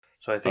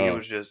So I think it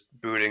was just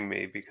booting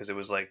me because it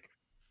was like,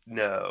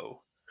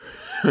 no.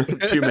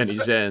 Too many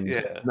Zens,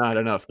 Yeah. not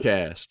enough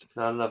cast.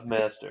 Not enough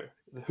master.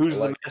 Who's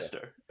I like the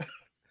master?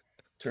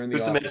 Turn the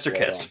Who's the office master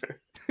light on.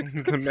 caster?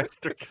 The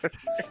master caster.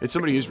 It's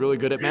somebody who's really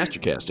good at master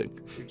casting.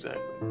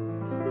 Exactly.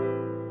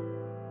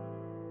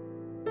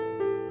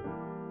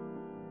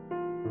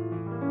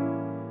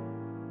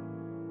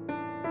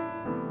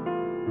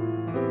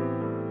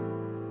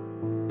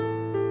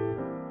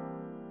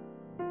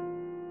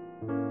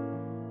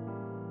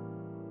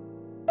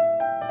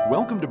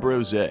 Welcome to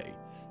Brose.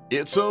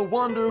 It's a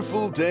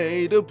wonderful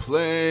day to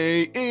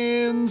play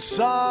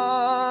inside.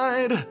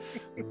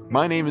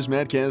 My name is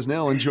Matt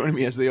Casnell, and joining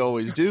me as they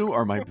always do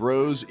are my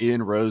bros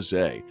in Rose.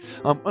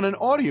 On an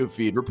audio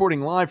feed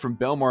reporting live from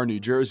Belmar, New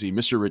Jersey,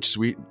 Mr. Rich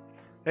Sweeten.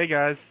 Hey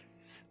guys.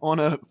 On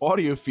an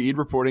audio feed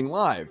reporting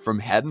live from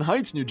Haddon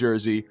Heights, New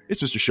Jersey,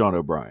 it's Mr. Sean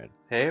O'Brien.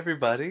 Hey,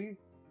 everybody.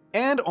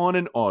 And on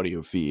an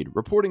audio feed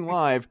reporting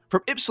live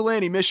from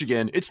Ypsilanti,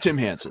 Michigan, it's Tim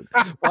Hansen.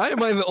 Why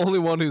am I the only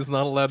one who's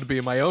not allowed to be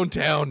in my own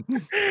town?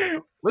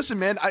 Listen,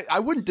 man, I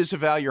wouldn't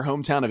disavow your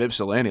hometown of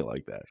Ypsilanti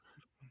like that.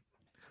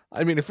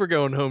 I mean, if we're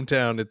going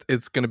hometown,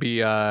 it's going to be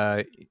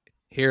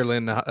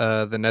Heerlen,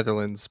 the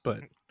Netherlands, but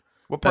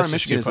What part That's of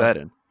just Michigan is fun. that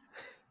in?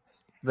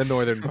 the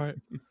northern part.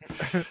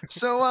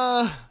 So,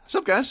 what's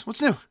up, guys?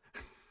 What's new?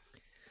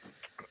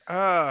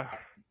 A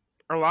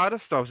lot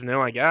of stuff's new,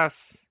 I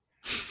guess.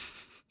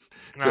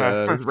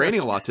 It's raining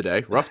a lot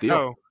today. Rough deal.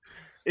 Oh,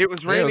 it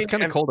was Yeah, raining. it was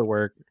kind of and cold at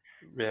work.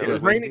 Yeah, It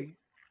was raining.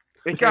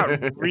 It got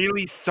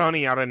really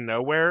sunny out of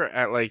nowhere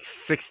at like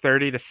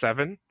 6:30 to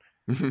 7,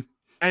 Mhm.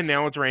 and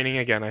now it's raining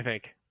again. I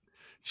think.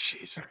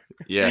 Jeez.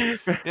 Yeah.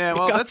 Yeah,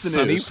 well, It got that's the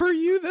sunny news. for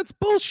you? That's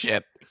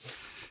bullshit.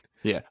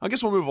 Yeah. I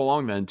guess we'll move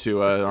along then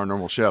to our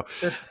normal show.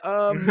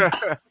 Yeah,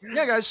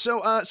 guys. So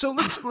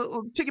let's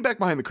take it back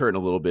behind the curtain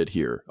a little bit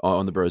here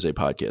on the Brose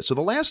podcast. So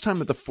the last time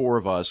that the four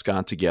of us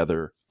got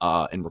together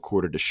and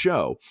recorded a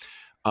show,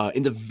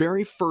 in the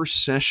very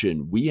first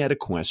session, we had a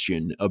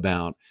question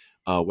about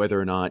whether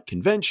or not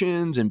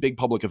conventions and big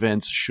public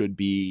events should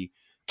be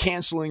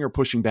canceling or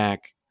pushing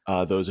back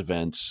those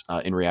events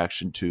in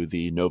reaction to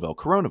the novel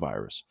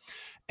coronavirus.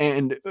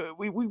 And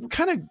we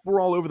kind of were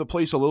all over the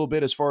place a little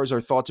bit as far as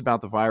our thoughts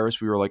about the virus.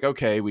 We were like,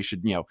 okay, we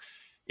should,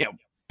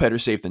 better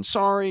safe than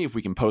sorry. If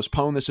we can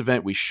postpone this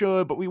event, we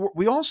should. But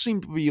we all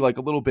seem to be like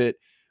a little bit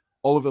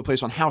all over the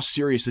place on how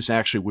serious this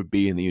actually would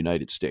be in the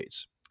United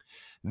States.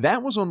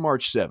 That was on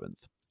March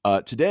 7th.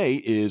 Today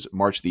is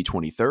March the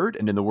 23rd.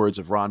 And in the words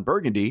of Ron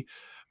Burgundy,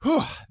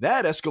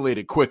 that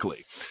escalated quickly.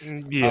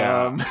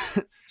 Yeah.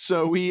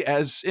 So we,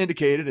 as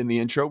indicated in the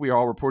intro, we are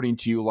all reporting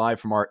to you live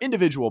from our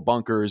individual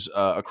bunkers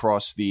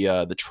across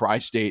the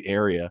tri-state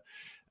area.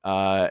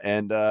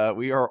 And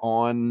we are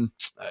on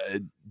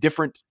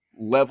different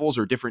levels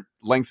or different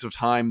lengths of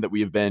time that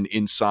we have been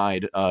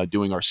inside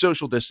doing our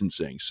social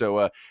distancing.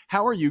 So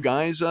how are you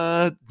guys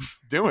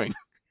doing?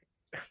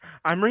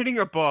 I'm reading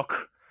a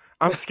book.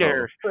 I'm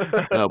scared.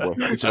 Oh boy,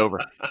 it's over.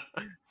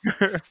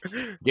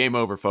 Game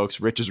over, folks.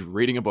 Rich is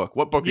reading a book.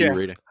 What book are you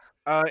reading?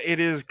 It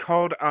is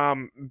called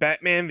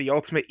Batman: The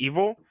Ultimate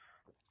Evil.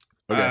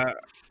 Okay.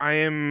 I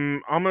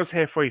am almost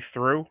halfway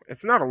through.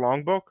 It's not a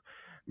long book,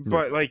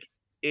 but like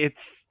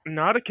it's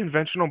not a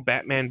conventional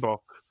Batman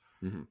book.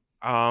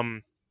 Mm-hmm.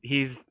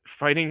 He's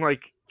fighting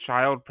like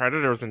child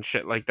predators and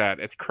shit like that.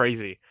 It's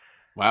crazy.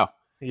 Wow.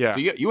 Yeah. So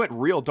you went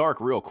real dark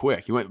real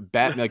quick. You went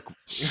Batman, like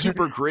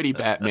super gritty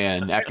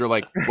Batman after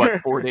like, what,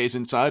 4 days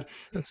inside?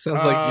 That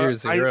sounds like year I-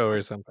 zero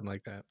or something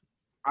like that.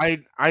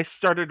 I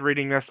started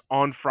reading this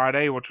on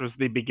Friday, which was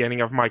the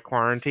beginning of my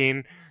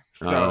quarantine.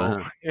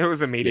 So it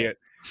was immediate.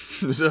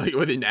 So like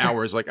within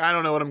hours, like, I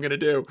don't know what I'm going to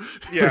do.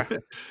 Yeah.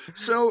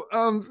 So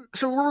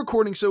we're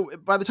recording. So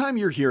by the time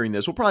you're hearing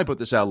this, we'll probably put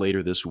this out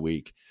later this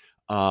week.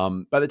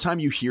 By the time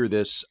you hear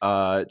this,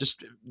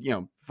 just,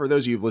 for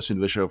those of you who've listened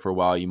to the show for a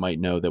while, you might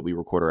know that we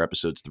record our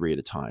episodes 3 at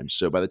a time.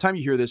 So by the time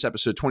you hear this,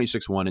 episode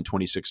 26.1 and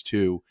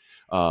 26.2,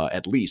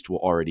 at least will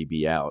already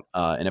be out.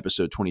 And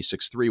episode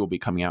 26.3 will be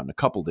coming out in a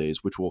couple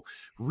days, which will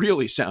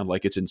really sound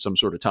like it's in some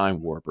sort of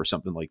time warp or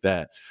something like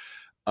that.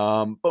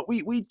 But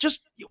we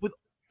just, with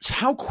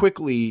how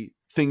quickly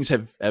things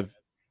have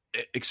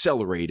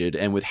accelerated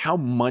and with how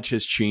much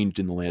has changed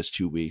in the last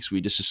 2 weeks, we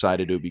just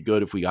decided it would be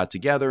good if we got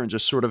together and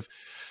just sort of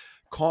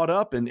caught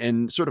up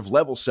and sort of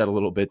level set a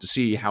little bit to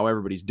see how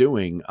everybody's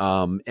doing.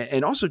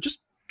 And also just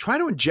try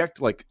to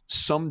inject like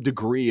some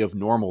degree of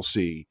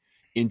normalcy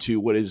into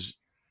what is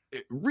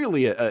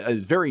really a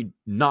very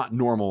not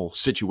normal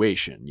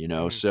situation,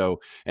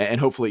 So, and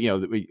hopefully,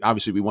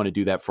 obviously we want to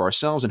do that for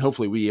ourselves, and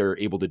hopefully we are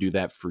able to do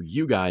that for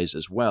you guys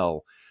as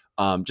well.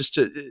 Just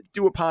to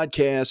do a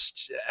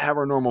podcast, have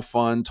our normal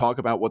fun, talk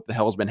about what the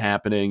hell's been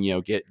happening,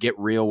 get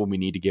real when we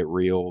need to get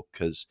real.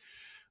 Cause,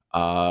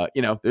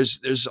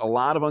 there's a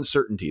lot of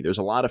uncertainty. There's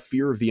a lot of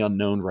fear of the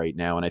unknown right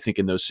now. And I think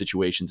in those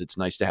situations, it's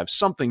nice to have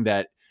something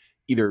that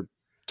either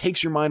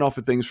takes your mind off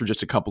of things for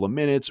just a couple of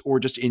minutes or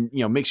just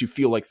makes you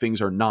feel like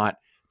things are not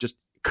just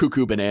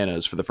cuckoo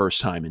bananas for the first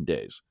time in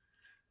days.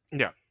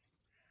 Yeah.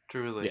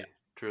 Truly.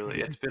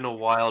 Truly, it's been a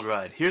wild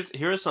ride.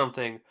 Here's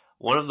something.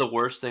 One of the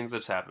worst things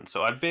that's happened.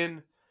 So I've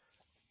been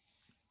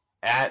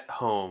at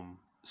home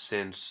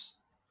since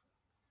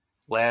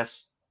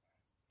last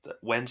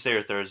Wednesday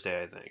or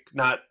Thursday, I think.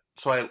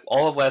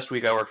 All of last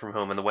week I worked from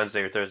home, and the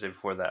Wednesday or Thursday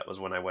before that was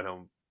when I went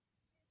home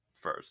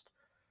first.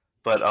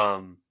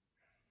 But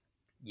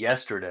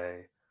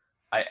yesterday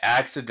I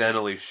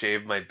accidentally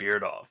shaved my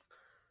beard off.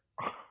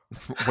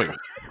 Wait,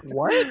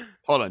 What?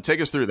 hold on.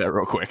 Take us through that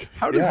real quick.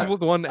 How does Yeah.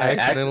 one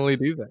accidentally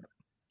do that?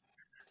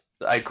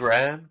 I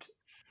grabbed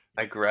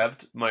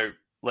my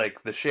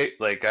the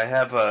shape. Like I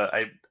have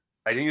I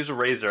didn't use a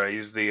razor. I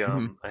used the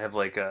I have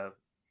like a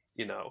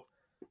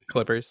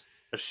Clippers.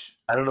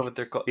 I don't know what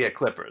they're called. Yeah,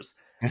 clippers.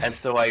 And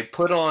so I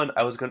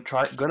was gonna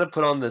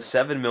put on the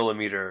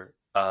 7mm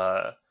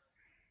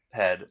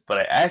head, but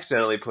I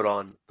accidentally put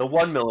on the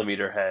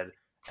 1mm head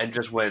and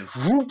just went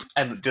whoop,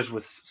 and just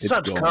with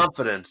such gone.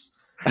 confidence,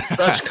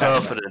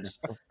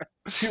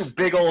 two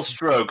big old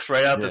strokes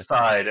right out the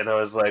side, and I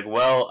was like,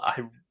 well,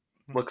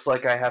 looks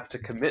like I have to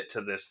commit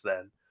to this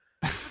then.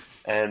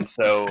 And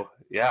so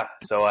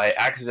I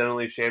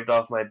accidentally shaved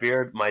off my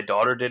beard. My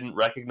daughter didn't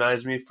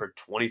recognize me for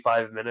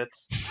 25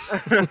 minutes.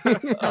 And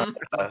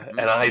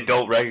I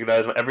don't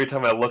recognize every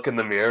time I look in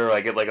the mirror,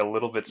 I get like a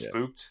little bit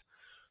spooked.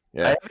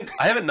 Yeah.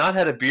 I haven't not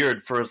had a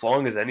beard for as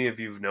long as any of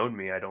you've known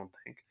me, I don't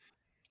think.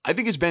 I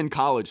think it's been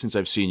college since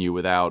I've seen you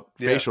without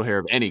facial hair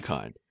of any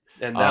kind.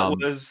 And that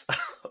was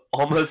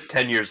almost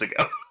 10 years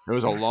ago. It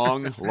was a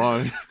long,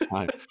 long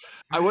time.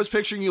 I was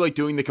picturing you like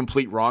doing the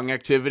complete wrong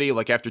activity.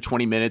 Like after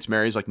 20 minutes,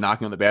 Mary's like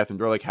knocking on the bathroom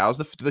door, like, how's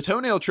the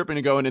toenail tripping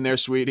and going in there,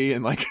 sweetie?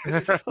 And like,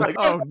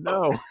 oh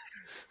no.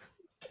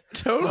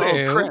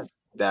 Toenails. Oh, crap.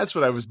 That's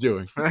what I was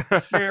doing. So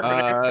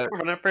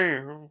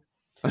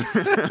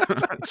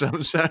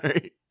I'm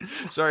sorry.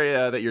 Sorry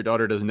that your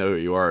daughter doesn't know who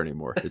you are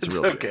anymore. It's It's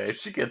really okay.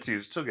 She'll get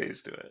used to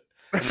it.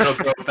 And she'll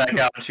go back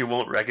out and she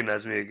won't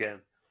recognize me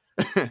again.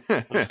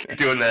 Keep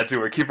doing that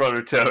to her. Keep her on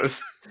her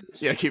toes.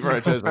 Yeah, keep her on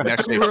her toes. Like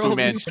next day, We're all Fu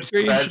Man. these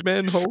strange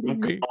men holding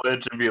me.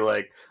 College and be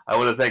like, I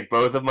want to thank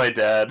both of my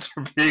dads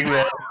for being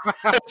there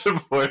and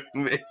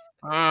supporting me.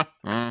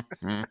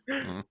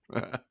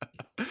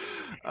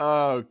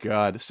 Oh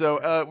God. So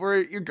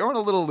you're going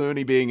a little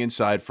loony being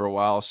inside for a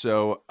while.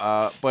 So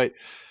but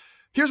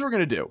here's what we're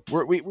gonna do.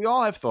 We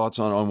all have thoughts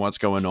on what's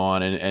going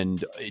on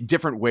and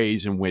different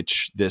ways in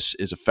which this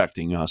is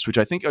affecting us, which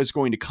I think is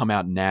going to come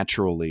out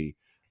naturally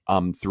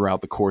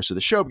throughout the course of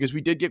the show, because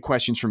we did get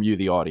questions from you,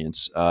 the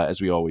audience,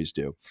 as we always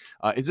do.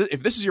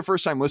 If this is your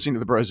first time listening to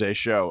the Brose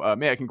Show,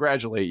 may I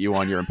congratulate you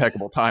on your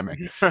impeccable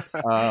timing.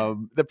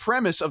 The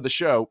premise of the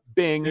show,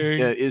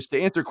 is to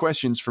answer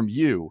questions from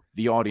you,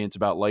 the audience,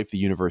 about life, the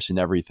universe, and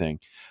everything.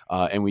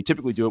 And we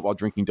typically do it while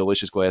drinking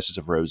delicious glasses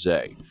of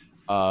rosé.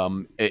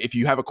 If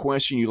you have a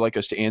question you'd like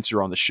us to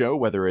answer on the show,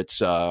 whether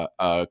it's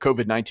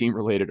COVID-19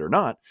 related or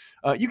not,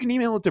 you can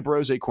email it to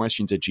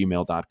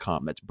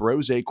brosequestions@gmail.com. That's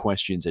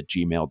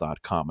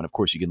brosequestions@gmail.com. And of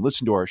course, you can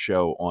listen to our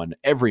show on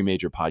every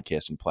major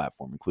podcasting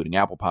platform, including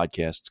Apple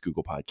Podcasts,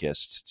 Google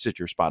Podcasts,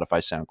 Stitcher, Spotify,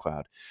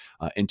 SoundCloud,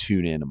 and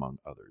TuneIn, among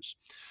others.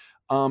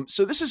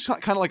 So this is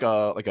kind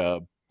of like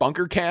a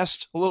bunker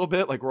cast a little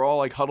bit, like we're all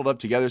like huddled up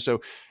together. So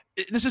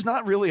this is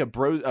not really a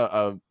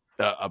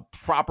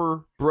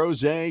proper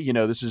brose,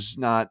 this is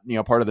not,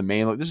 part of the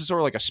main, this is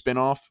sort of like a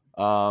spinoff.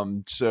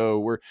 So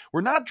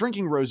we're not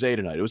drinking rosé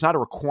tonight. It was not a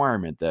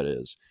requirement, that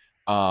is.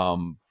 But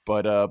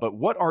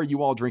what are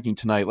you all drinking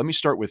tonight? Let me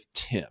start with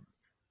Tim.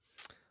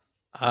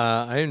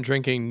 I am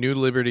drinking New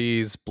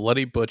Liberty's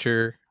Bloody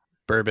Butcher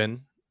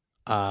bourbon.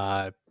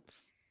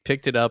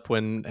 Picked it up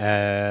when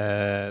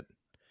at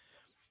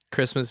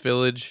Christmas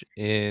Village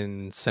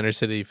in Center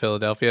City,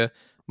 Philadelphia.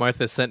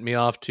 Martha sent me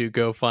off to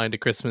go find a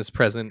Christmas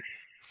present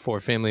for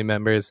family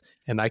members,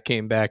 and I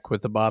came back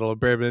with a bottle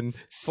of bourbon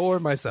for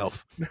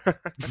myself.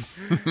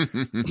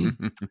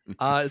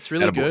 It's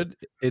really good.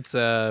 It's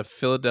a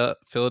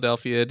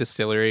Philadelphia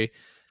distillery.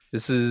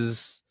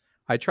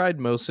 I tried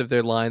most of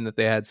their line that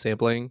they had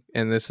sampling,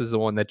 and this is the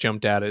one that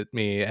jumped out at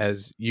me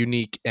as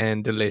unique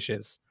and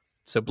delicious.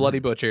 So Bloody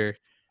Butcher,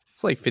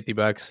 it's like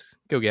 $50.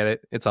 Go get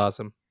it. It's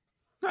awesome.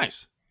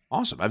 Nice.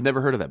 Awesome. I've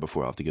never heard of that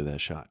before. I'll have to give that a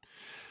shot.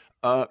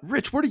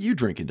 Rich, what are you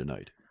drinking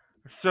tonight?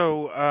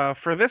 So,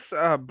 for this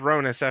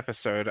Bronus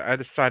episode, I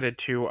decided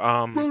to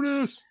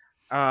Bonus.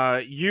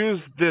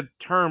 use the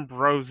term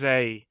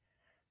brosé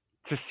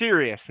to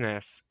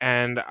seriousness,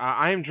 and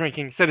I am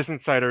drinking Citizen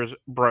Cider's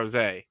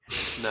brosé,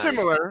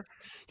 similar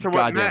to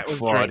what Goddamn Matt was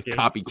fraud, drinking.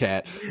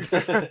 copycat.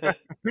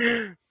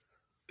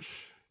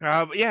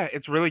 But yeah,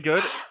 it's really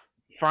good.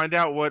 Find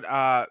out what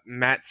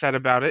Matt said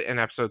about it in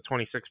episode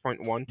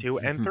 26.1, 2,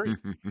 and 3.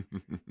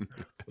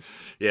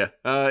 Yeah,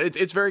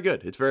 it's very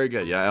good. It's very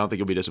good. Yeah, I don't think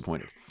you'll be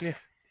disappointed. Yeah.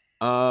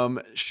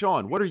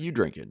 Sean, what are you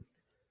drinking?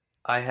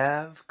 I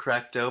have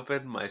cracked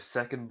open my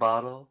second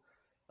bottle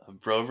of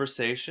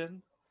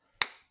Broversation,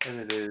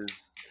 and it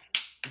is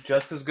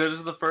just as good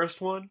as the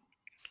first one.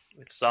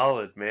 It's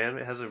solid, man.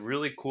 It has a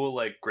really cool,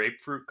 like,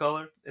 grapefruit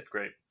color. It's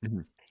great.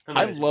 Mhm. Nice.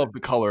 I love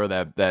the color of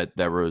that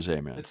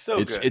rosé, man. It's so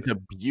good. It's a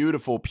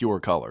beautiful, pure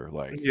color.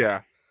 Like,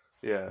 Yeah.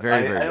 Yeah,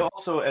 Very, very I good.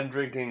 also am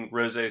drinking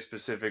rosé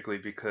specifically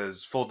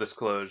because, full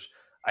disclosure,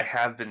 I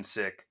have been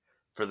sick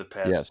for the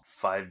past Yes.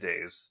 5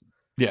 days.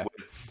 Yeah.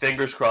 With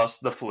fingers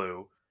crossed, the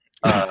flu.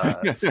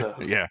 So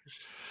Yeah.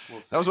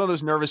 we'll see. That was one of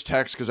those nervous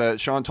texts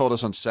because Sean told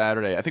us on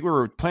Saturday. I think we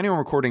were planning on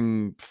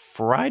recording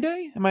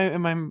Friday. Am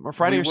I or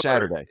Friday or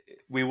Saturday?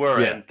 We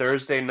were, Yeah. and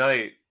Thursday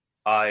night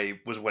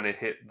was when it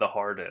hit the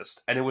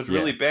hardest, and it was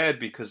really bad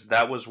because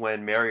that was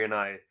when Mary and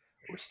I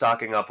were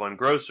stocking up on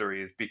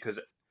groceries because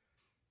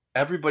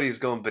everybody's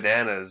going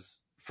bananas,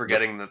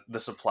 forgetting that the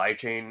supply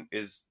chain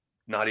is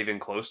not even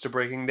close to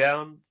breaking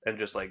down, and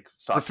just like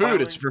For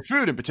food, it's for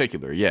food in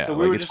particular. Yeah. So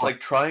we were just like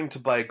trying to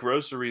buy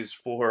groceries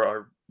for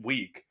our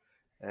week,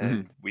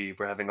 and we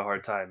were having a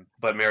hard time.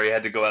 But Mary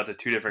had to go out to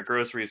 2 different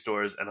grocery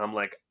stores, and I'm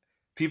like,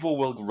 people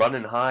will run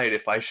and hide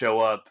if I show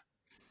up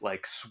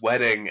like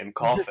sweating and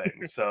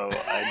coughing. So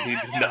I need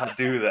to not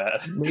do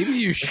that. Maybe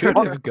you should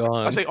have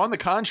gone. I say, on the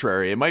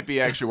contrary, it might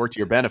be actually work to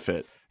your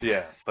benefit.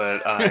 Yeah,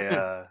 but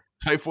I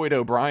Typhoid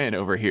O'Brien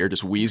over here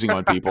just wheezing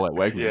on people at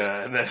Wegmans.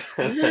 Yeah, and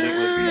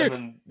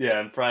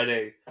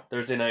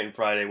Thursday night and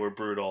Friday were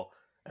brutal,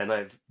 and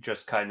I've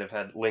just kind of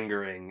had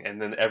lingering,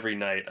 and then every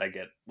night I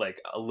get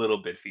like a little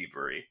bit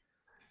fevery.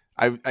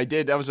 I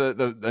did. That was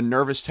the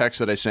nervous text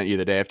that I sent you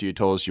the day after you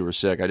told us you were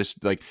sick. I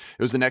just like,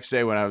 it was the next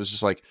day when I was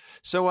just like,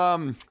 so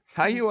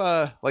how you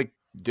like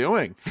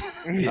doing?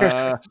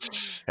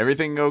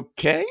 Everything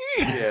okay?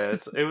 Yeah,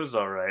 it was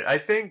all right. I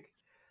think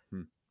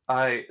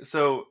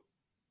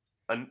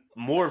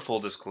more full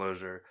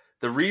disclosure,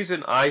 the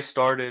reason I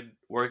started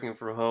working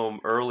from home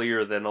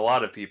earlier than a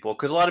lot of people,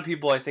 because a lot of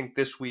people, I think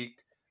this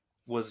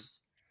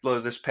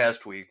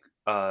past week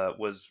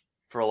was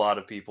for a lot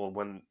of people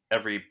when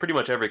pretty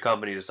much every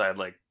company decided,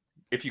 like,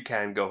 if you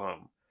can, go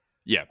home.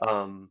 Yeah.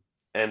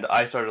 And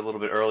I started a little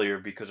bit earlier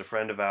because a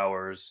friend of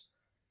ours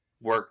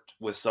worked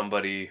with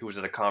somebody who was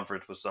at a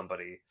conference with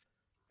somebody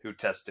who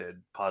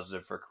tested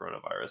positive for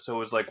coronavirus. So it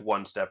was like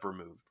one step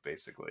removed,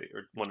 basically,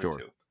 or one or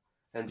two.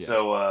 And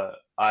so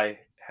I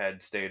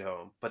had stayed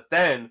home. But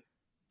then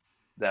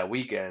that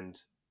weekend,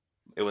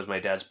 it was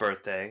my dad's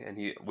birthday, and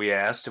we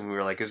asked, and we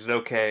were like, is it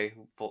okay?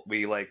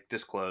 We like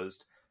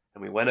disclosed,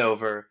 and we went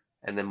over,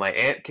 and then my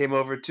aunt came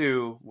over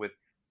too with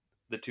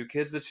the 2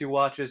 kids that she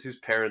watches, whose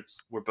parents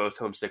were both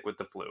homesick with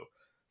the flu.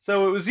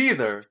 So it was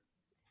either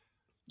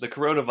the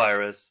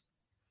coronavirus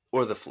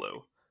or the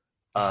flu.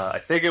 I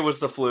think it was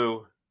the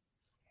flu.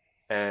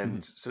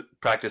 And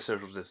practice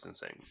social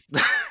distancing.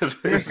 It's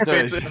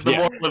the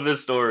moral of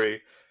this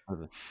story.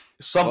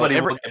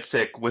 Somebody will get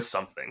sick with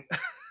something.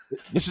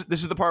 This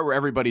is the part where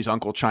everybody's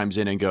uncle chimes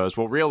in and goes,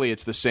 well, really,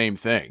 it's the same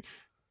thing.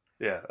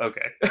 Yeah,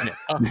 okay.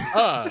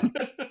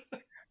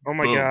 Oh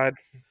my God.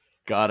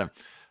 Got him.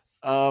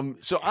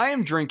 So I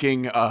am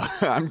drinking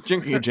I'm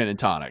drinking a gin and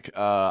tonic.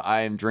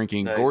 I am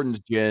drinking Gordon's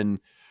gin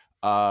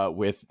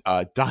with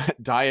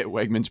Diet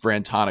Wegmans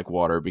brand tonic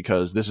water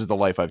because this is the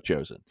life I've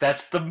chosen.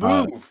 That's the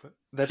move.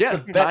 That's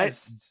the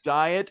best.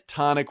 Diet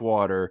tonic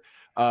water,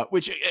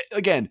 which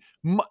again,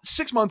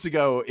 6 months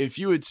ago, if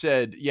you had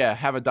said, yeah,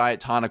 have a diet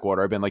tonic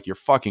water, I've been like, you're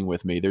fucking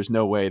with me. There's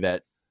no way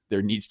that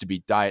there needs to be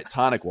diet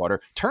tonic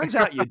water. Turns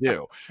out you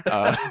do.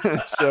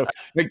 So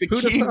like the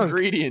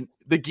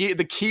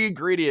key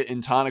ingredient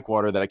in tonic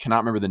water that I cannot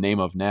remember the name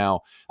of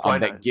now,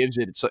 that gives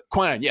it's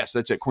quinine. Yes,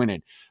 that's it.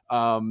 Quinine.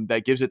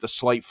 That gives it the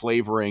slight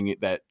flavoring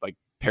that like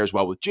pairs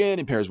well with gin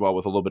and pairs well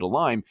with a little bit of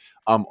lime.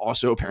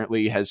 Also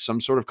apparently has some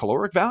sort of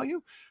caloric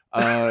value.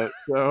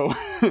 So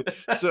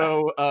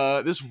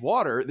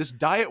this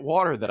diet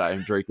water that I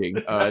am drinking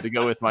to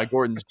go with my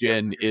Gordon's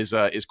gin is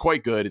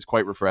quite good. It's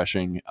quite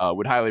refreshing.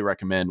 Would highly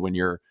recommend when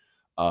you're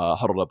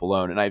huddled up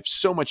alone. And I have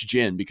so much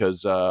gin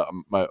because a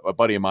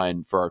buddy of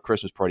mine for our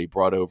Christmas party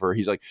brought over.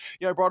 He's like,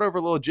 yeah, I brought over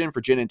a little gin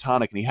for gin and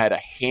tonic, and he had a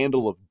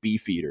handle of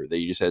Beefeater that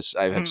he just has.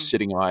 I have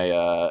sitting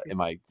in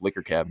my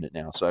liquor cabinet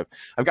now. So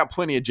I've got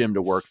plenty of gin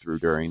to work through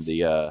during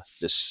the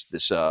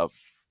this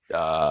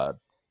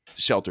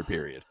shelter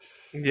period.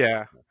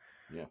 Yeah.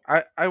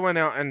 I went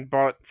out and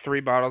bought 3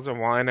 bottles of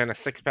wine and a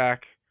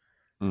 6-pack.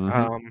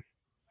 Mm-hmm.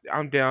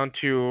 I'm down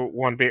to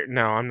 1 beer.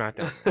 No, I'm not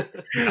down.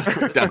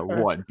 Down to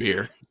 1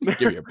 beer.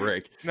 Give me a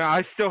break. No,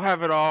 I still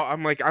have it all.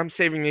 I'm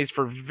saving these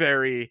for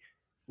very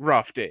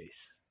rough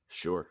days.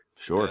 Sure.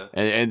 Yeah.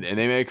 And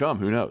they may come.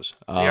 Who knows?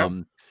 Yep.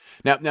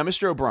 Now,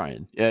 Mr.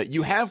 O'Brien,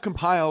 you have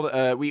compiled.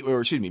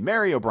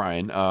 Mary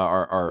O'Brien,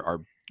 our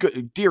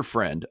good, dear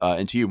friend,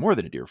 and to you more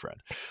than a dear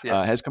friend,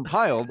 has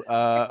compiled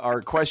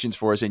our questions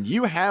for us, and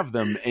you have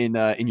them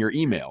in your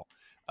email.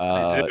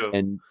 I do.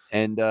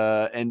 And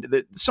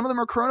some of them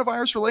are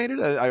coronavirus related.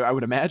 I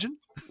would imagine.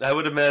 I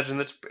would imagine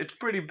it's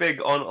pretty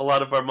big on a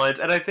lot of our minds,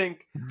 and I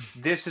think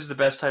this is the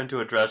best time to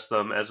address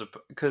them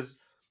because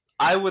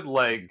I would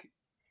like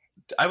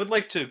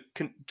to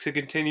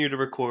continue to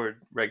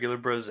record regular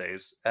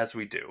brosés as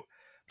we do,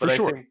 but I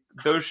think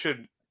those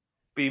should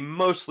be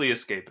mostly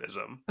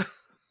escapism.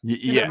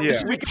 Yeah.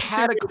 This is a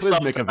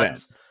cataclysmic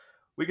event.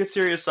 We get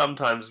serious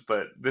sometimes,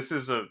 but this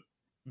is a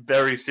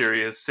very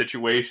serious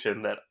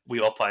situation that we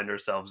all find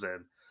ourselves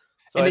in.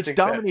 So and it's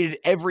dominated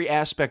every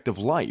aspect of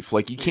life.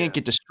 Like you can't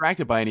get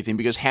distracted by anything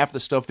because half the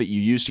stuff that you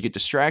use to get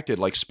distracted,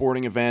 like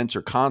sporting events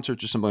or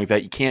concerts or something like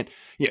that, you can't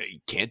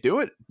do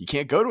it. You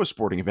can't go to a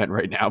sporting event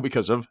right now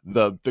because of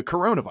the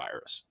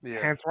coronavirus.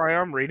 Yeah. That's why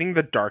I'm reading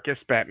the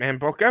darkest Batman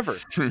book ever.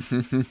 All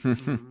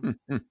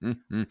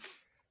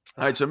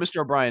right, so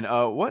Mr. O'Brien,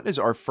 what is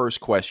our first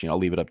question? I'll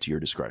leave it up to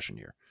your discretion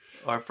here.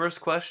 Our first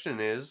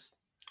question is,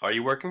 are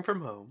you working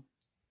from home?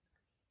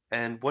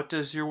 And what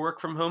does your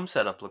work from home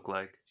setup look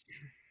like?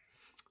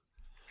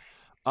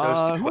 So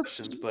it's 2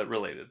 questions, but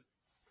related.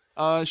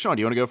 Sean,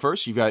 do you want to go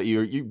first? You've had a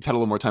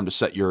little more time to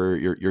set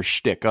your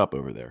shtick up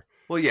over there.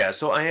 Well, yeah.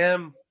 So I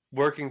am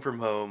working from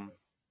home.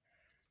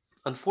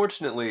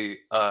 Unfortunately,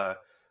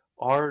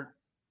 our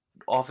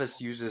office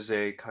uses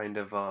a kind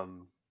of a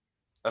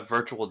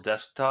virtual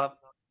desktop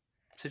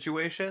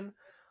situation,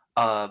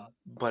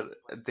 but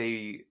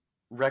they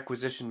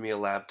requisitioned me a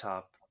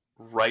laptop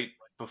right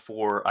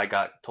before I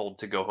got told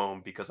to go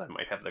home because I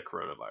might have the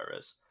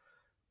coronavirus.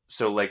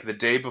 So, like, the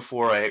day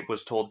before I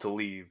was told to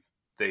leave,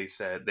 they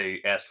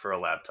asked for a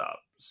laptop.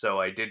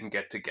 So I didn't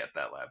get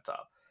that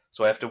laptop.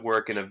 So I have to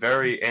work in a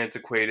very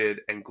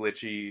antiquated and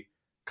glitchy,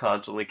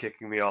 constantly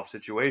kicking me off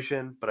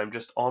situation. But I'm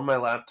just on my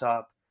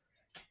laptop.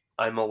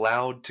 I'm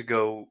allowed to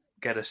go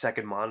get a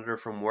second monitor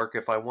from work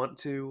if I want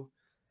to.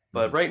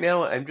 But right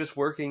now, I'm just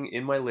working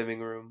in my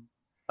living room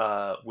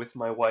with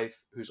my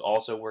wife, who's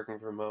also working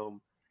from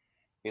home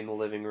in the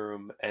living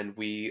room. And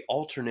we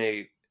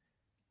alternate.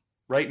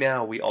 Right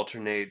now, we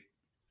alternate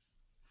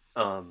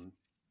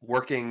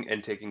working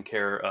and taking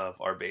care of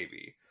our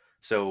baby.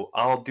 So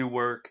I'll do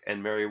work,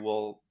 and Mary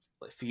will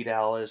feed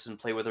Alice and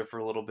play with her for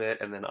a little bit,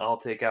 and then I'll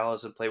take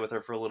Alice and play with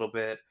her for a little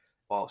bit,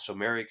 so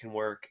Mary can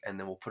work, and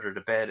then we'll put her to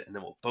bed, and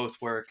then we'll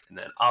both work, and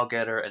then I'll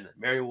get her, and then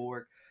Mary will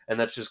work, and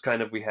that's just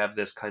kind of, we have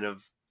this kind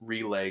of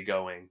relay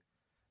going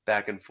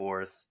back and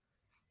forth,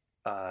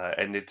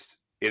 and it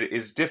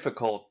is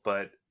difficult,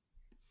 but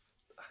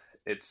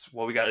it's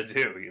what we got to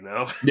do, you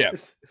know? Yeah.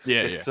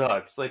 It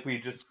sucks. Like,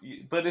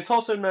 but it's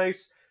also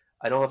nice.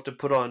 I don't have to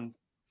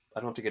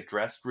get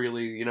dressed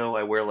really, you know?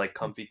 I wear like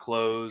comfy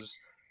clothes,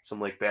 some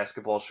like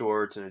basketball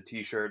shorts and a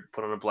t-shirt,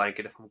 put on a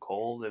blanket if I'm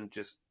cold, and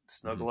just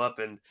snuggle up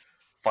and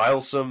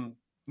file some,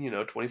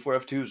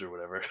 24F2s or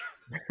whatever.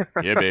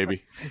 Yeah,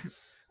 baby.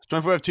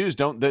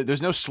 24F2s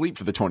there's no sleep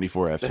for the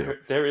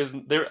 24F2. There is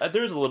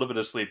a little bit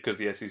of sleep because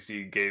the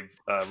SEC gave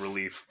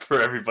relief for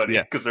everybody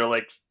because they're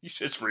like,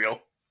 it's real.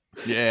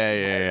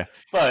 Yeah.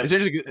 But it's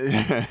interesting.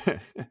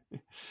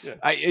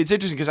 It's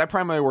interesting because I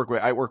primarily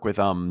work with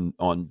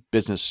on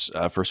business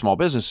for small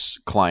business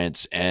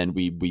clients, and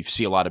we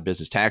see a lot of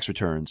business tax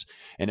returns.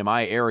 And in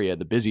my area,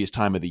 the busiest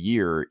time of the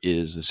year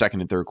is the second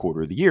and third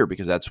quarter of the year,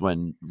 because that's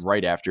when,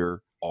 right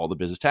after all the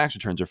business tax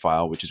returns are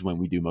filed, which is when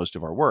we do most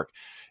of our work.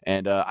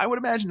 And I would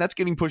imagine that's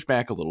getting pushed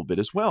back a little bit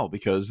as well,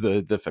 because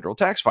the federal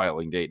tax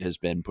filing date has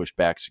been pushed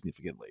back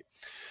significantly.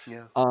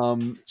 Yeah.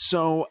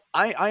 So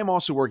I am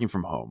also working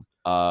from home,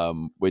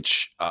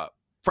 which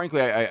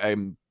frankly I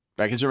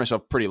consider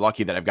myself pretty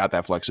lucky that I've got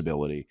that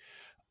flexibility.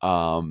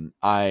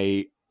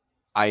 My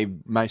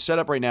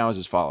setup right now is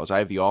as follows. I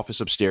have the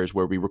office upstairs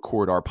where we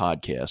record our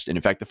podcast. And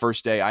in fact, the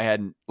first day I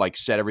hadn't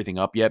set everything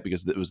up yet,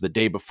 because it was the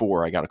day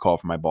before I got a call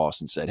from my boss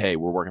and said, hey,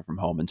 we're working from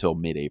home until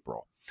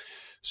mid-April.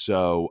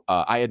 So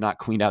I had not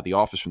cleaned out the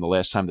office from the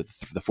last time that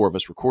the four of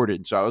us recorded.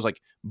 And so I was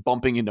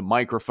bumping into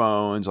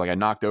microphones. I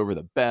knocked over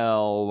the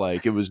bell.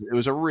 It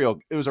was a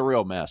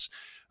real mess.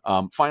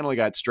 Finally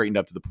got straightened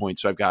up to the point.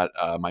 So I've got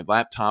my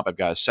laptop. I've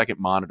got a second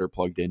monitor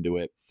plugged into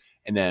it.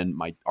 And then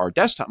my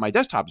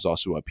desktop is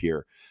also up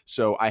here.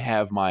 So I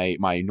have my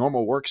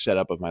normal work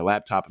setup of my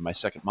laptop and my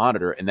second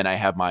monitor. And then I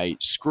have my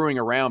screwing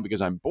around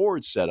because I'm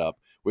bored setup,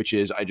 which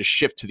is I just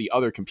shift to the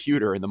other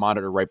computer and the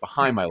monitor right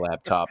behind my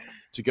laptop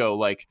to go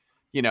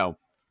do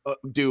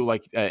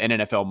an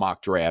NFL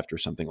mock draft or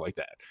something like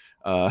that.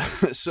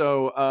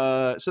 So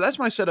that's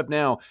my setup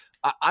now.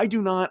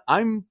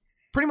 I'm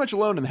pretty much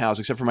alone in the house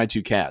except for my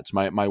two cats.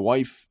 My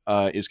wife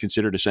is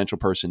considered essential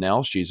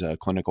personnel. She's a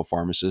clinical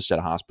pharmacist at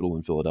a hospital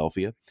in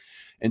Philadelphia.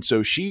 And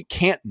so she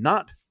can't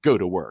not go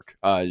to work.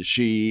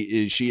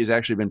 She has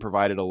actually been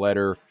provided a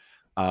letter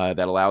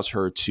that allows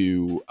her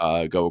to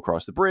go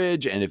across the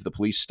bridge. And if the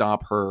police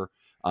stop her,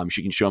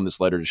 she can show them this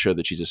letter to show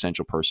that she's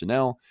essential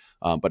personnel.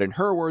 But in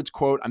her words,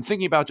 quote, I'm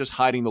thinking about just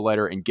hiding the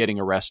letter and getting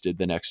arrested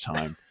the next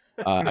time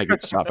I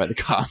get stopped by the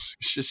cops.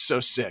 It's just so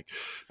sick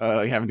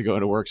having to go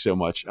into work so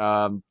much.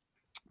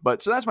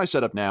 But so that's my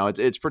setup now.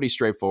 It's pretty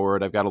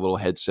straightforward. I've got a little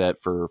headset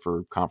for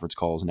conference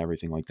calls and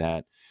everything like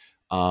that.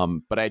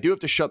 But I do have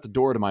to shut the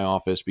door to my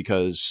office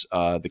because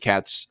the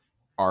cats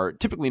are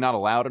typically not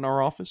allowed in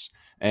our office,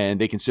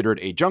 and they consider it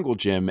a jungle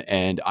gym.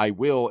 And I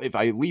will, if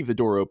I leave the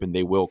door open,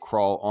 they will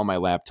crawl on my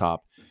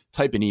laptop,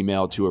 type an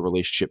email to a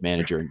relationship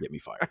manager, and get me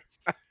fired.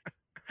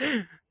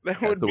 That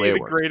would be the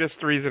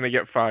greatest reason to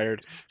get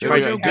fired.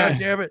 Jojo,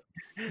 goddammit.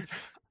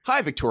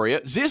 Hi,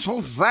 Victoria. This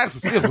will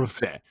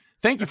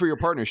Thank you for your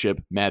partnership,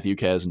 Matthew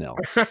Casnell.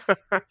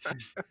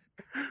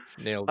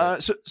 Nailed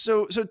it.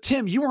 So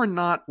Tim, you are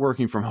not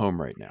working from home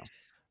right now.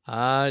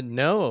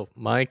 No,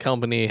 my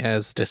company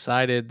has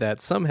decided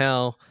that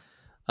somehow,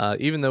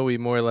 even though we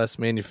more or less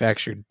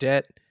manufacture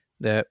debt,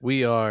 that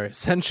we are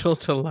essential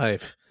to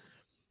life.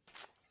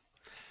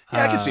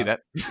 Yeah, I can see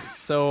that.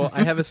 So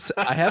I have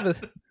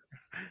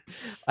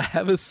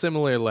a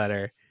similar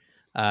letter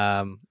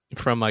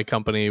from my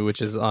company,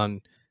 which is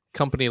on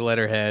company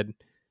letterhead,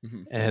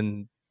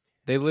 and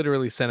they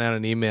literally sent out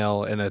an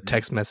email and a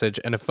text message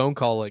and a phone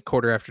call at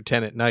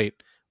 10:15 at night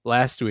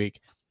last week,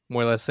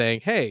 more or less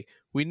saying, "Hey,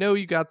 we know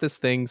you got this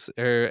things,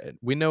 or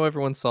we know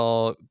everyone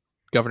saw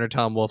Governor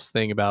Tom Wolf's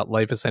thing about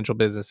life essential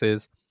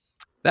businesses.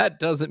 That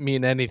doesn't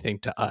mean anything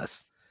to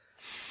us,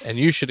 and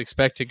you should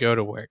expect to go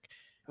to work."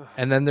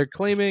 And then they're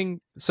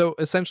claiming, so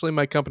essentially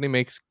my company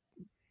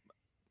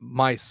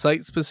my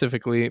site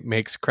specifically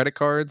makes credit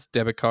cards,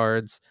 debit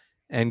cards,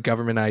 and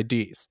government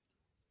IDs.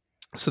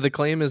 So the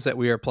claim is that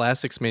we are a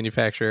plastics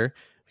manufacturer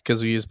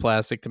because we use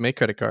plastic to make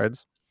credit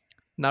cards.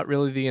 Not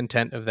really the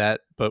intent of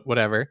that, but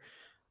whatever.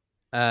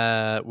 We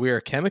are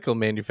a chemical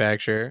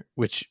manufacturer,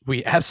 which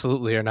we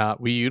absolutely are not.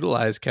 We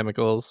utilize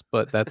chemicals,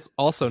 but that's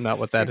also not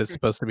what that is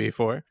supposed to be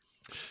for.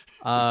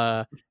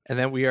 And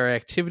then we are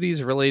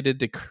activities related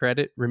to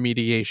credit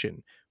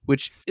remediation,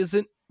 which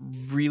isn't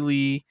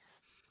really...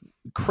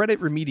 Credit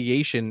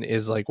remediation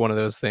is like one of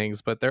those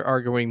things, but they're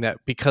arguing that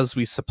because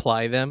we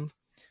supply them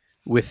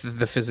with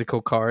the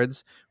physical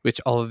cards,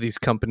 which all of these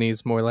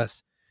companies more or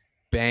less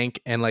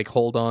bank and like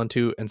hold on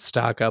to and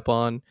stock up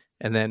on,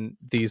 and then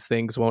these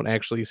things won't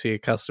actually see a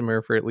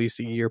customer for at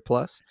least a year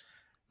plus.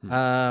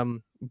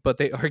 But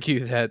they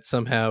argue that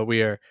somehow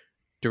we are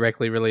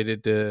directly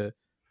related to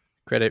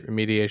credit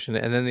remediation.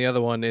 And then the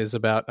other one is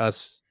about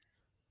us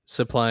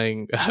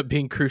supplying,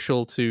 being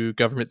crucial to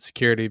government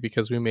security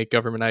because we make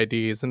government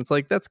IDs. And it's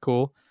like, that's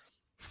cool.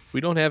 We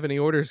don't have any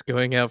orders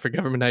going out for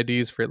government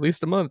IDs for at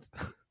least a month.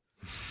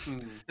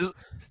 This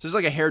is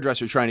like a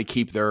hairdresser trying to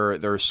keep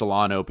their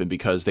salon open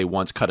because they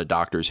once cut a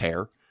doctor's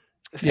hair.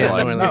 Yeah,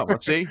 like, no,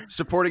 see,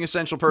 supporting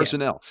essential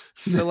personnel.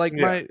 Yeah. So like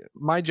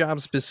my job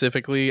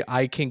specifically,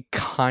 I can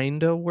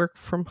kind of work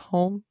from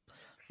home.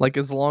 Like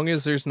as long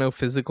as there's no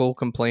physical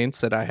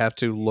complaints that I have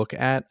to look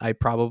at, I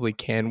probably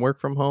can work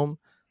from home.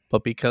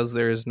 But because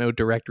there is no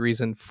direct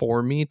reason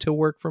for me to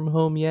work from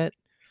home yet,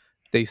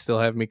 they still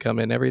have me come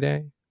in every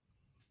day.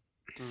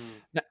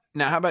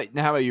 Now, how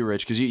about you,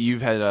 Rich? Because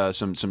you've had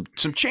some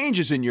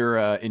changes in your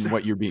in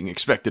what you're being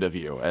expected of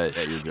you at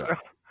your job.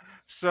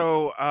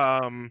 So,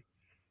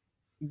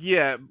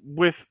 yeah,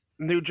 with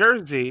New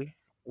Jersey,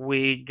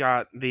 we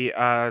got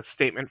the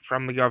statement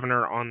from the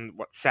governor on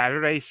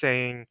Saturday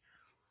saying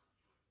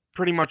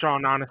pretty much all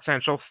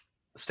non-essential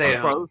stay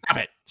at home. Stop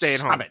it. Stay at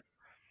Stop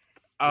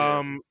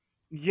home. it.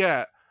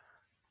 Yeah.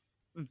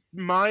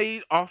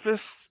 My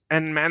office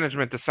and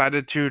management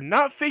decided to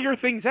not figure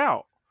things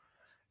out.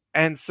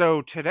 And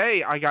so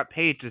today I got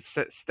paid to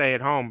stay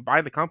at home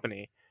by the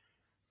company.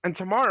 And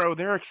tomorrow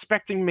they're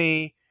expecting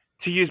me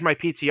to use my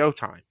PTO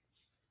time.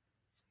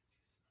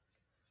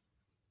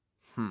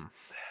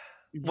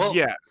 Well,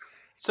 yeah.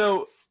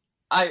 So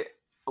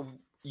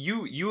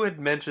you had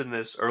mentioned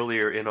this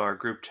earlier in our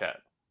group chat.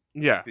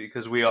 Yeah.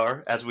 Because we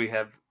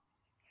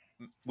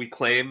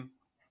claim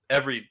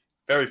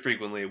very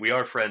frequently we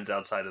are friends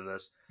outside of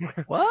this.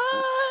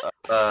 What?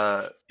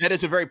 That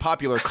is a very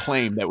popular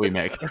claim that we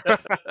make.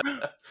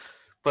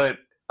 But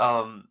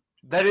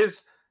that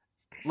is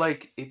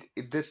like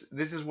this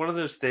is one of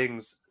those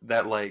things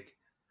that like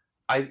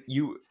it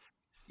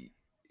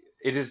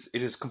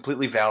is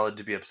completely valid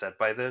to be upset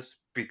by this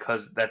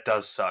because that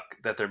does suck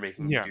that they're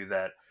making you do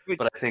that.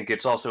 But I think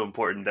it's also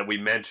important that we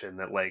mention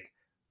that like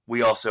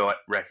we also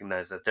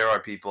recognize that there are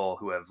people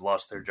who have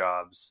lost their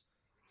jobs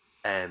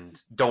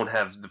and don't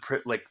have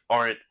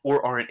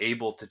aren't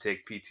able to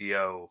take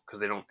PTO because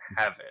they don't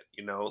have it,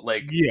 you know,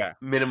 like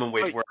minimum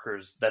wage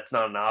workers, that's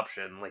not an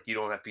option. Like you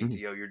don't have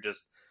PTO, you're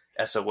just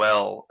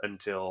SOL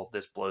until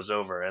this blows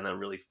over, and that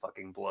really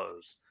fucking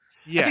blows.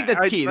 Yeah, I think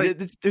that's key.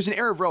 There's an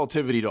air of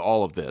relativity to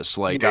all of this.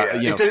 Like,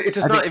 it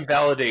does not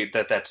invalidate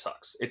that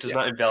sucks. It does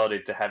not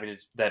invalidate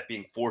that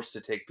being forced to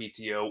take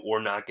PTO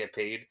or not get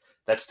paid.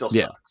 That still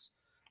sucks.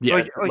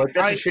 Yeah, that's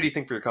a shitty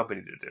thing for your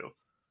company to do.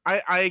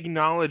 I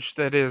acknowledge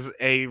that is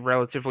a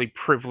relatively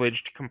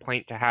privileged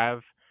complaint to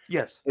have.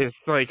 Yes.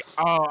 It's like,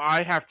 oh,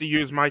 I have to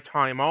use my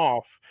time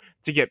off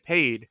to get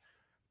paid.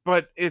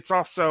 But it's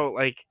also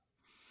like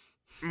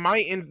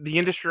the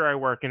industry I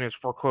work in is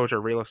foreclosure,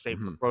 real estate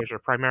foreclosure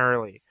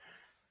primarily.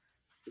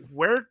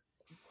 We're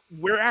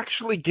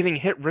actually getting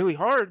hit really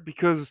hard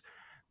because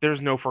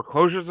there's no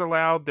foreclosures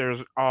allowed.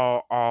 There's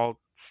all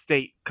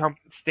state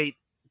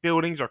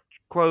buildings are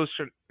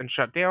closed and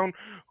shut down.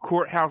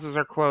 Courthouses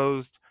are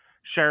closed.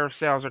 Sheriff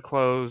sales are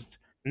closed.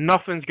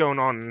 Nothing's going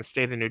on in the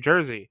state of New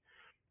Jersey.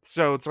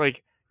 So it's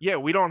like, yeah,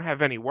 we don't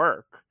have any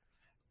work.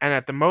 And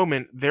at the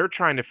moment, they're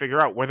trying to figure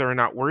out whether or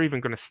not we're even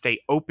going to stay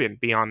open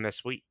beyond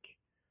this week.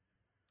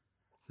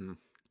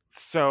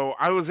 So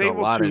I was able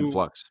to... a lot of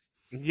influx.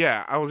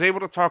 Yeah, I was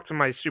able to talk to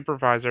my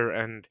supervisor,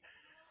 and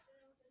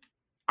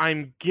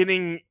I'm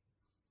getting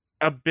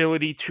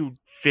ability to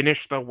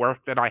finish the work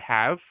that I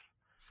have.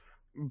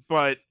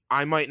 but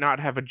I might not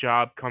have a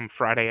job come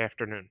Friday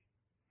afternoon.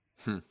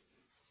 Yeah.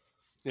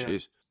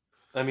 Jeez.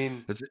 I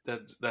mean,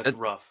 that's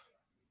rough.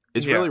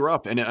 It's really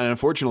rough, and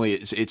unfortunately,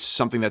 it's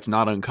something that's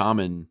not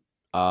uncommon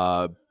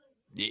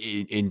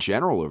in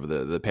general over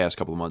the past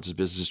couple of months as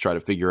businesses try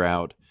to figure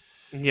out,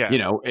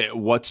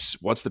 what's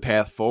the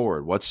path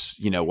forward, what's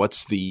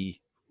the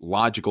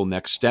logical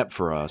next step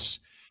for us,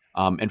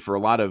 and for a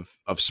lot of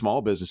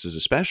small businesses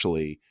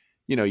especially,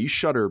 you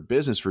shutter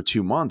business for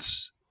 2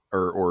 months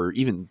or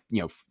even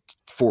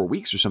 4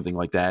 weeks or something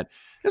like that.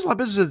 There's a lot of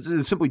businesses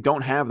that simply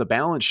don't have the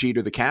balance sheet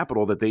or the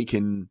capital that they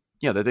can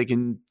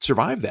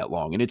survive that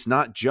long. And it's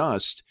not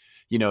just,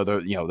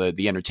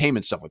 the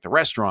entertainment stuff like the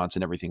restaurants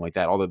and everything like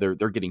that, although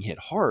they're getting hit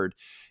hard.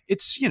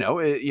 It's,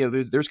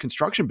 there's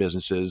construction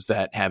businesses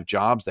that have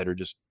jobs that are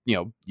just,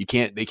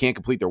 they can't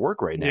complete their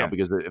work right now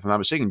because if I'm not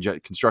mistaken,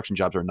 construction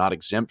jobs are not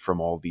exempt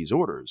from all of these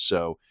orders.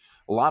 So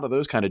a lot of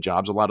those kind of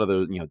jobs, a lot of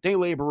those, day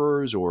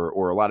laborers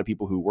or a lot of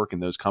people who work in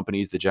those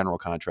companies, the general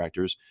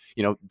contractors,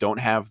 don't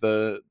have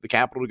the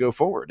capital to go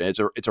forward. And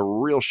it's a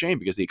real shame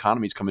because the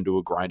economy's coming to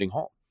a grinding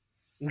halt.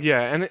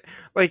 Yeah, and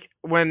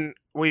when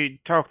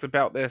we talked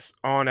about this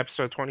on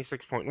episode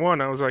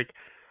 26.1, I was like,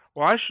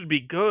 well, I should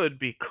be good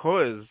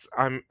because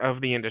I'm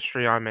of the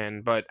industry I'm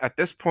in. But at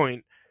this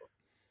point,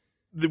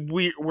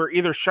 we're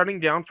either shutting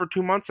down for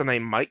 2 months and they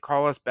might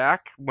call us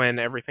back when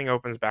everything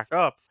opens back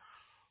up,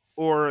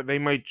 or they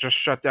might just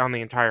shut down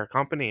the entire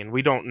company, and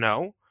we don't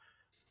know.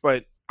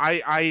 But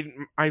I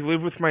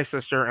live with my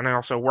sister, and I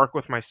also work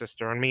with my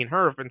sister, and me and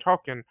her have been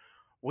talking.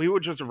 We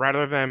would just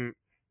rather them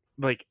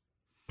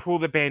pull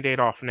the Band-Aid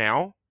off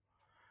now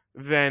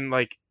than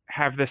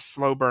have this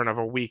slow burn of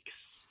a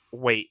week's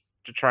wait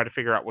to try to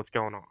figure out what's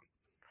going on.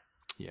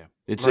 Yeah.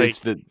 It's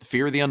the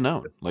fear of the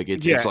unknown.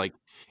 It's like,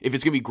 if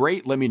it's gonna be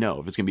great, let me know.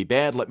 If it's gonna be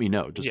bad, let me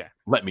know. Just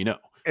let me know.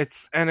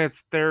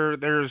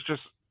 There's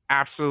just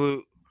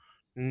absolute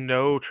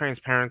no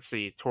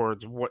transparency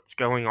towards what's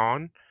going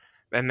on,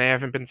 and they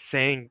haven't been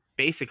saying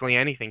basically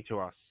anything to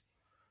us.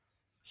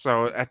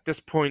 So at this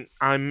point,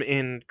 I'm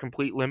in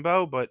complete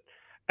limbo, but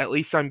at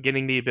least I'm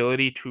getting the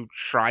ability to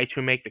try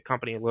to make the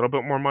company a little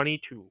bit more money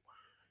to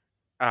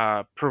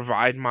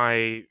provide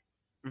my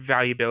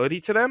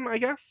valuability to them, I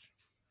guess.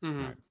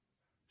 Mm-hmm.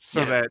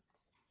 So that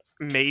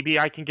maybe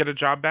I can get a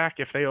job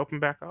back if they open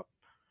back up.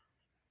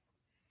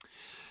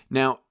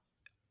 Now,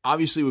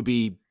 obviously it would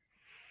be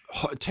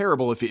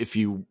terrible if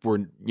you were,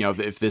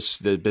 if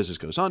the business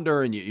goes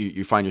under and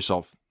you find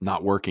yourself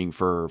not working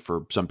for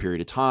some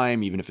period of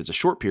time, even if it's a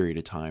short period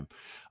of time.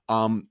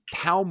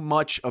 How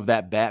much of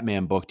that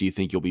Batman book do you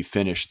think you'll be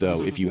finished,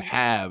 though, if you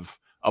have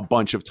a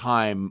bunch of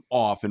time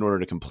off in order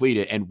to complete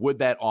it? And would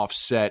that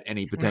offset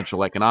any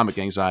potential economic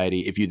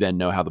anxiety if you then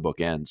know how the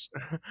book ends?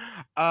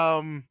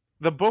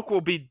 The book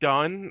will be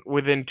done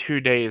within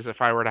 2 days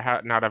if I were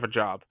to not have a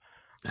job.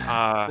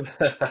 Wow.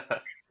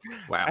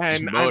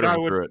 And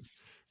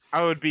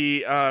I would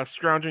be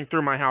scrounging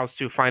through my house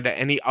to find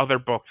any other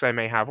books I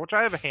may have, which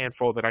I have a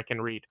handful that I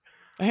can read.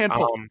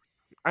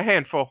 A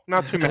handful,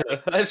 not too many.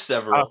 I have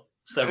several.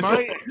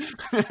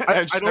 I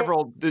have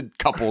several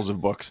couples of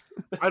books.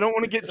 I don't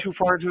want to get too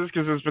far into this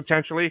because it's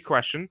potentially a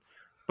question,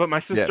 but my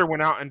sister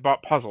went out and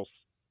bought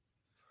puzzles.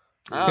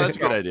 Oh, that's a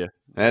good idea.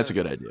 That's a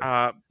good idea.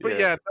 But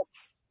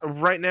that's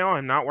right now.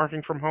 I'm not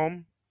working from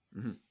home,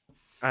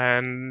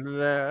 and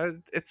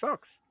it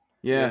sucks.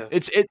 Yeah.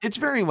 It's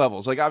varying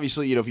levels. Like,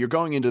 obviously, if you're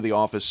going into the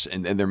office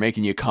and they're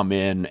making you come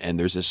in and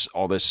there's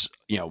all this,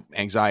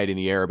 anxiety in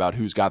the air about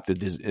who's got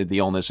the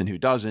illness and who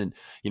doesn't,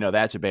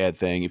 that's a bad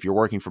thing. If you're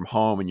working from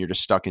home and you're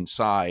just stuck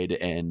inside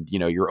and,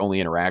 your only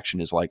interaction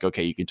is like,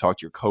 okay, you can talk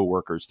to your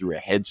coworkers through a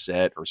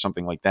headset or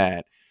something like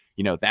that,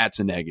 that's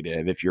a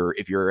negative. If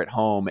you're at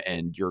home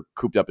and you're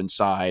cooped up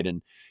inside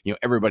and,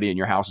 everybody in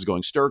your house is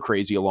going stir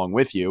crazy along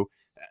with you,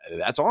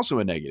 that's also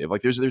a negative.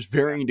 Like, there's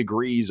varying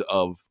degrees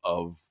of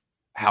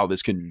how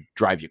this can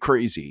drive you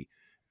crazy,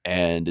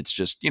 and it's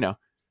just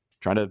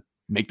trying to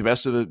make the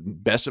best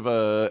of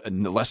a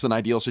less than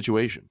ideal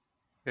situation.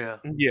 Yeah.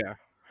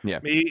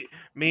 Me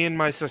and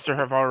my sister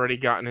have already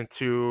gotten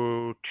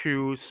into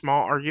 2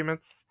 small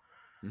arguments,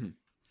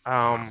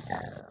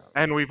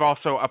 and we've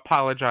also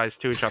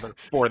apologized to each other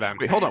for them.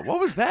 Wait, hold on, what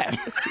was that?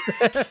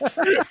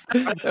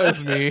 That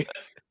was me.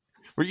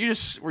 Were you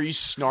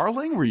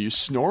snarling? Were you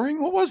snoring?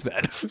 What was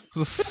that?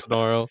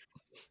 Snarl.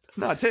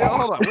 No,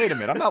 hold on. Wait a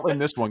minute. I'm not letting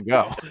this one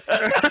go.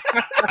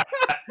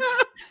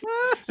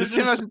 This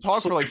Tim hasn't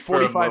talked for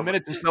 45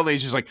 minutes, and suddenly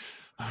he's just like,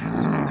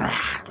 I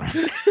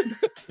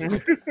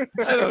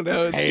don't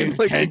know. It seemed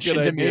like a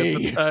good idea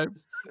at the time.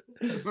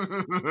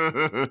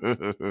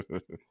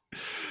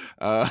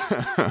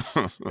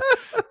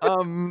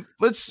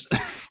 Let's.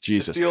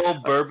 Jesus. It's the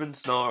old bourbon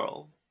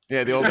snarl.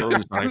 Yeah, the old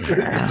bourbon snarl. Is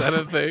that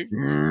a thing?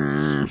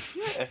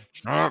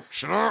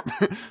 Shut up.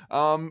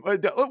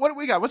 What do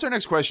we got? What's our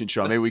next question,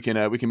 Sean? Maybe we can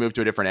move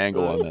to a different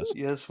angle on this.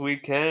 Yes, we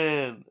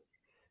can.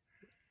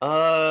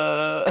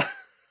 The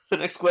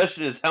next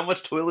question is, how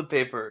much toilet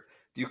paper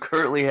do you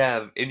currently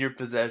have in your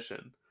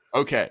possession?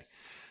 Okay.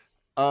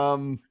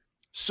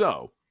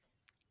 So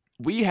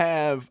we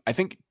have, I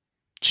think,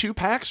 2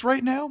 packs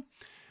right now.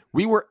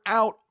 We were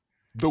out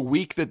the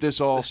week that this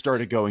all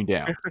started going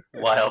down.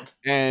 Wild.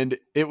 And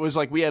it was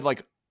like we had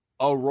like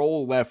a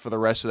roll left for the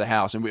rest of the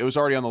house. And it was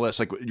already on the list.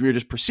 Like we were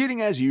just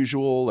proceeding as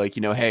usual. Like,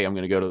 hey, I'm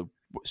going to go to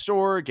the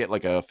store, get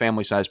like a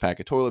family size pack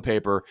of toilet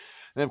paper.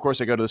 And then, of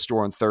course, I go to the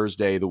store on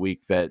Thursday, the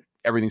week that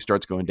everything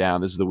starts going down.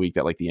 This is the week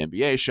that like the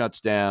NBA shuts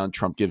down.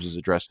 Trump gives his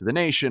address to the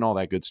nation, all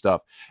that good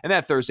stuff. And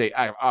that Thursday,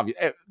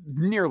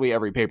 nearly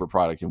every paper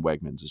product in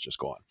Wegmans is just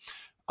gone.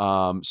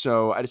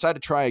 So I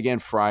decided to try again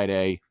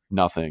Friday,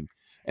 nothing.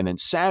 And then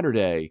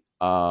Saturday,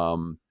 I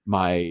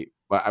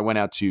went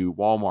out to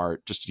Walmart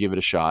just to give it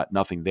a shot,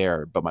 nothing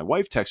there. But my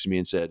wife texted me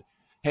and said,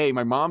 hey,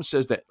 my mom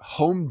says that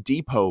Home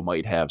Depot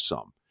might have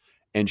some.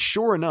 And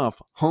sure enough,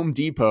 Home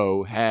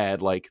Depot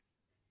had like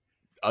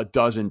a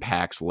dozen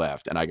packs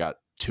left, and I got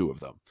 2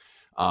 of them.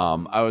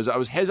 I was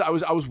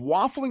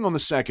waffling on the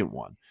second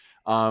one.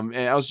 And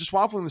I was just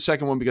waffling the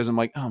second one because I'm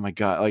like, oh my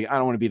God, like I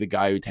don't want to be the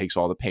guy who takes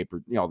all the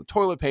paper, the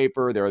toilet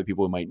paper. There are other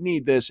people who might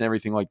need this and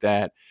everything like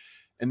that.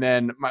 And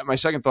then my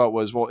second thought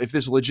was, well, if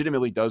this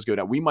legitimately does go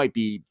down, we might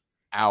be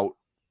out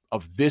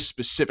of this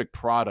specific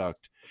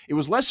product. It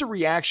was less a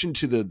reaction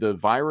to the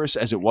virus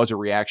as it was a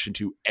reaction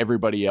to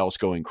everybody else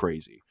going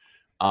crazy.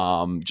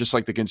 Just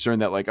like the concern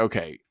that like,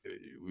 okay,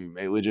 we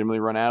may legitimately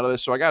run out of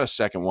this. So I got a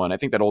second one. I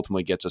think that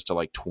ultimately gets us to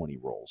like 20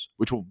 rolls,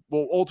 which will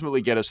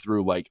ultimately get us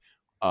through like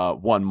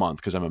 1 month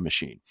because I'm a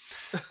machine.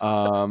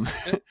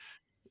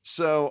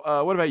 So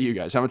what about you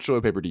guys? How much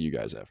toilet paper do you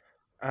guys have?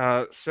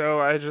 So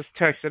I just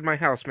texted my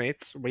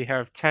housemates. We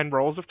have 10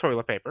 rolls of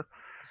toilet paper.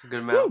 It's a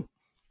good amount.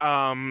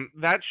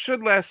 That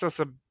should last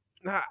us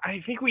I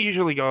think we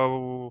usually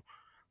go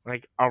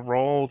like a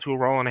roll to a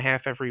roll and a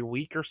half every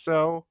week or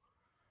so.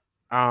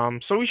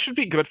 So we should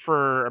be good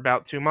for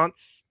about 2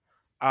 months.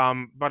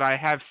 But I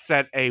have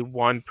set a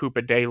 1 poop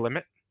a day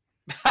limit.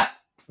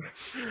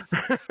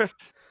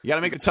 You got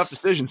to make the tough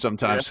decision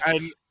sometimes.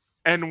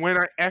 And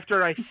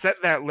after I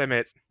set that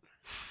limit,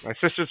 my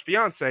sister's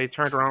fiance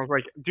turned around and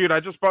was like, dude, I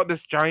just bought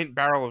this giant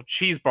barrel of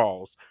cheese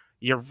balls.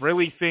 You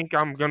really think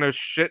I'm going to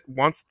shit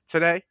once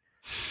today?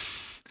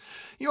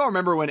 You all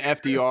remember when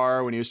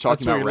FDR, when he was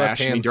talking about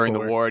rationing during the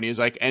war, and he was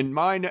like, and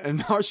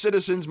our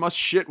citizens must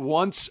shit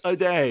once a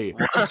day.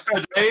 Once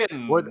a day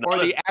or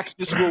the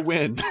Axis will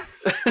win.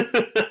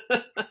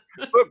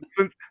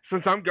 Look,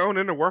 since I'm going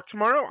into work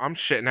tomorrow, I'm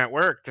shitting at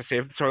work to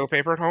save the toilet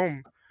paper at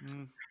home.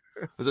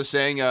 Was I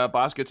saying,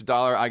 boss gets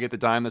 $1, I get the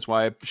dime. That's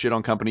why I shit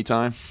on company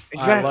time.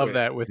 Exactly. I love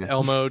that with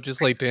Elmo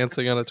just like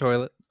dancing on a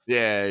toilet.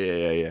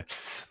 Yeah.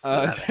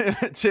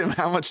 Tim,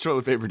 how much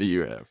toilet paper do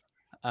you have?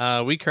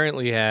 We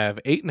currently have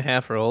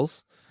 8.5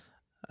 rolls.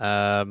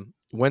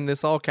 When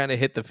this all kind of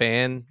hit the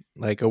fan,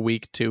 like a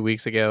week, 2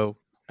 weeks ago,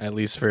 at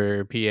least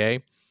for PA,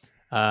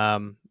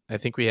 I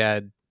think we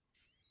had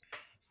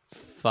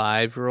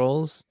 5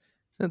 rolls.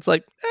 It's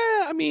like,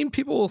 I mean,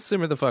 people will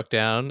simmer the fuck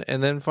down,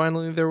 and then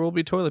finally there will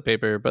be toilet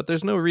paper, but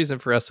there's no reason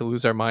for us to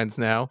lose our minds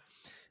now. And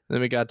then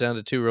we got down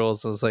to 2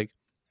 rolls, and I was like,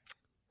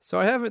 so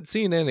I haven't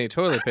seen any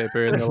toilet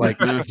paper in the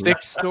like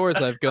 6 stores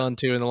I've gone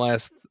to in the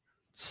last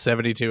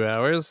 72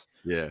 hours.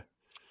 Yeah.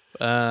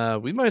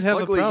 We might have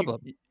Luckily, a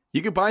problem.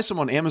 You could buy some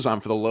on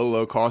Amazon for the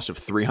low cost of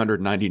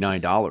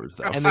 $399,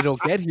 though. And it'll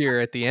get here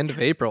at the end of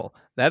April.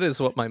 That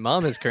is what my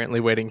mom is currently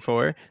waiting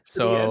for.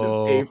 So, the end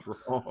of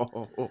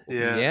April.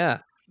 Yeah.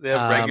 They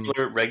have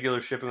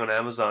regular shipping on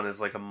Amazon is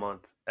like a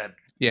month at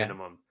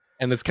minimum.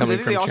 And it's coming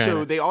from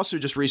China. They also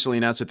just recently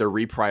announced that they're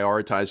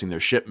reprioritizing their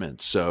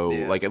shipments. So,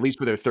 like, at least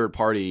for their third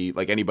party,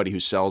 like anybody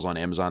who sells on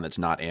Amazon that's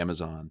not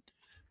Amazon,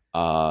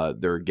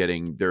 they're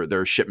getting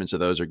their shipments of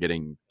those are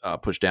getting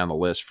pushed down the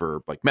list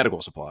for like medical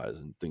supplies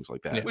and things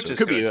like that. Which so it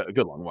could be a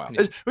good long while,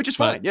 which is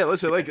fine. Yeah,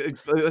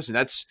 listen,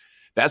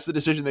 that's the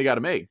decision they got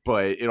to make.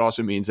 But it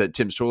also means that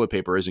Tim's toilet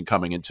paper isn't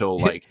coming until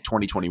like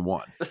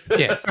 2021.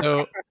 Yeah,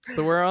 so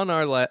we're on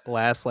our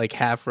last like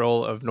half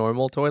roll of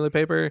normal toilet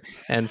paper,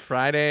 and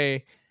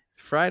Friday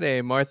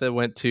Martha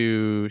went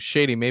to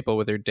Shady Maple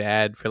with her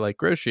dad for like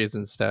groceries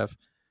and stuff,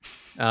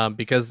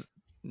 because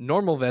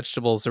normal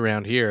vegetables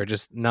around here are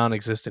just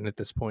non-existent at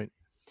this point.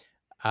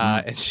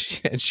 And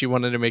she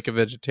wanted to make a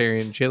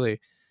vegetarian chili,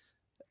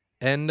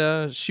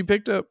 and she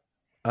picked up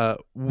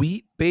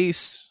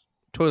wheat-based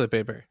toilet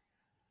paper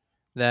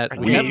that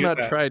we have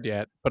not tried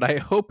yet, but I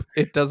hope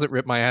it doesn't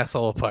rip my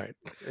asshole apart.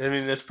 I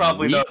mean, it's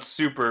probably not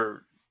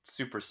super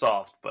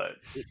soft, but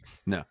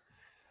no.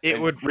 It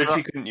would.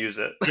 Richie couldn't use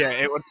it. Yeah,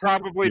 it would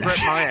probably rip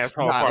my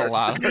asshole apart. A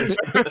lot.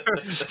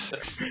 Just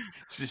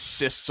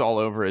cysts all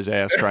over his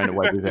ass trying to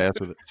wipe his ass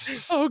with it.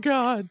 Oh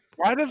God!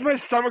 Why does my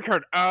stomach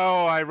hurt?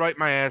 Oh, I wipe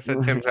my ass at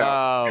Tim's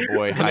house. Oh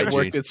boy, and it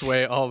worked its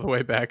way all the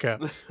way back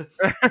up.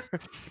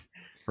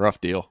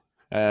 Rough deal.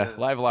 I have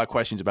a lot of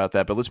questions about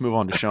that, but let's move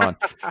on to Sean.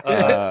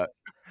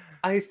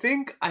 I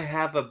think I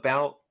have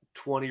about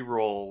 20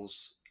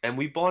 rolls, and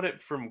we bought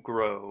it from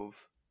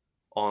Grove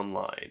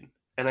online.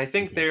 And I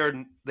think they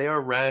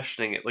are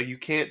rationing it. Like, you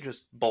can't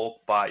just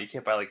bulk buy. You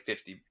can't buy like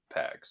 50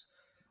 packs.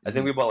 I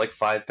think we bought like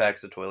 5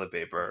 packs of toilet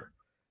paper,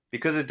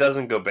 because it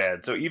doesn't go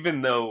bad. So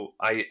even though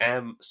I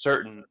am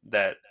certain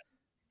that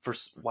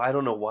I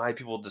don't know why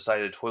people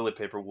decided toilet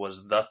paper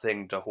was the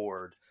thing to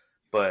hoard,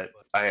 but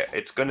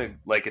it's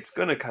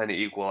gonna kind of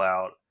equal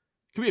out.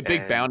 Could be a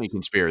big bounty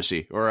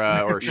conspiracy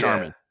or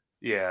Charmin.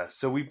 Yeah.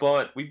 So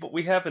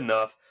we have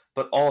enough,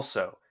 but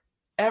also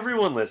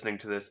everyone listening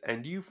to this,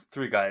 and you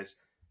three guys,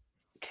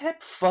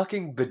 get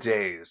fucking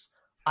bidets.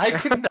 I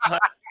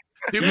cannot.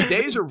 Dude,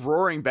 bidets are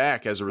roaring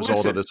back as a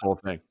result of this whole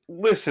thing.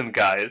 Listen,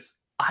 guys,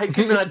 I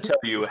cannot tell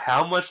you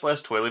how much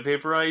less toilet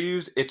paper I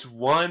use. It's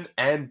one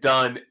and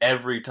done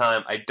every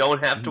time. I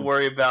don't have to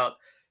worry about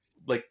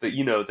like the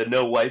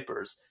no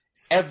wipers.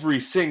 Every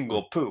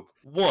single poop,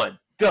 one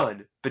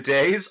done.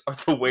 Bidets are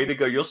the way to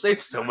go. You'll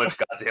save so much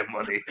goddamn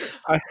money.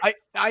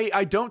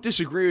 I don't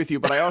disagree with you,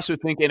 but I also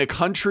think in a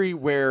country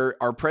where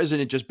our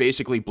president just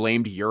basically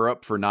blamed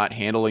Europe for not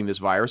handling this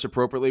virus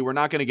appropriately, we're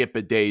not going to get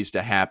bidets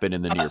to happen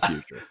in the near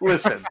future.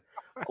 Listen,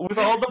 with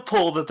all the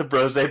pull that the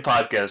Brose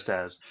podcast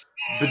has,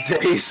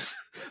 bidets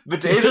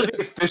are the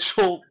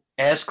official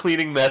ass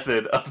cleaning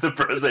method of the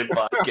Brose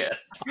podcast.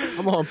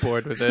 I'm on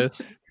board with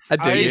this.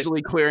 I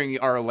easily clearing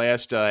our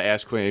last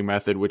ass cleaning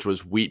method, which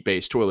was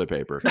wheat-based toilet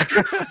paper.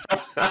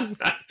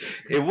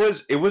 It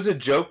was a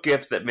joke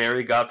gift that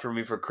Mary got for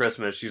me for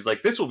Christmas. She's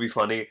like, "This will be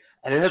funny,"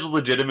 and it has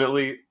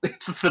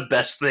it's the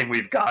best thing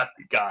we've got.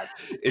 God,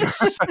 it's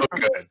so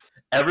good.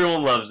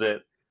 Everyone loves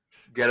it.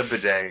 Get a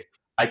bidet.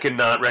 I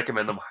cannot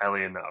recommend them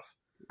highly enough.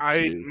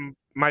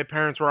 My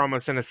parents were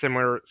almost in a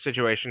similar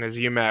situation as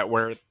you, Matt,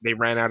 where they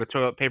ran out of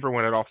toilet paper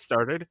when it all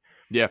started.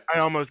 Yeah. I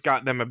almost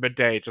got them a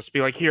bidet. Just be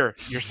like, here,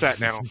 you're set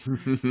now.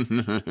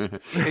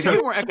 It's way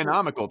more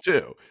economical,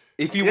 too.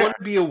 If you want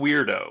to be a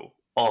weirdo,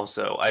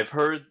 also, I've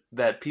heard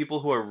that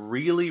people who are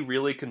really,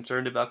 really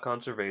concerned about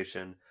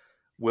conservation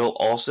will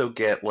also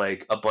get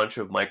like a bunch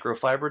of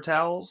microfiber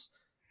towels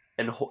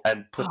and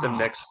put them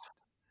next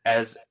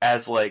as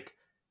like,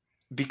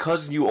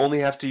 because you only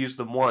have to use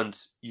them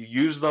once, you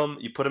use them,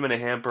 you put them in a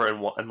hamper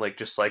and like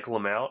just cycle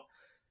them out.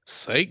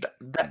 Psych.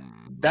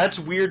 That's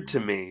weird to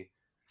me.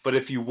 But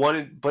if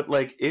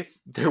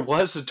there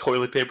was a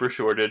toilet paper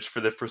shortage for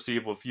the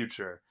foreseeable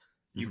future,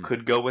 you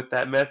could go with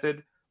that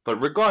method.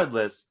 But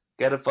regardless,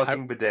 get a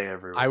fucking bidet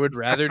everywhere. I would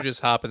rather just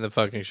hop in the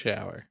fucking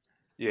shower.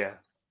 Yeah.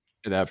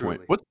 At that truly.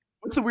 point.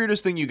 What's the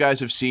weirdest thing you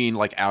guys have seen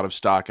like out of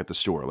stock at the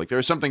store? Like there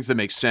are some things that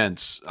make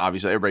sense.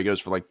 Obviously, everybody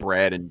goes for like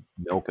bread and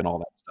milk and all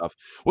that stuff.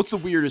 What's the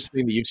weirdest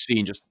thing that you've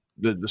seen just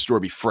the store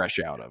be fresh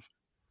out of?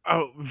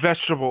 Oh,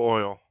 vegetable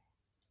oil.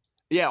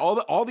 Yeah,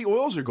 all the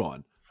oils are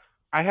gone.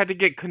 I had to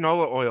get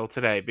canola oil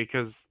today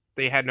because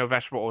they had no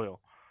vegetable oil.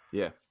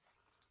 Yeah.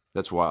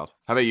 That's wild.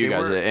 How about you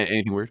guys?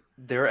 Anything weird?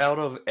 They're out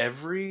of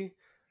every,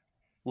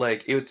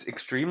 like, it's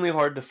extremely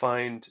hard to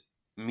find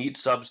meat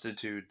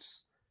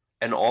substitutes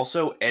and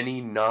also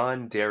any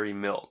non-dairy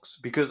milks.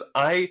 Because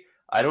I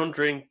don't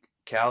drink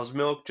cow's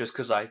milk just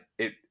because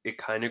it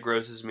kind of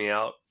grosses me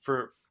out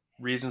for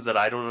reasons that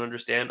I don't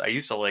understand. I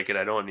used to like it.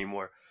 I don't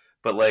anymore.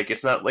 But, like,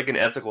 it's not like an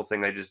ethical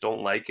thing. I just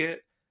don't like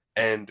it.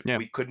 And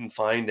we couldn't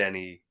find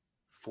any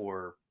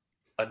for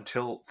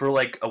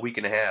like a week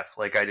and a half.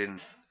 Like I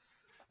didn't.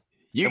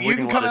 You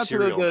can come out to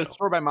the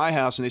store by my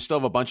house and they still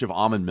have a bunch of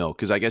almond milk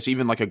because I guess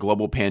even like a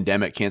global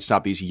pandemic can't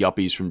stop these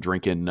yuppies from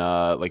drinking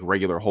like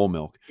regular whole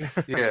milk.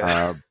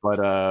 Yeah.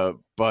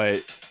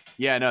 But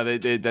yeah, no,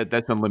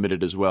 that's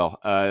unlimited as well.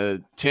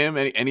 Tim,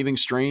 anything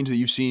strange that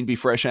you've seen be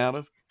fresh out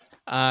of?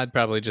 I'd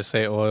probably just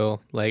say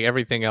oil. Like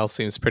everything else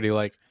seems pretty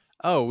like,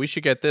 oh, we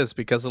should get this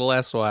because it'll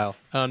last a while.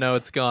 Oh no,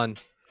 it's gone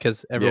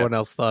because everyone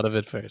else thought of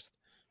it first.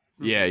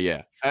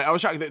 Yeah. I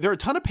was shocked. There are a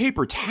ton of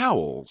paper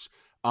towels,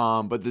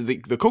 but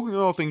the coconut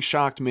oil thing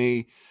shocked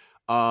me.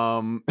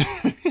 The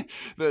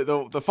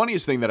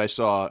funniest thing that I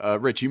saw,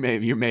 Rich, you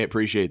may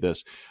appreciate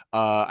this.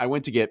 I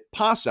went to get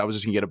pasta. I was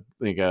just gonna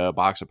get a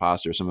box of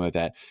pasta or something like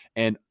that,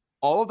 and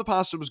all of the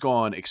pasta was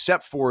gone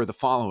except for the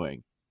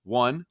following: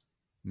 1,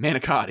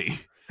 manicotti,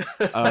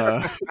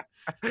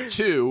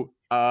 2,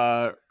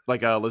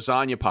 like a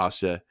lasagna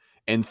pasta.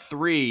 And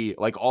 3,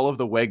 like all of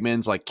the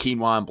Wegmans, like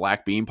quinoa and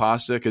black bean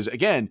pasta. Because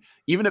again,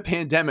 even a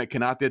pandemic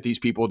cannot get these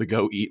people to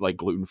go eat like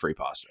gluten-free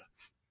pasta.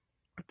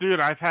 Dude,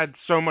 I've had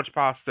so much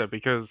pasta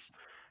because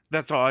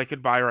that's all I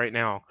could buy right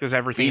now because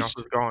everything else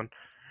is gone.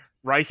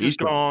 Rice is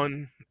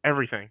gone.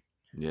 Everything.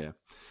 Yeah,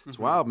 it's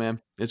wild,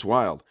 man. It's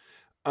wild.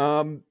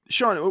 Sean,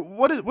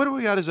 what do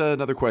we got as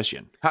another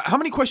question? How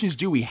many questions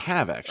do we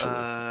have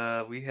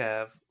actually? We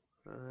have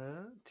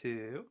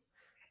 2,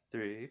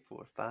 3,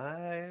 4,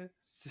 5,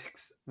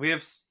 6. We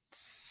have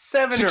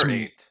 7 or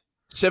 8.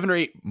 7 or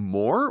 8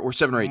 more, or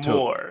 7 or 8 total?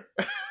 More.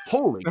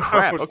 Holy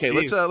crap! Okay,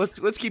 let's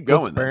keep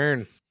going. Let's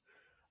burn.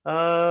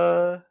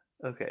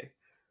 Okay.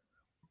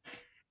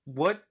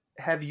 What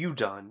have you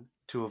done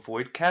to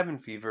avoid cabin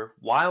fever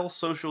while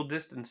social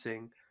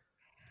distancing?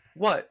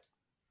 What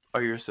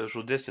are your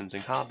social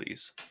distancing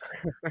hobbies?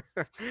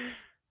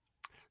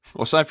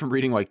 Well, aside from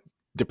reading like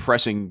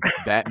depressing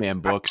Batman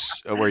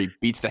books where he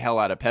beats the hell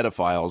out of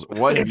pedophiles,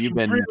 what have you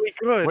been? Really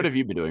good. What have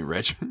you been doing,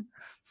 Rich?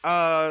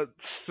 I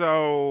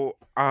started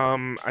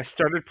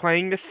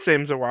playing The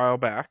Sims a while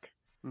back.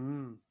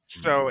 Mm.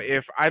 So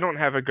if I don't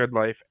have a good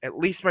life, at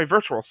least my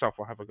virtual self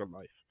will have a good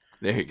life.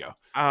 There you go.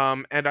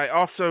 And I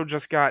also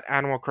just got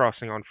Animal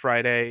Crossing on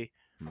Friday.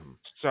 Mhm.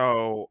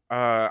 So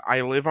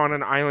I live on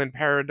an island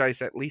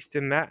paradise, at least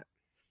in that.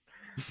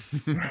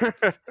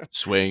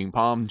 Swaying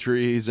palm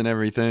trees and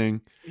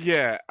everything.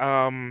 Yeah.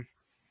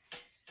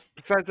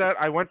 Besides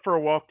that, I went for a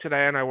walk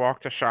today, and I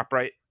walked to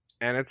ShopRite,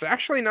 and it's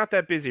actually not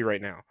that busy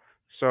right now.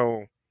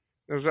 So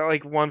it was at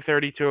like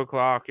 1:30, 2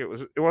 o'clock. It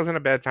wasn't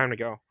a bad time to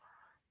go.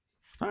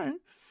 All right.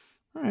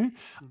 All right.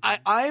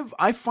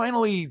 I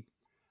finally,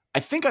 I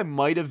think I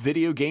might have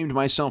video gamed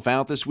myself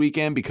out this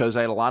weekend because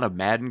I had a lot of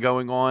Madden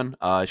going on.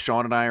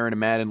 Sean and I are in a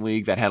Madden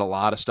league that had a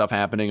lot of stuff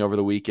happening over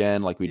the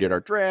weekend. Like we did our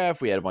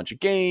draft, we had a bunch of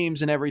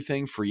games and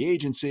everything, free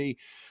agency.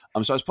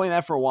 So I was playing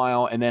that for a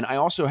while, and then I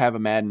also have a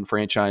Madden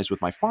franchise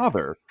with my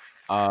father.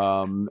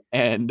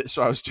 And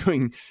so I was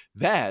doing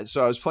that.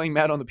 So I was playing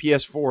Madden on the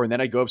PS4, and then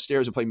I go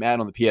upstairs and play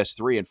Madden on the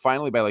PS3. And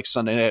finally, by like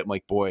Sunday night, I'm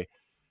like, boy,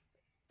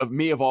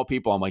 of all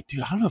people, I'm like, dude,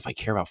 I don't know if I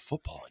care about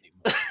football anymore.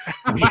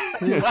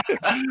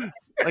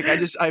 Like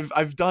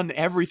I've done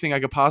everything I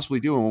could possibly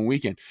do in one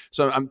weekend,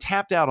 so I'm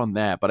tapped out on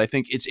that. But I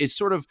think it's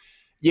sort of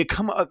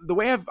the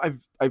way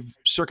I've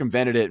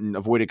circumvented it and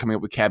avoided coming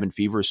up with cabin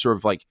fever is sort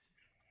of like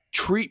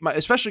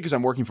especially because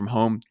I'm working from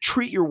home,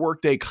 treat your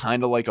workday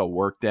kind of like a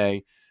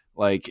workday.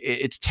 Like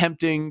it's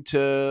tempting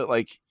to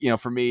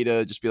for me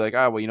to just be like,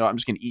 well, I'm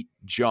just going to eat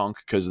junk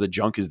because the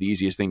junk is the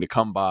easiest thing to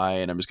come by.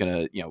 And I'm just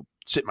going to,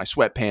 sit in my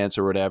sweatpants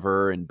or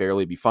whatever and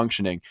barely be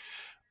functioning.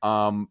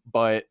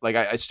 But like,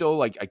 I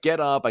still I get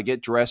up, I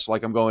get dressed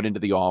like I'm going into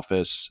the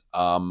office.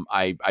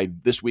 I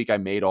this week I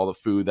made all the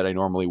food that I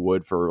normally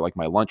would for like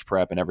my lunch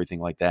prep and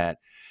everything like that.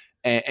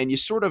 And you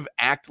sort of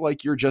act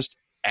like you're just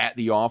at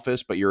the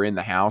office, but you're in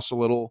the house a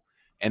little.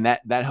 And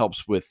that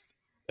helps with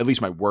at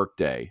least my work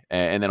day.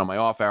 And then on my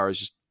off hours,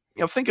 just,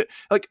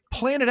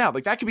 plan it out.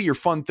 Like that could be your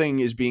fun thing,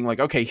 is being like,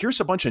 okay, here's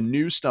a bunch of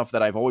new stuff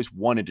that I've always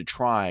wanted to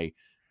try,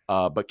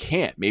 but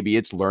can't. Maybe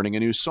it's learning a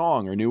new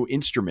song or new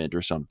instrument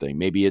or something.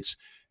 Maybe it's,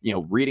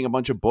 reading a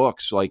bunch of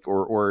books,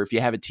 or if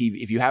you have a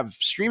TV, if you have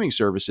streaming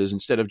services,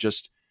 instead of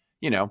just,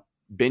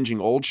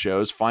 binging old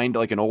shows, find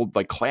like an old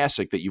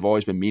classic that you've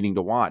always been meaning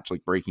to watch,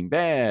 like Breaking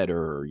Bad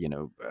or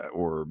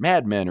or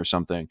Mad Men or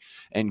something,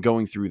 and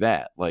going through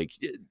that. Like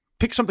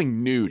pick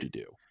something new to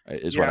do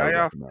is what I would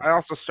recommend. I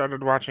also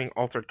started watching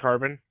Altered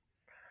Carbon.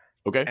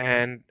 Okay.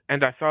 And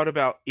I thought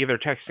about either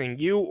texting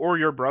you or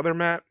your brother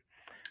Matt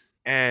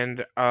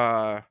and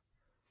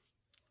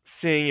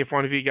seeing if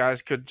one of you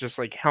guys could just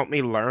help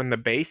me learn the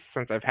bass,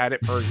 since I've had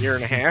it for a year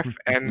and a half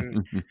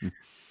and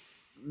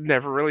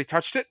never really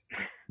touched it.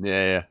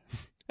 Yeah.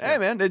 Hey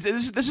man, this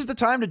is the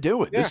time to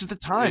do it. Yeah. This is the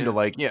time to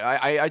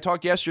I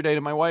talked yesterday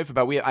to my wife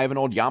about I have an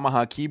old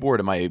Yamaha keyboard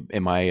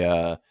in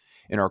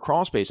our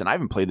crawl space, and I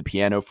haven't played the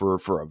piano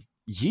for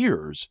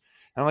years.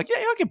 And I'm like,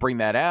 I can bring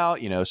that out,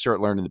 start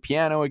learning the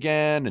piano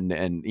again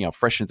and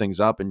freshen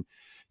things up, and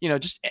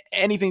just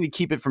anything to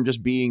keep it from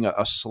just being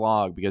a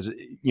slog, because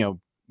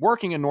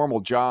working a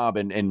normal job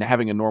and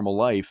having a normal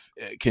life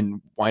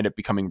can wind up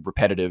becoming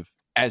repetitive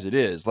as it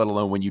is, let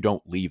alone when you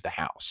don't leave the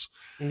house.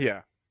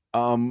 Yeah.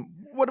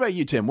 What about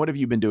you, Tim? What have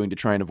you been doing to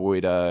try and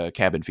avoid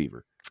cabin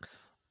fever?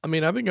 I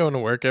mean, I've been going to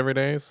work every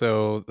day,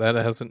 so that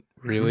hasn't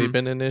really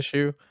been an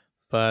issue.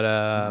 But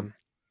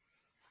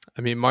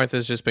I mean,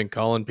 Martha's just been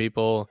calling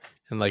people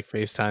and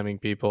FaceTiming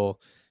people.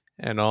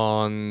 And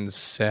on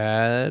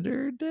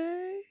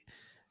Saturday,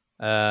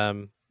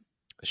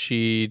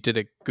 she did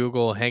a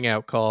Google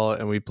Hangout call,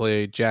 and we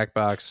played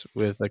Jackbox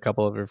with a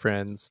couple of her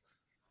friends.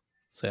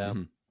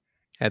 So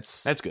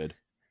that's good.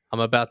 I'm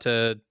about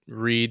to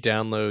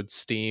re-download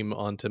Steam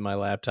onto my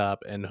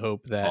laptop and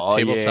hope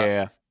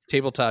that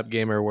Tabletop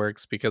Gamer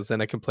works, because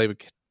then I can play with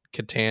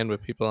Catan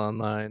with people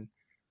online.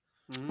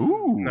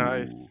 Ooh,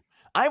 nice.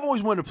 I've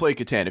always wanted to play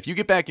Catan. If you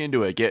get back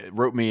into it,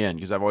 rope me in,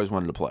 because I've always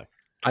wanted to play.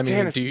 I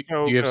mean, do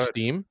you have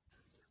Steam?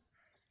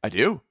 I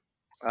do.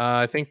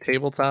 I think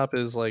Tabletop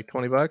is like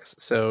 $20.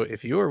 So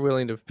if you are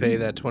willing to pay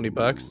that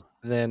 $20,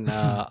 then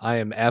I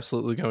am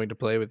absolutely going to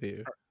play with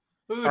you.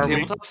 Ooh,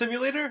 Tabletop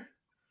Simulator?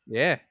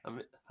 Yeah.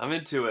 I'm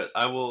into it.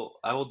 I will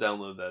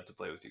download that to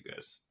play with you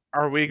guys.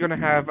 Are we going to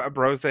have a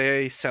Brose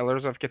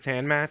Sellers of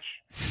Catan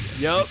match?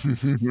 Yep.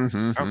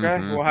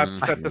 Okay, we'll have to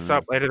set this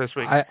up later this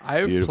week.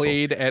 I've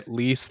played at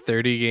least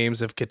 30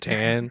 games of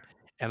Catan,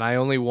 and I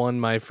only won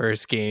my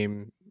first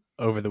game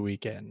over the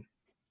weekend.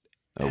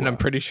 And I'm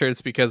pretty sure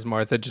it's because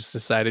Martha just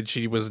decided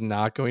she was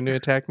not going to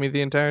attack me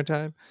the entire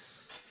time.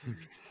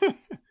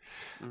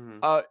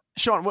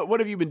 Sean, what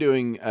have you been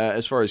doing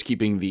as far as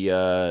keeping the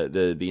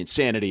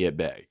insanity at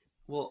bay?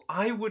 Well,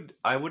 I would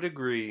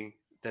agree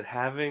that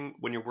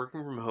when you're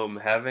working from home,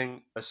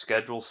 having a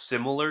schedule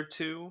similar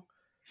to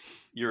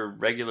your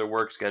regular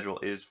work schedule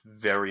is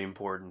very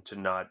important, to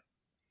not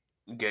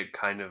get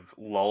kind of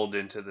lulled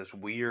into this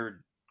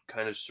weird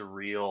kind of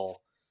surreal,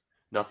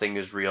 nothing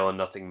is real and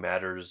nothing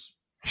matters,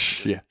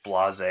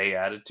 blasé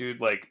attitude.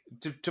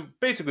 To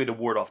basically to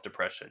ward off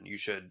depression, you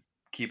should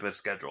keep a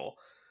schedule.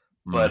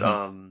 But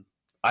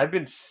I've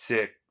been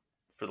sick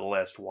for the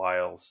last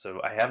while,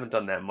 so I haven't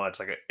done that much.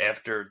 Like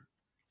after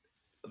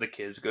the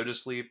kids go to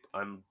sleep,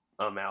 I'm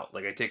out.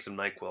 Like I take some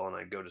NyQuil and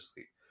I go to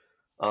sleep.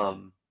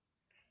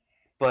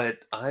 But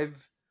I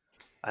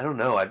don't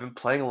know. I've been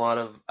playing a lot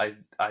of. I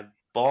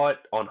bought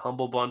on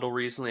Humble Bundle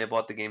recently. I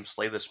bought the game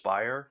Slay the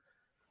Spire,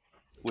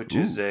 which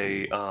is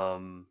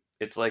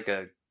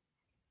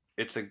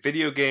it's a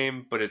video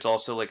game, but it's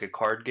also like a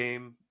card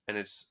game, and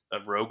it's a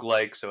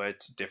roguelike, so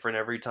it's different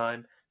every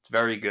time. It's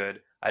very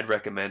good. I'd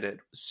recommend it.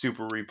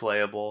 Super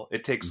replayable.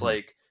 It takes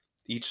like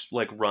each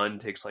like run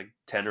takes like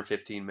 10 or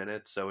 15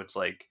 minutes, so it's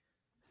like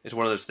it's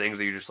one of those things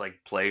that you just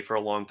like play for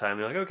a long time.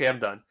 You're like, okay, I'm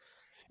done.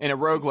 And a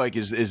roguelike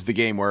is the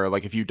game where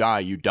like if you die,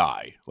 you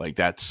die. Like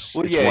that's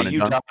you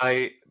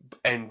die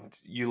and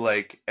you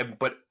like,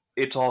 but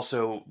it's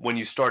also when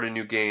you start a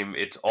new game,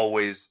 it's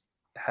always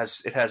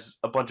has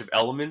a bunch of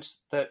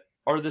elements that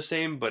are the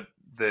same, but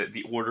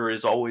the order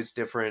is always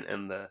different,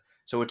 and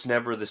so it's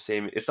never the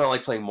same. It's not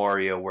like playing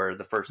Mario where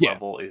the first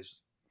level is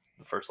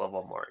the first level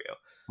of Mario.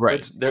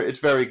 Right. It's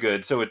very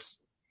good. So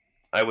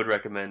I would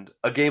recommend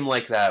a game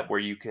like that where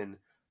you can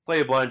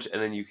play a bunch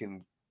and then you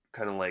can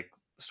kind of like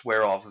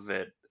swear off of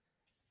it,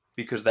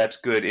 because that's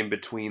good in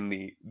between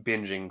the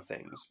binging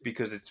things,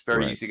 because it's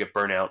very easy to get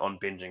burnt out on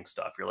binging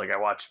stuff. You're like, I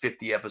watched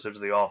 50 episodes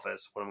of The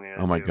Office. What am I going to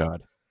do? Oh my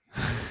God.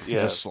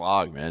 It's a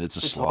slog, man.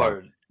 It's slog.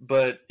 Hard.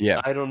 But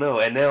I don't know.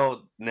 And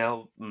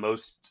now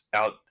most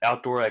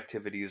outdoor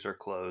activities are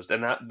closed.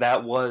 And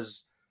that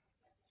was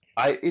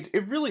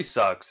it really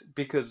sucks,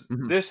 because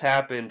this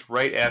happened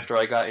right after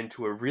I got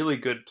into a really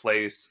good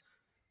place.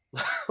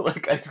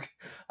 Like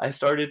I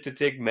started to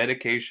take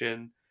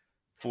medication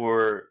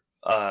for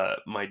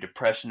my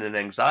depression and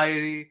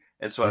anxiety,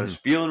 and so I was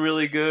feeling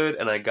really good,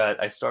 and I got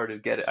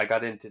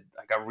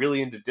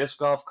really into disc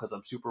golf because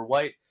I'm super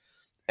white,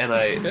 and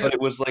but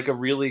it was like a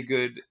really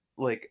good,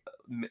 like,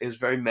 it was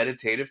very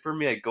meditative for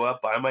me. I'd go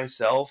out by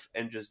myself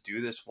and just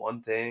do this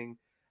one thing,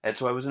 and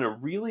so I was in a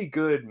really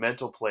good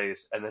mental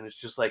place. And then it's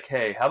just like,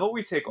 hey, how about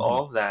we take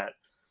all of that?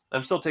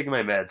 I'm still taking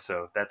my meds,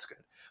 so that's good.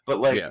 But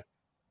like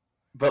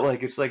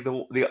it's like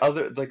the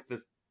other, like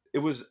it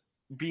was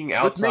being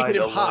outside. Let's make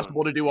it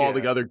impossible to do all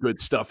the other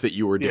good stuff that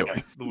you were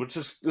doing. Let's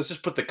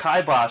just put the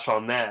kibosh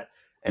on that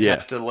and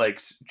have to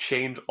like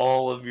change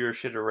all of your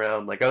shit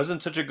around. Like I was in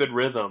such a good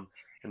rhythm,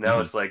 and now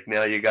it's like,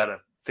 now you got to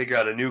figure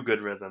out a new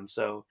good rhythm.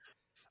 So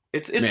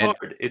it's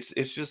hard. It's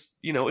just,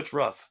 it's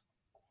rough.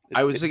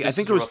 I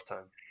think it was rough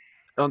time.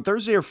 On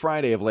Thursday or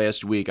Friday of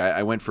last week,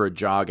 I went for a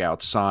jog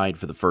outside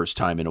for the first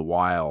time in a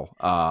while.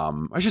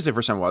 I should say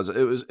first time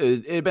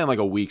it had been like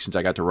a week since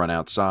I got to run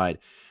outside,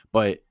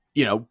 but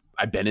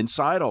I've been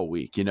inside all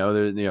week.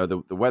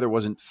 The weather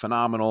wasn't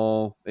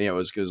phenomenal. It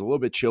was a little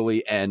bit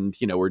chilly, and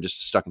we're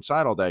just stuck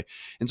inside all day.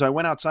 And so I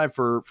went outside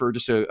for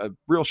just a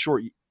real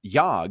short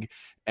jog,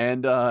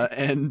 and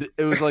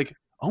it was like,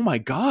 oh my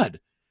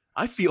God,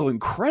 I feel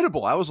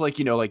incredible. I was like,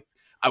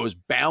 I was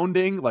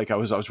bounding, like I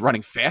was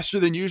running faster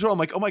than usual. I'm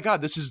like, oh my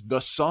God, this is the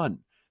sun.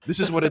 This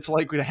is what it's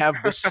like to have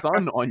the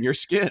sun on your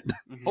skin.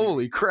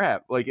 Holy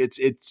crap. Like it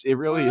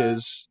really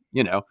is,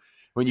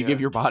 when you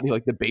give your body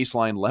like the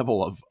baseline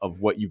level of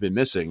what you've been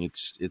missing,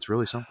 it's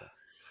really something.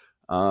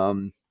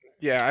 I've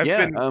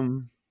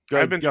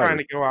been trying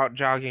to go out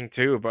jogging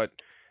too, but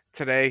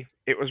today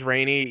it was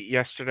rainy.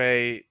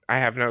 Yesterday I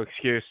have no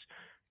excuse,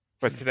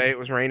 but today it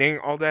was raining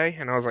all day,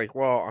 and I was like,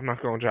 well, I'm not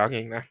going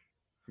jogging then.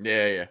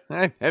 Yeah.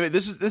 I mean,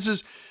 this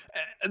is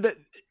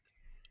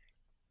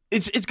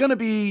it's going to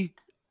be,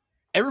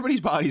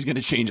 everybody's body's going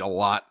to change a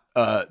lot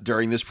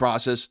during this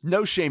process.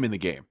 No shame in the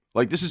game.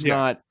 Like this is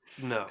not.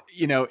 No.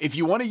 If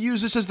you want to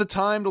use this as the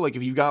time to, like,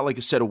 if you've got like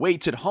a set of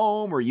weights at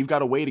home, or you've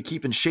got a way to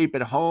keep in shape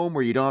at home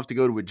where you don't have to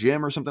go to a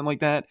gym or something like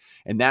that,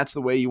 and that's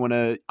the way you want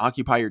to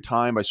occupy your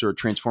time by sort of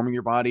transforming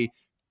your body,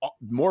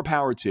 more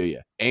power to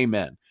you.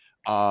 Amen.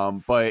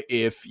 But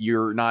if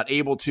you're not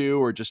able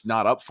to, or just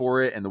not up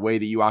for it, and the way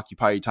that you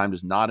occupy your time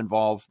does not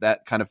involve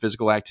that kind of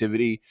physical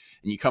activity,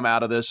 and you come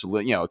out of this,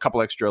 a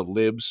couple extra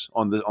libs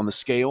on the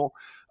scale,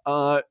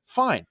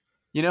 fine.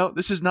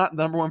 This is not the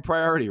number one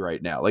priority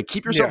right now. Like,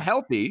 keep yourself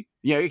healthy.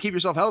 Keep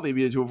yourself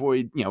healthy to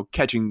avoid,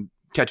 catching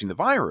the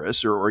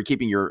virus, or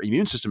keeping your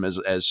immune system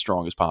as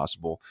strong as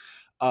possible.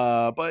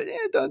 But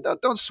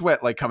don't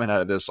sweat like coming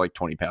out of this like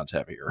 20 pounds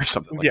heavier or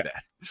something like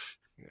that.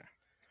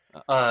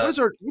 What's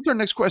our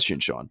next question,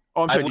 Sean?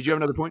 Oh, I'm sorry. Did you have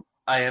another point?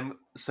 I am.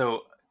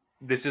 So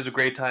this is a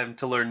great time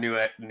to learn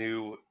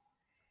learn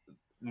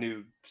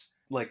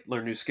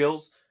new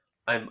skills.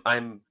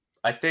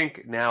 I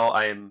think now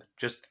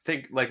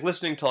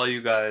listening to all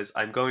you guys,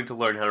 I'm going to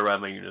learn how to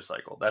ride my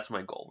unicycle. That's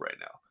my goal right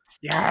now.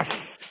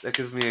 Yes. That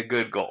gives me a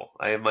good goal.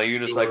 I have my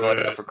unicycle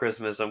I got for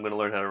Christmas. I'm going to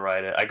learn how to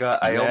ride it.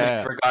 I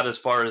only forgot as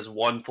far as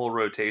one full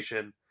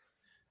rotation.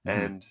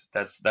 And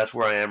that's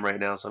where I am right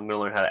now. So I'm going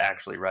to learn how to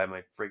actually ride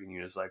my friggin'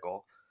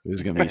 unicycle. This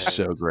is going to be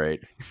so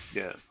great.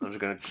 Yeah. I'm just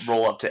going to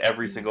roll up to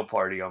every single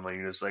party on my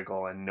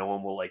unicycle, and no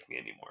one will like me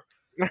anymore.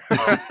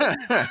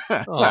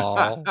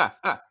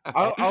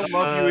 I'll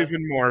love you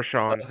even more,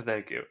 Sean.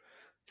 Thank you.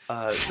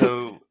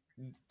 So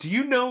do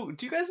you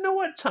guys know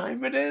what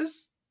time it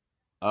is?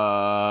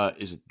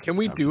 Is it? Can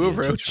we do a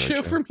road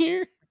show from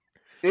here?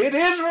 It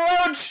is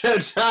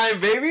roadshow time,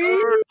 baby.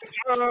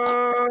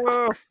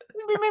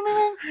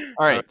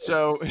 All right,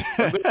 so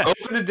I'm going to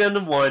open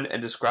addendum 1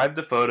 and describe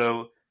the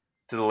photo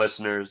to the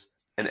listeners,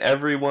 and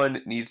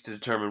everyone needs to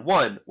determine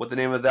 1, what the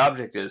name of the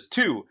object is,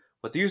 2,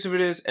 what the use of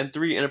it is, and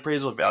 3, an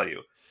appraisal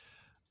value.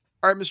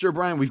 All right, Mr.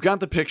 O'Brien, we've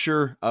got the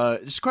picture.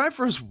 Describe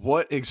for us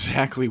what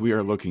exactly we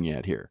are looking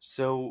at here.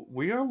 So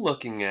we are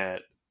looking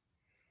at.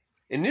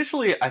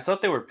 Initially, I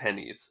thought they were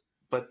pennies,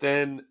 but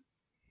then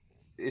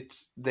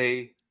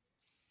they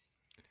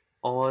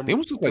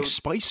almost look like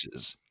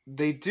spices.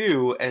 They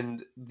do,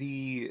 and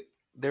it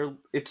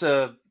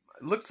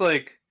looks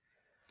like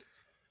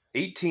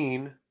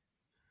 18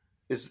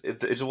 it's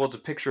a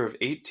picture of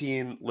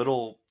 18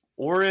 little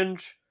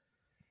orange.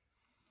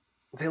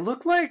 They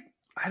look like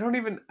I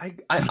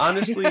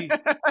honestly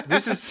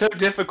this is so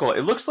difficult.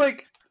 It looks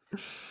like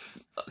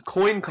a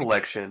coin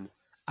collection.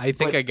 I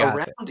think I got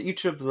around it.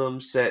 each of them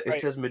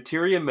it says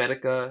Materia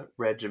Medica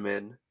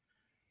Regimen,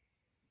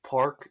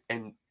 Park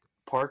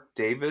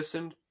Davis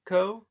and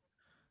Co.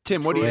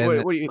 Tim, what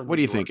are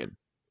you thinking?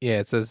 Yeah,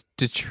 it says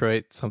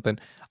Detroit something.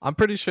 I'm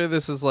pretty sure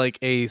this is like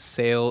a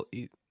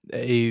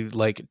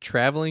like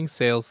traveling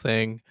sales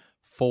thing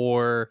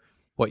for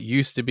what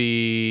used to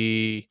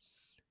be,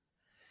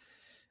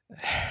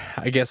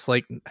 I guess,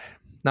 like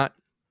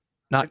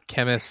not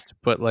chemist,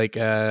 but like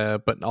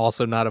but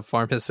also not a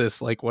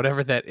pharmacist. Like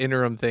whatever that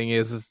interim thing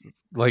is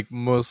like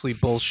mostly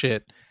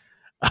bullshit.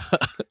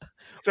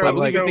 So I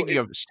believe you're thinking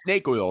of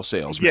snake oil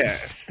salesman. Yeah,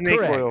 snake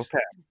oil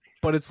tap.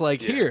 But it's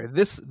like here,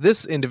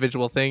 this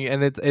individual thing,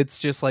 and it's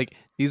just like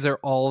these are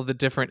all the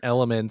different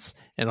elements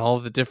and all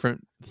the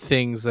different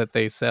things that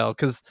they sell.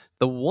 Because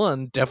the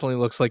one definitely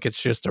looks like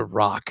it's just a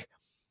rock,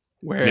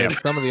 whereas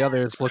some of the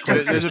others look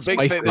like there's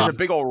a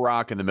big old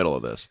rock in the middle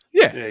of this.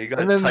 Yeah, you got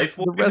and then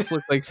typhoid. the rest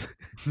look like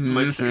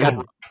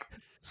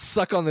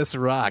suck on this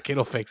rock,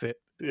 it'll fix it.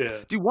 Yeah,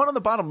 dude, one on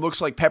the bottom looks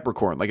like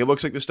peppercorn. Like it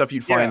looks like the stuff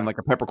you'd find in like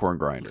a peppercorn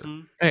grinder.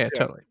 Mm-hmm. Yeah,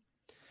 totally.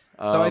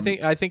 So I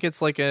think it's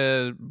like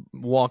a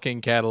walking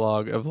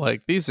catalog of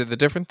like these are the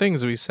different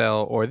things we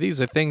sell, or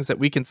these are things that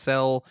we can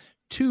sell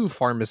to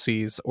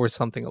pharmacies or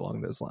something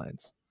along those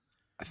lines.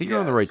 I think you're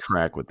on the right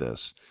track with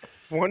this.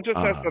 One just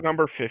has the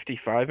number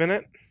 55 in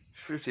it.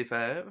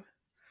 55.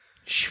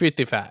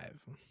 55.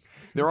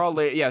 They're all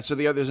so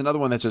there's another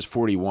one that says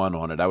 41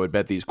 on it. I would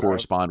bet these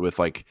correspond with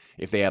like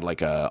if they had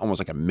like almost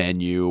like a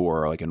menu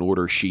or like an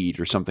order sheet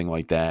or something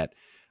like that.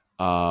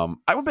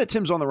 I would bet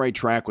Tim's on the right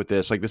track with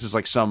this. Like this is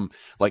like some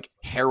like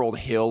Harold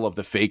Hill of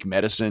the fake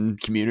medicine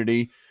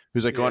community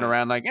who's like going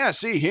around like, yeah,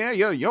 see here,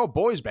 your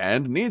boys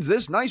band needs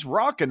this nice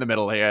rock in the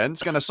middle here, and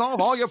it's gonna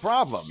solve all your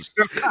problems.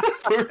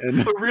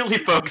 we're really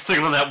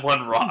focusing on that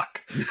one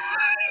rock.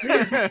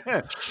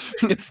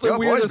 It's the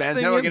weirdest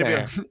thing in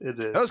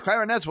there. Those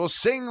clarinets will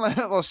sing like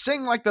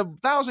the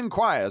 1,000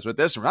 choirs with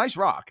this nice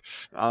rock.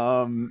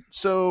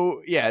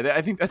 So yeah,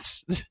 I think it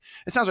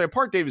sounds like a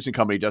Park Davis and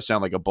Company does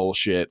sound like a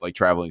bullshit like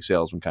traveling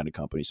salesman kind of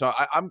company. So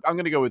I'm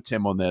gonna go with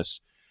Tim on this.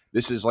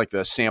 This is like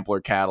the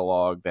sampler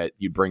catalog that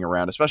you bring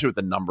around, especially with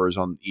the numbers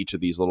on each of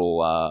these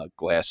little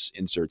glass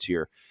inserts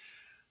here.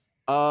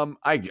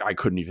 I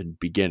couldn't even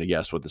begin to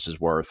guess what this is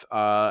worth.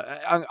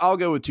 I'll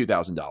go with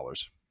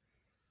 $2,000.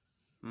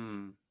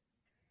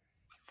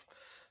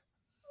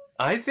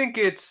 I think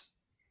it's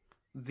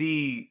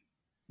the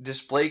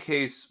display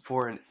case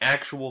for an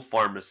actual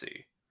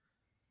pharmacy.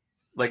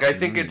 Like I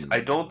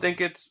don't think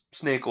it's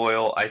snake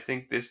oil. I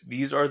think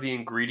these are the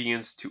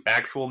ingredients to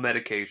actual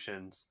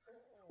medications,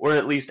 or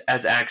at least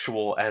as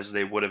actual as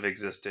they would have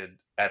existed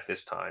at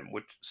this time,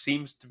 which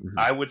seems to,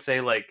 I would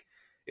say, like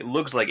it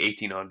looks like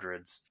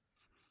 1800s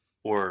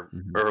or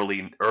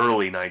early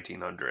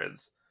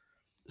 1900s.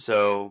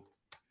 So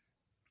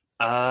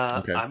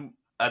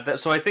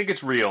so I think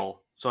it's real.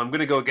 So I'm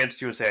going to go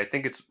against you and say I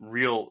think it's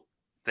real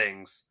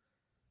things,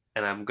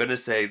 and I'm going to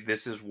say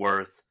this is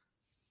worth,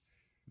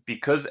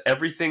 because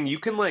everything you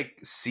can like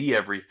see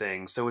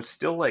everything, so it's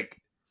still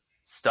like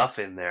stuff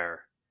in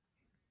there.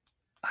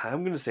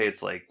 I'm going to say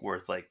it's like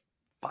worth like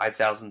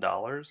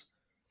 $5,000.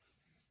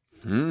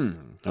 Okay.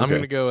 I'm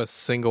going to go a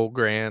single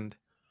grand.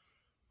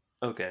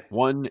 Okay.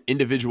 One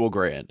individual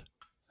grand.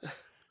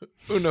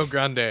 Uno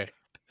grande.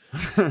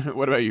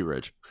 What about you,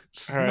 Rich?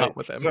 All right, not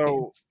what that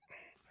means.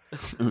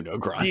 Uno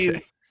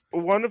grande.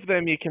 One of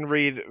them you can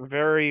read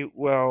very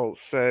well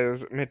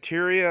says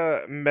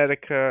Materia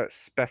Medica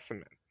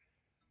Specimen.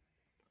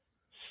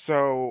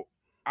 So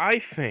I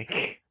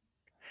think,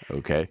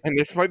 okay, and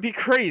this might be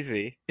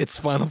crazy, it's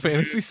Final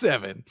Fantasy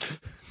VII.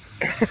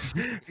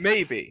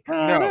 Maybe.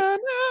 No.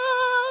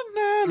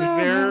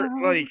 They're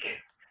like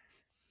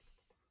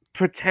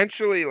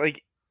potentially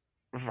like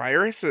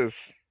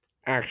viruses,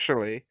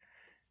 actually.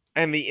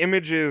 And the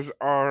images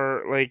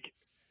are like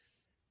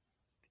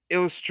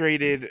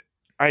illustrated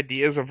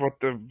ideas of what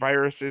the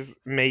viruses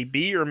may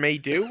be or may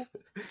do.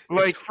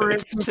 Like, for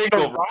instance, the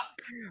Rock.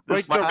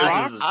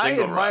 I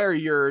admire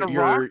your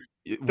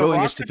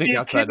willingness to think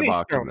outside the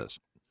box on this.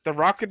 The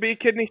Rock could be a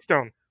kidney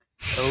stone.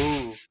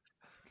 Oh,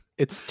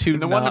 It's too.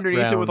 And the one not underneath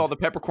round. it with all the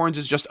peppercorns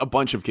is just a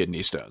bunch of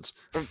kidney stones.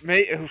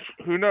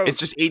 Who knows? It's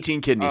just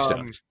 18 kidney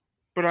stones.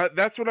 But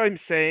that's what I'm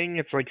saying.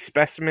 It's like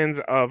specimens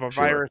of a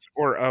Sure. virus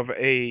or of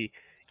a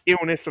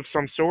illness of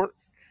some sort.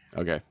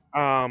 Okay.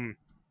 And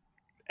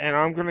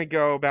I'm gonna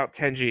go about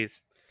 10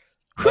 G's.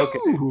 okay.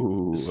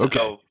 Ooh, So,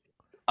 okay.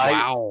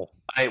 Wow.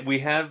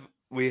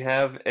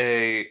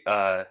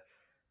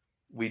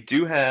 we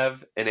do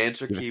have an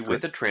answer Give it key a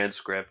with a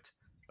transcript.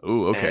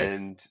 Ooh, okay.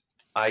 And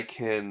I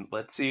can,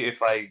 let's see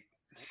if I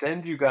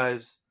send you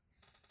guys.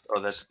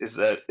 Oh, is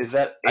that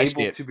I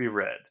see able it. to be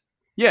read?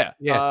 Yeah.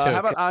 Yeah, How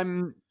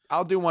about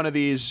I'll do one of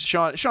these.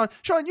 Sean,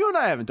 you and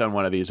I haven't done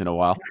one of these in a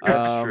while.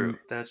 That's true.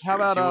 That's how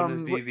true. about, do you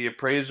want to be the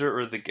appraiser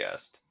or the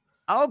guest?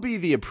 I'll be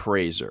the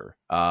appraiser.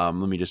 Let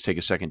me just take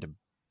a second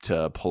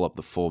to pull up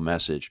the full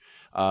message.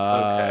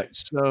 Okay.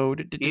 So,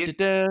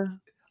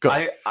 Go.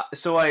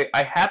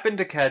 I happened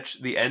to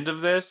catch the end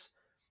of this,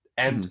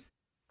 and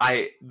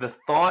the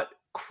thought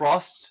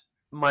crossed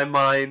my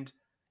mind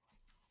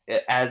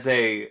as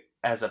a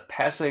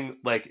passing,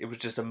 like it was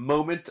just a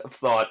moment of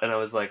thought, and I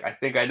was like, I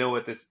think I know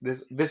what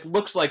this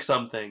looks like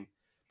something,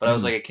 but I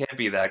was like, it can't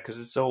be that because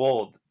it's so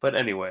old. But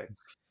anyway,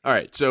 all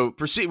right. So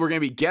proceed. We're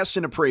going to be guest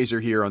and appraiser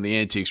here on the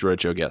Antiques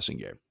Roadshow guessing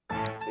game.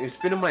 it's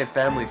been in my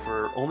family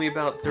for only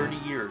about 30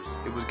 years.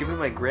 It was given to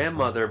my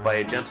grandmother by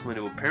a gentleman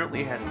who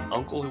apparently had an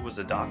uncle who was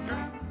a doctor.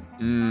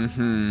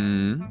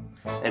 Mm-hmm.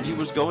 And he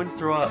was going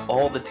through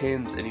all the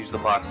tins and used the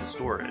box as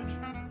storage.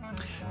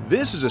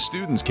 This is a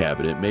student's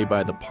cabinet made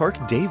by the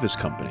Park Davis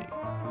Company.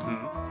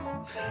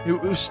 It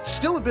was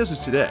still in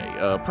business today,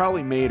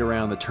 probably made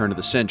around the turn of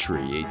the century,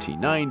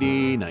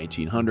 1890,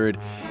 1900,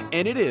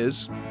 and it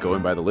is,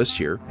 going by the list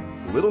here,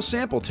 little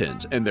sample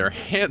tins, and they're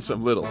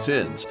handsome little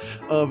tins,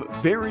 of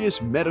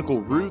various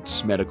medical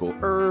roots, medical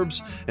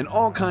herbs, and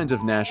all kinds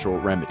of natural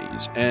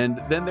remedies.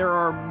 And then there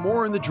are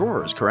more in the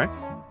drawers, correct?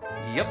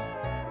 Yep.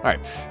 All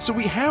right, so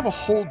we have a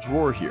whole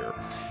drawer here,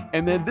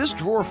 and then this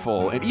drawer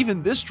full, and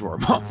even this drawer,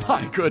 oh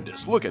my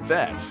goodness, look at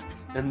that.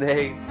 And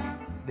they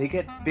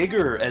get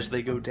bigger as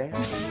they go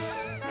down.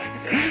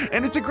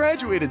 And it's a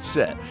graduated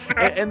set.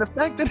 And the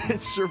fact that it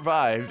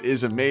survived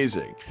is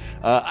amazing.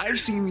 I've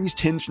seen these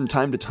tins from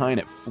time to time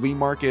at flea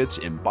markets,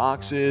 in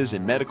boxes,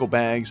 in medical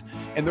bags,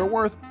 and they're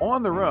worth,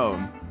 on their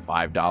own,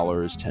 $5,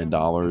 $10,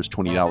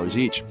 $20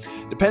 each.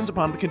 Depends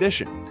upon the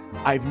condition.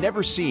 I've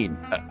never seen,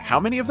 how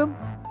many of them?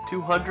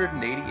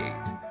 288.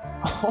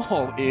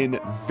 All in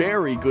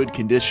very good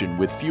condition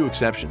with few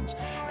exceptions.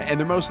 And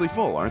they're mostly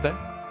full, aren't they?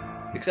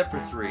 Except for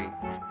 3.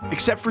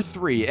 Except for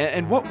 3.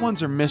 And what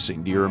ones are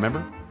missing? Do you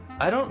remember?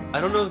 I don't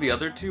know the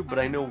other 2, but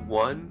I know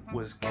one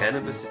was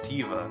cannabis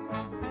sativa,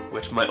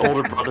 which my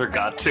older brother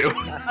got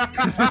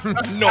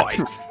to.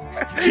 Nice.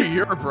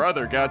 Your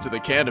brother got to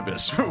the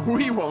cannabis.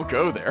 We won't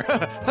go there.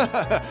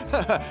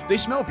 They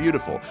smell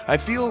beautiful. I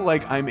feel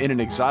like I'm in an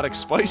exotic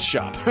spice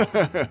shop.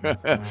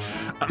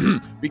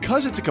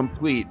 Because it's a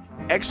complete,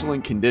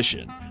 excellent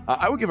condition,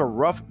 I would give a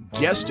rough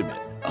guesstimate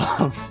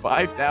of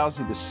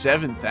 $5,000 to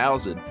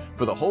 $7,000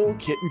 for the whole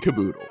kit and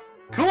caboodle.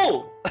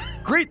 Cool.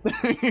 Great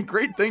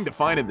thing to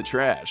find in the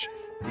trash.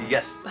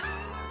 Yes.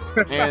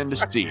 And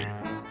scene.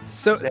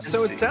 So Let's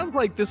it see. sounds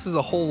like this is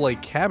a whole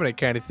like cabinet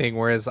kind of thing,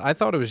 whereas I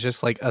thought it was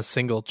just like a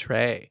single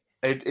tray.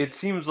 It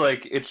seems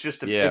like it's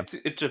just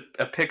it's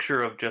a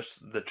picture of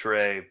just the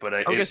tray, but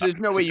I guess there's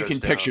no way you can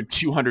down. picture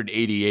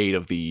 288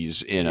 of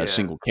these in a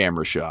single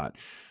camera shot.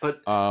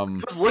 But I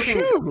was looking,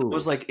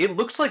 was like, it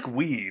looks like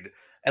weed.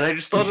 And I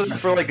just thought of it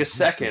for like a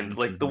second.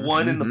 Like the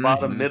one in the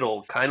bottom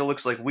middle kind of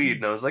looks like weed.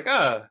 And I was like,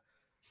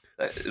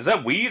 is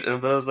that weed?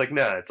 And then I was like,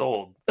 nah, it's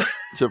old.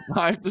 So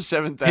 $5,000 to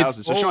 $7,000.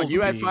 It's So Sean, old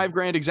you had weed.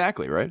 $5,000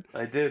 exactly, right?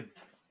 I did.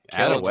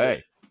 Add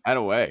away.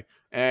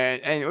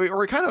 And we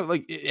were kind of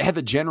like had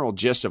the general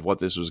gist of what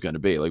this was going to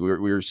be. Like we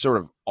were sort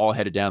of all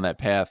headed down that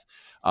path,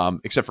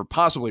 except for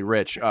possibly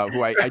Rich,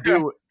 who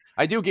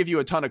I do give you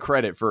a ton of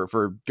credit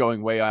for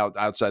going way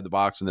outside the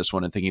box in this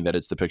one and thinking that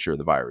it's the picture of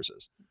the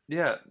viruses.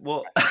 Yeah,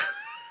 well,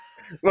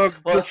 Look,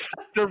 Well-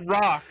 the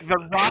Rock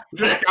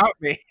just got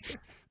me.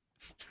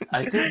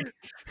 I think.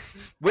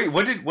 Wait,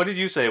 what did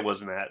you say it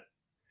was, Matt?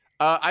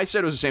 I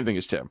said it was the same thing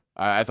as Tim.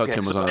 I thought Okay,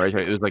 Tim was so on the right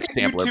track. It was like I think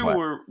sampler. You two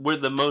plat- were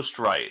the most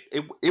right.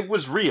 It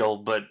was real,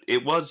 but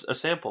it was a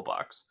sample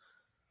box.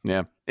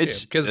 Yeah,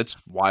 it's Yeah, 'cause- it's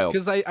wild.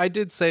 Because I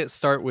did say it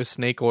start with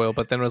snake oil,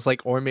 but then it was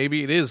like, or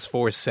maybe it is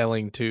for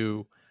selling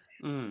to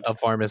Mm. a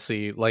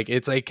pharmacy. Like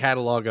it's a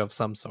catalog of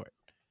some sort.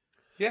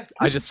 Yeah.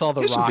 I just saw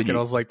the here's rock something and you- I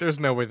was like, there's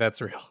no way that's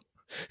real.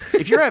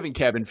 If you're having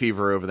cabin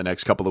fever over the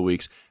next couple of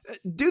weeks,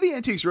 do the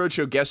Antiques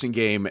Roadshow guessing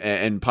game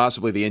and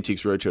possibly the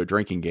Antiques Roadshow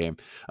drinking game,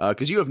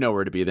 because you have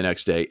nowhere to be the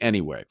next day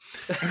anyway.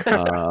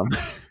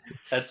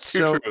 That's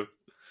so- true.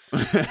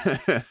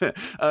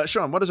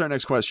 Sean, what is our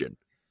next question?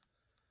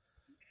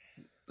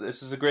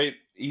 This is a great,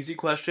 easy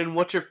question.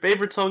 What's your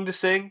favorite song to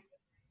sing?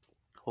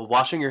 Well,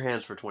 washing your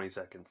hands for 20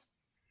 seconds.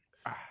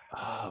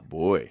 Oh,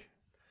 boy.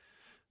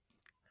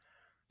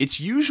 It's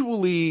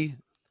usually...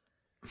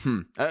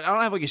 I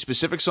don't have like a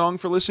specific song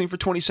for listening for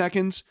 20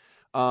 seconds.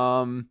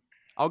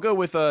 I'll go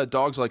with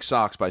 "Dogs Like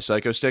Socks" by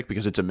Psycho Stick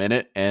because it's a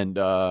minute, and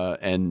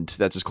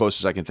that's as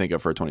close as I can think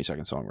of for a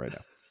 20-second song right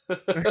now.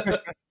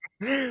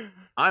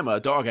 I'm a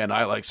dog and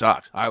I like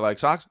socks. I like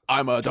socks.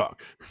 I'm a dog.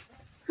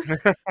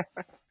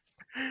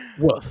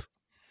 Woof.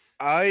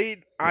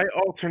 I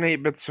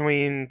alternate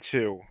between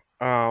two.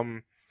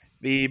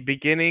 The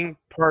beginning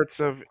parts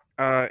of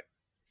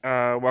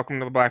Welcome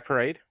to the Black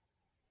Parade.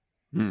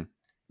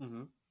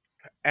 Mm-hmm.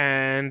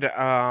 And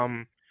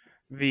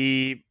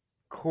the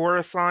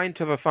chorus line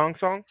to the thong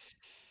song.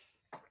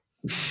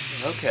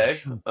 Okay.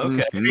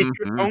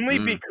 Only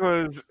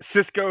because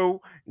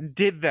Cisco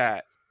did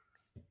that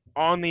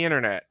on the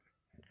internet.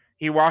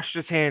 He washed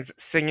his hands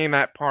singing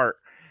that part.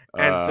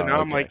 And so now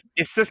I'm like,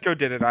 if Cisco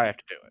did it, I have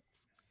to do it.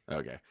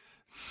 Okay.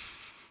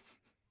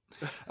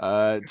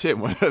 Tim,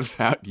 what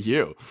about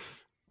you?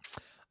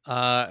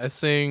 I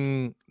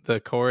sing the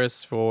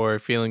chorus for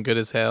Feeling Good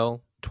as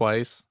Hell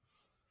twice.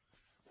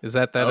 Is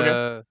that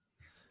Okay.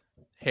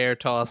 Hair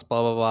toss,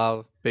 blah, blah,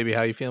 blah. Baby,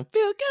 how you feeling?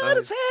 Feel good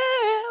as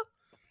hell.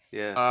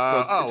 Yeah.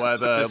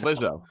 The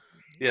Lizzo.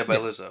 Yeah, by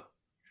Lizzo.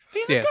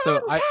 Yeah,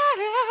 so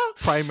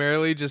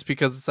primarily just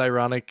because it's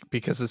ironic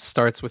because it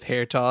starts with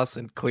hair toss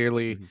and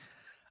clearly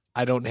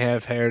I don't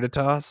have hair to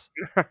toss.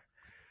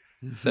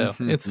 So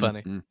it's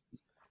funny.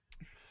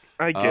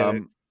 I get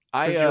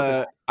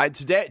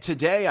it.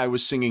 Today I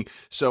was singing.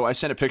 So I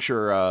sent a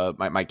picture.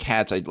 My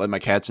cats. I let my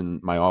cats in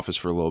my office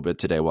for a little bit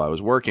today while I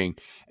was working,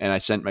 and I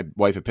sent my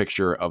wife a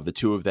picture of the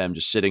two of them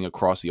just sitting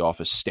across the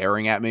office,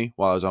 staring at me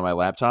while I was on my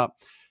laptop.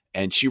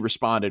 And she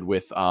responded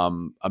with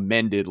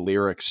amended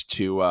lyrics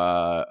to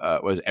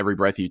was "Every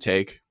Breath You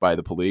Take" by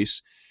The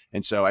Police.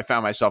 And so I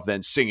found myself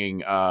then singing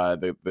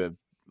the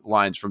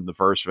lines from the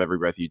verse of "Every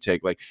Breath You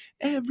Take," like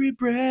 "Every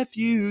breath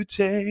you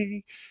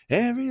take,"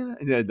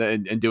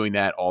 and doing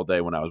that all day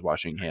when I was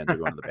washing hands or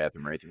going to the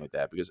bathroom or anything like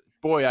that. Because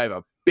boy, I have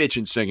a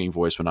bitchin' singing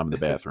voice when I'm in the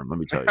bathroom. Let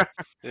me tell you.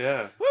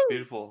 Yeah,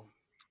 beautiful.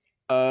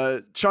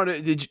 Sean,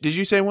 did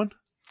you say one?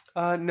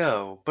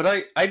 No, but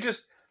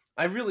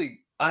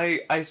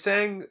I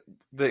sang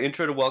the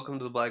intro to Welcome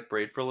to the Black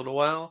Parade for a little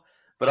while,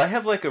 but I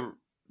have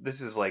this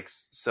is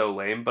so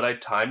lame, but I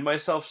timed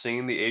myself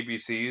singing the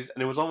ABCs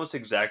and it was almost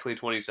exactly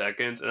 20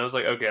 seconds. And I was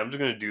like, okay, I'm just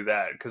going to do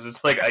that. Cause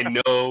it's like, I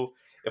know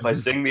if I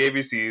sing the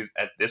ABCs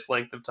at this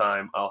length of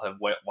time, I'll have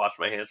washed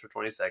my hands for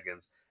 20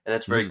 seconds. And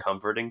that's very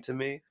comforting to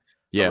me.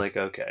 Yeah. I'm like,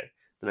 okay,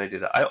 then I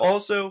did it. I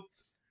also,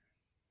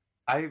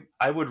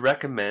 I would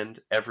recommend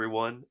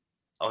everyone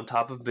on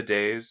top of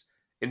bidets,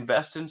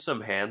 invest in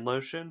some hand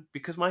lotion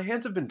because my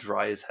hands have been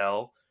dry as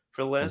hell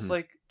for the last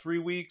 3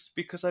 weeks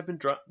because I've been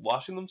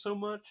washing them so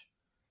much.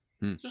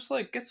 Just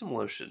get some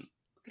lotion.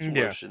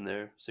 Lotion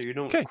there so you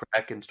don't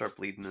crack and start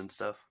bleeding and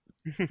stuff.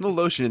 The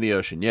lotion in the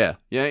ocean. Yeah.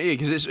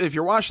 Because if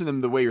you're washing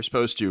them the way you're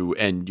supposed to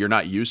and you're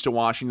not used to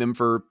washing them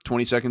for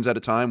 20 seconds at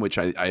a time, which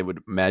I would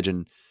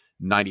imagine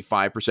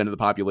 95% of the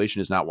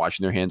population is not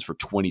washing their hands for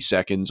 20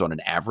 seconds on an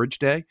average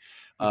day.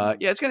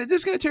 It's gonna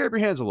tear up your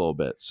hands a little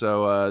bit.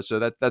 So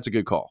that's a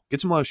good call.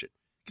 Get some lotion.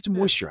 Get some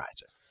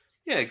moisturizer.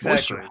 Yeah,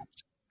 exactly.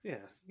 Yeah,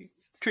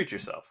 treat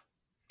yourself.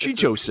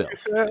 Treat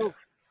yourself.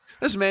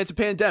 Listen, man, it's a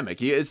pandemic.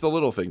 It's the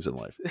little things in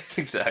life.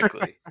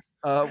 Exactly.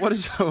 What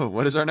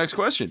is our next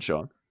question,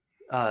 Sean?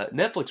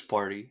 Netflix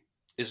Party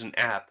is an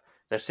app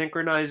that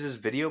synchronizes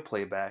video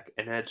playback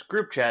and adds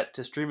group chat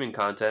to streaming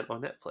content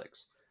on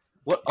Netflix.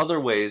 What other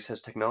ways has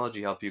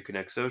technology helped you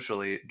connect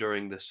socially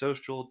during the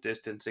social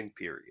distancing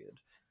period?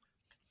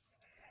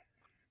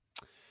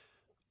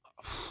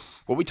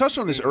 Well, we touched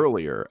on this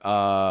earlier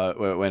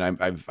when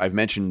I've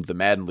mentioned the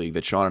Madden League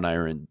that Sean and I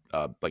are in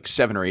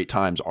 7 or 8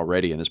 times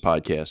already in this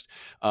podcast.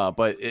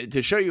 But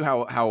to show you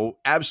how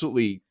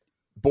absolutely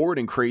bored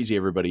and crazy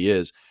everybody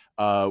is,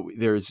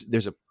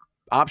 there's a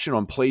option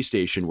on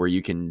PlayStation where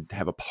you can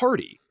have a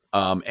party,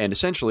 and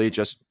essentially it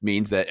just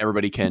means that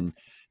everybody can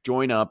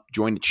join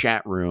the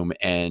chat room,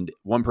 and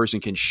one person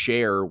can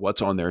share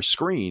what's on their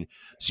screen,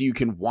 so you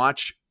can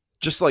watch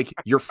just like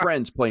your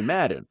friends play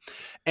Madden.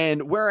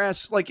 And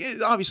whereas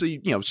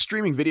obviously,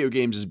 streaming video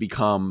games has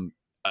become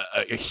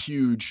a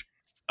huge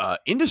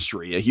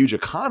industry, a huge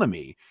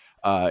economy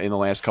in the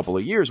last couple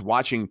of years,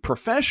 watching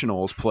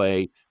professionals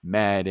play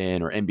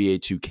Madden or NBA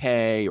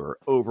 2K or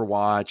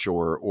Overwatch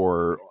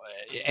or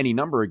any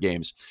number of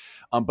games.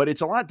 But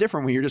it's a lot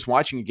different when you're just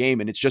watching a game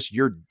and it's just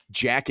your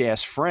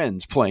jackass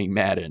friends playing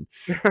Madden.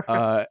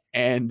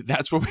 And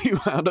that's what we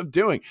wound up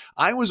doing.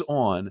 I was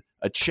on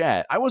a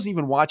chat. I wasn't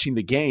even watching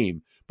the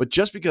game, but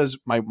just because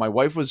my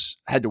wife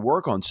had to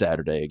work on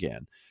Saturday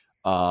again,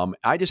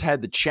 I just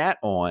had the chat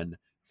on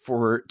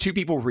for 2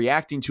 people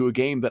reacting to a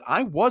game that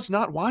I was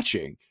not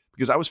watching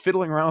because I was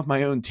fiddling around with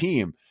my own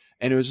team.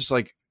 And it was just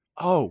like,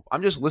 oh,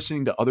 I'm just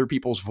listening to other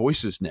people's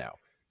voices now.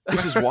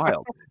 This is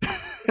wild.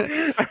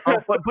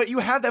 But you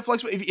have that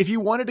flexibility. If you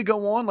wanted to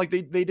go on, like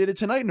they did it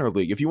tonight in our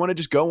league, if you want to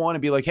just go on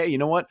and be like, hey, you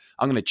know what?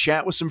 I'm going to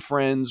chat with some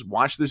friends,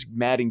 watch this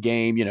Madden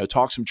game,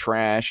 talk some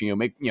trash,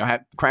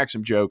 crack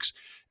some jokes.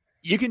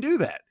 You can do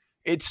that.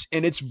 It's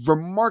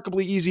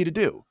remarkably easy to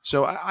do.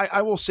 So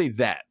I will say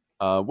that.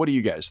 What do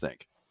you guys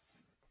think?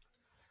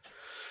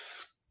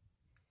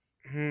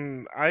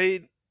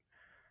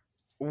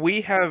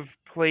 We have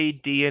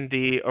played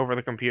D&D over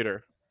the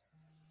computer.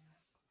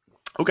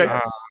 Okay.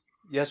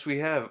 Yes, we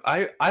have.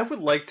 I would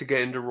like to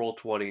get into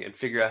Roll20 and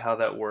figure out how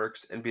that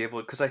works and be able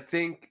to, because I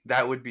think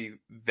that would be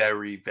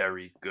very,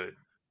 very good.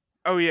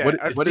 Oh yeah.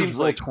 What is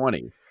like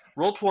Roll20?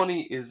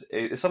 Roll20 is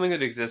something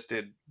that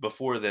existed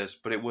before this,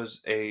 but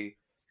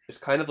it's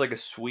kind of like a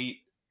suite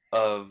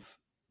of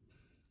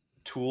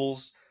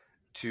tools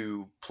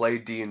to play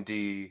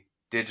D&D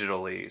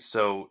digitally.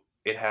 So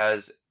it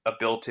has a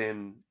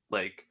built-in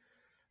like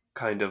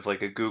kind of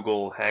like a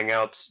Google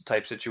Hangouts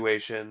type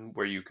situation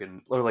where you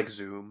can, or like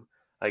Zoom,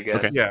 I guess,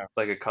 Okay. Yeah.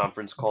 like a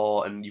conference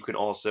call, and you can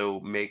also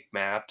make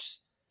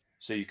maps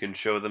so you can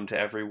show them to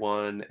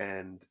everyone,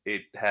 and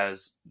it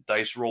has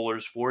dice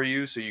rollers for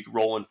you, so you can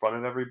roll in front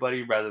of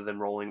everybody rather than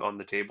rolling on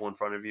the table in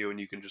front of you, and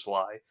you can just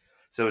lie.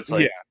 So it's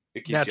like it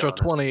keeps you Natural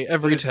honest. 20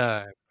 every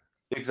time.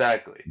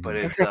 Exactly, but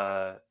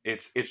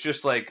it's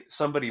just like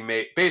somebody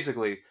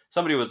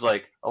was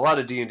like, a lot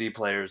of D&D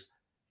players.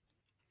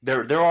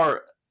 There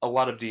are a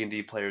lot of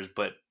D&D players,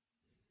 but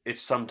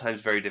it's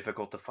sometimes very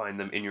difficult to find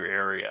them in your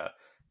area,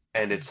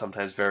 and it's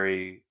sometimes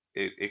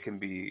it can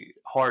be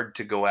hard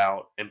to go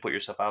out and put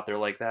yourself out there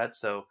like that.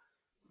 So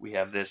we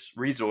have this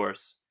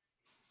resource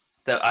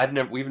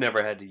that we've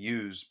never had to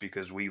use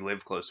because we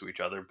live close to each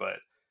other, but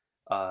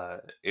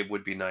it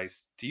would be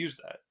nice to use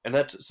that. And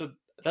that's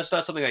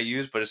not something I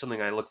use, but it's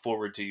something I look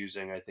forward to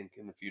using, I think,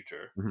 in the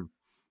future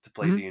to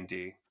play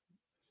D&D.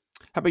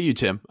 How about you,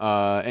 Tim?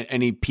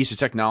 Any piece of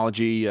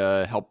technology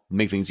help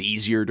make things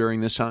easier during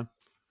this time?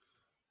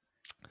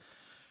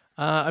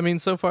 I mean,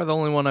 so far the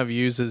only one I've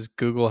used is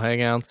Google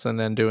Hangouts, and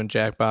then doing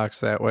Jackbox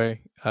that way,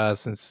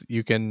 since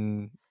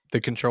the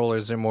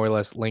controllers are more or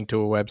less linked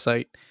to a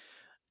website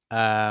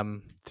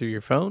through your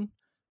phone.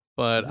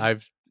 But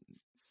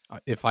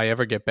if I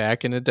ever get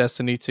back into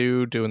Destiny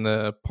 2, doing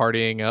the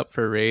partying up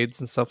for raids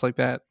and stuff like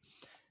that,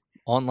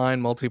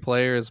 online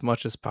multiplayer as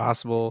much as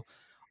possible.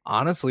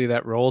 Honestly,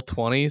 that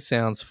Roll20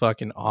 sounds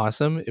fucking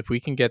awesome. If we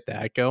can get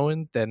that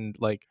going, then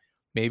like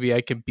maybe I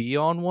could be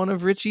on one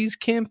of Richie's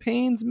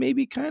campaigns,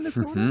 maybe kind of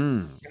sort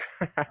of.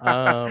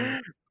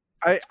 I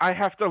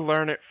have to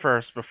learn it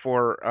first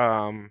before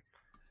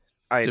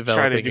I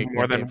try to do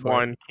more than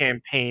one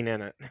campaign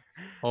in it.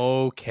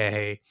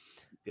 Okay.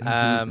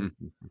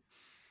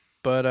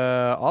 But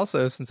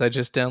also, since I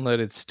just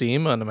downloaded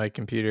Steam onto my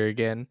computer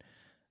again,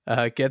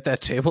 get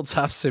that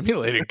tabletop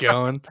simulator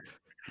going.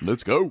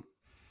 Let's go.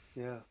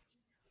 Yeah.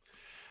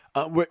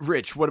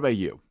 Rich, what about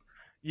you?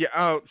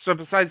 Yeah. So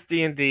besides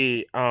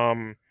D&D,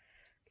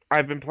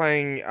 I've been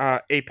playing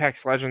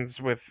Apex Legends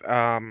with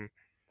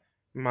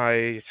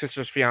my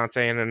sister's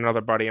fiance and another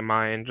buddy of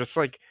mine. Just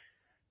like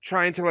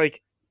trying to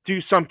like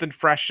do something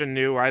fresh and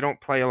new. I don't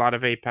play a lot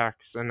of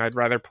Apex, and I'd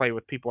rather play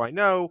with people I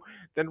know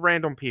than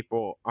random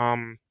people.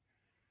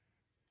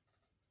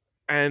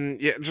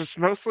 And yeah, just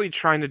mostly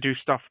trying to do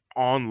stuff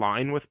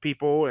online with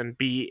people and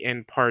be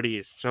in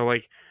parties. So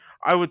like,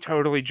 I would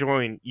totally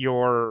join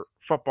your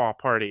football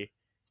party,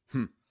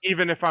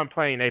 even if I'm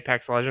playing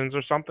Apex Legends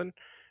or something,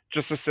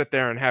 just to sit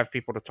there and have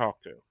people to talk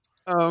to.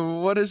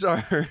 What is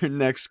our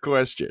next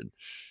question?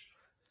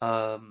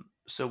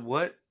 So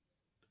what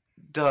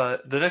the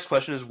next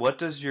question is, what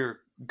does your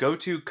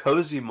go-to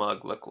cozy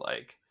mug look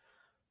like?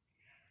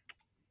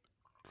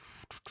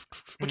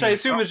 Which I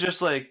assume is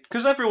just like,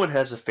 because everyone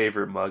has a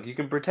favorite mug. You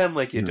can pretend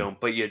like you don't,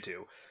 but you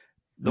do.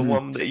 The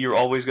one that you're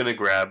always going to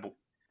grab,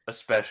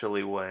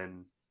 especially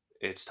when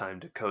it's time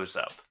to cozy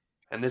up.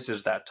 And this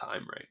is that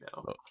time right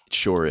now. It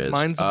sure is.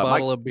 Mine's a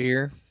bottle of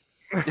beer.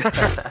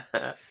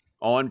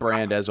 On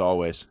brand, as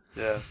always.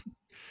 Yeah.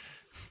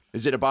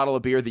 Is it a bottle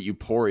of beer that you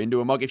pour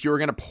into a mug? If you were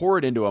going to pour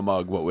it into a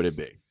mug, what would it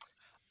be?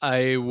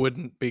 I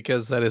wouldn't,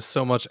 because that is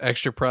so much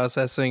extra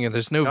processing and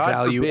there's no God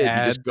value forbid,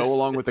 add. You just go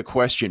along with the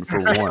question for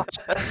once.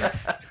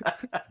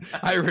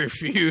 I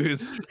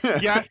refuse.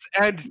 Yes,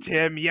 and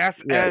Tim.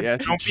 Yes, and yeah.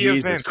 don't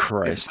Jesus be a Vince.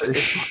 Christ.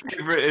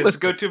 His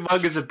go-to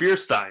mug is a beer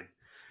stein.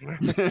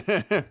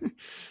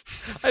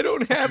 I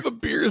don't have a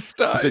beer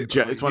stein.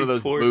 It's one of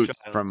those boots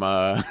from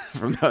the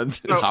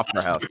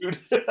Opera House.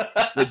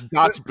 It's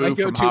Dot's boot My from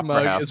go-to Opera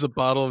mug House. is a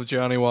bottle of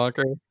Johnny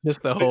Walker,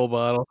 just the whole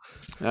bottle.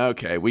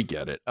 Okay, we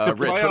get it. To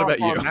Rich, play what about off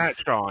you? on that,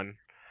 Sean,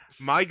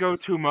 my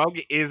go-to mug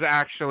is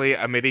actually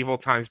a medieval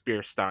times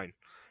beer stein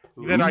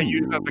that I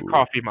use as a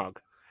coffee mug.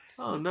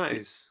 Oh,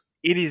 nice.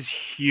 It is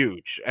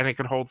huge, and it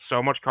can hold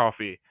so much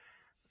coffee,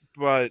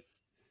 but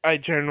I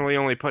generally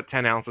only put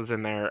 10 ounces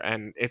in there,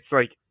 and it's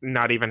like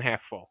not even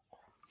half full.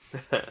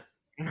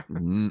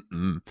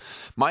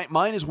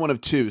 Mine is one of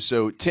two.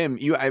 So Tim,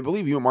 I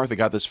believe you and Martha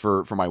got this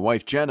for my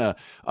wife Jenna.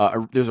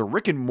 There's a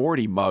Rick and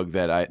Morty mug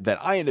that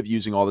I end up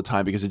using all the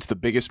time because it's the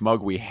biggest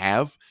mug we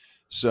have.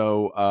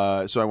 So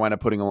I wind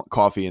up putting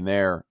coffee in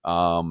there.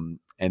 But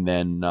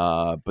then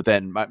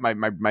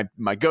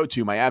my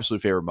go-to, my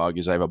absolute favorite mug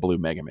is I have a blue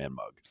Mega Man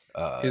mug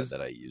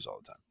that I use all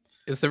the time.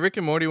 Is the Rick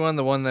and Morty one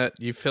the one that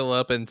you fill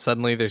up and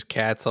suddenly there's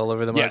cats all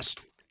over the mug? Yes.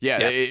 Yeah,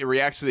 yes. It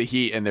reacts to the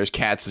heat, and there's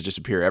cats that just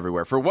appear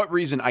everywhere. For what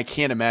reason, I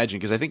can't imagine,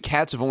 because I think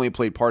cats have only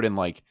played part in,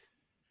 like,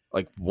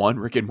 like one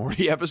Rick and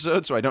Morty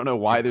episode, so I don't know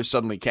why there's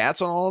suddenly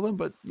cats on all of them.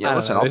 But yeah,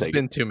 listen, I'll there's take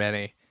been too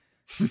many.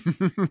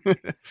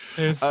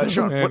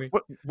 Sean,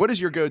 what is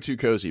your go-to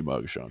cozy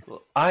mug, Sean?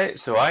 Well,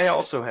 I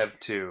also have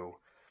two.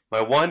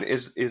 My one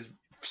is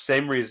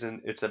same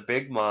reason. It's a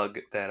big mug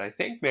that I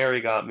think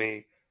Mary got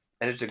me,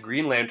 and it's a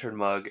Green Lantern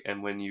mug.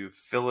 And when you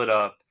fill it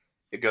up,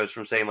 it goes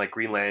from saying like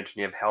Green Lantern,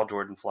 you have Hal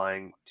Jordan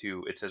flying,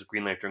 to it says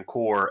Green Lantern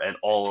Corps, and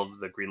all of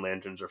the Green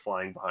Lanterns are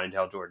flying behind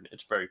Hal Jordan.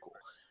 It's very cool.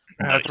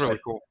 That's really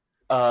cool.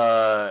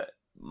 The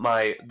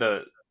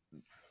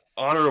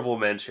honorable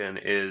mention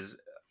is,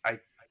 I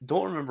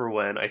don't remember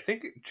when. I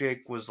think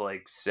Jake was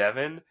like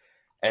 7,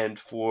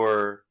 and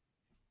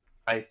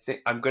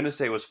I'm going to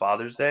say it was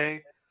Father's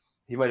Day.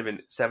 He might have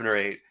been 7 or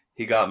 8.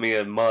 He got me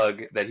a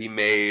mug that he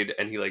made,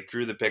 and he like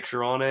drew the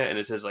picture on it, and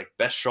it says like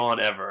 "Best Sean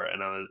ever,"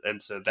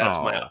 and so that's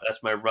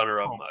my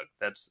runner-up mug.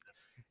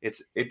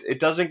 It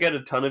doesn't get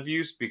a ton of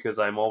use because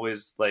I'm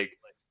always like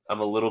I'm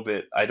a little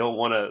bit, I don't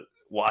want to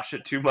wash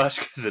it too much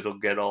because it'll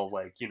get all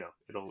like,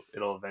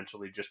 it'll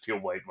eventually just be a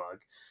white mug.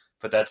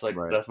 But that's like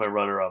that's my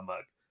runner-up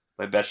mug,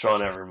 my Best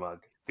Sean ever mug,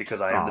 because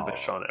I am the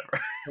best Sean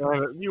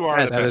ever. You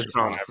are the best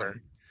Sean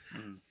ever.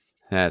 Mm.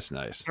 That's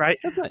nice. Right.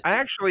 I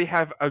actually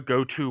have a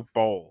go-to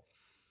bowl.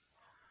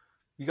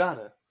 You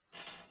gotta.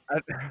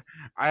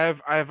 I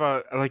have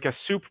a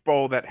soup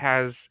bowl that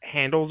has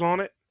handles on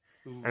it,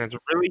 and it's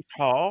really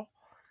tall,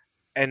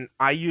 and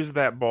I use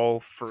that bowl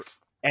for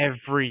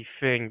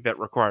everything that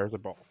requires a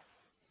bowl.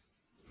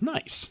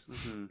 Nice.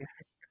 Mm-hmm.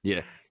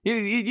 Yeah.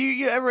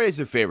 You everybody has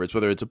their favorites,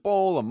 whether it's a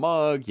bowl, a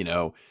mug,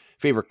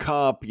 favorite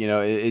cup.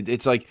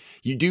 It's like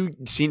you do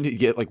seem to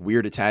get like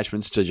weird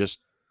attachments to just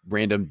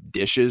random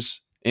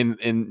dishes in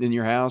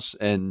your house,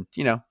 and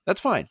that's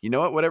fine. You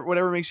know what?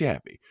 Whatever makes you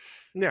happy.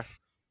 Yeah.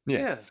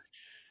 Yeah.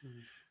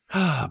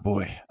 Ah,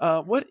 boy.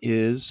 What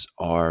is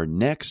our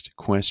next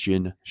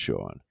question,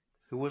 Sean?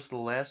 Who was the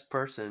last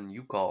person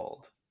you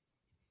called?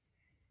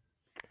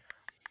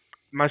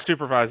 My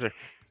supervisor.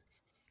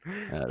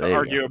 To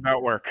argue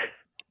about work.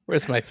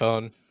 Where's my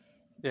phone?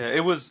 Yeah,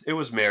 it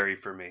was Mary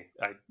for me.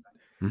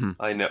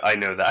 I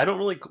know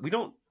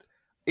that.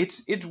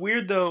 It's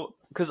weird though,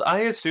 because I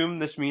assume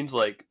this means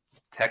like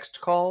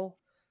text call,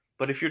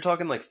 but if you're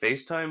talking like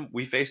FaceTime,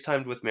 we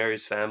FaceTimed with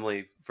Mary's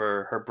family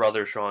for her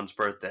brother Sean's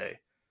birthday.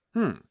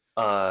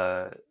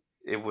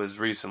 It was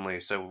recently,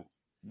 so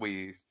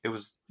it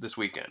was this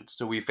weekend.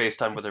 So we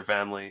FaceTimed with her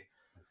family,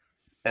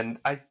 and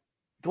I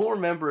don't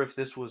remember if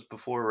this was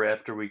before or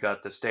after we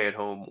got the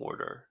stay-at-home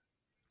order.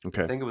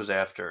 Okay. I think it was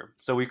after.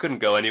 So we couldn't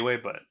go anyway,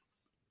 but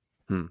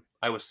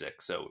I was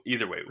sick, so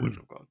either way we wouldn't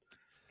have gone.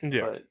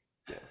 Yeah. But,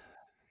 yeah.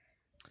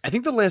 I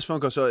think the last phone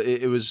call, so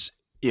it was,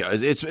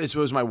 it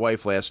was my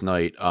wife last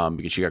night,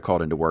 because she got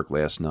called into work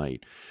last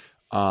night.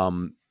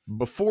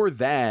 Before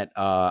that,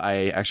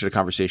 I actually had a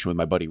conversation with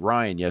my buddy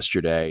Ryan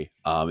yesterday.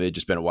 It had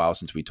just been a while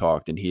since we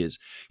talked, and he is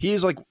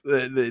like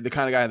the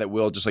kind of guy that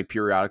will just like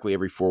periodically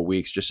every 4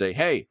 weeks just say,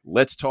 "Hey,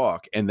 let's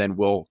talk," and then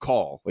we'll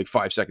call like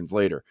 5 seconds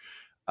later.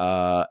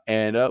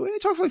 And we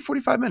talked for like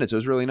 45 minutes. It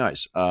was really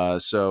nice.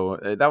 So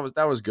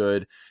that was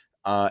good.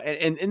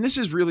 And this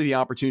is really the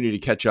opportunity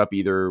to catch up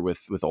either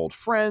with old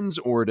friends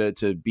or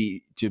to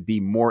be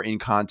more in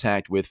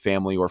contact with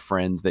family or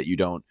friends that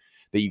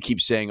you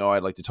keep saying, "Oh,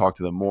 I'd like to talk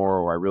to them more,"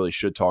 or "I really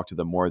should talk to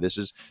them more." This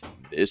is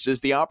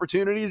the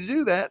opportunity to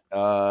do that,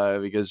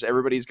 because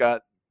everybody's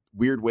got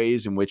weird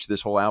ways in which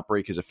this whole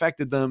outbreak has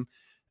affected them.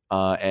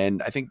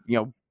 And I think,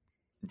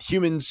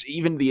 humans,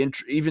 even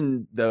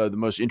the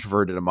most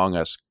introverted among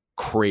us,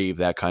 crave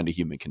that kind of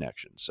human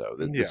connection. So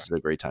this is a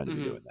great time to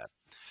be doing that.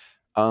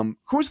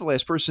 Who was the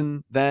last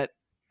person that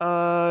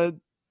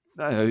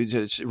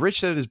Rich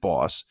said his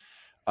boss?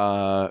 Who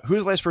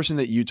was the last person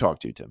that you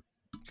talked to, Tim?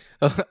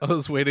 I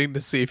was waiting to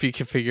see if you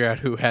could figure out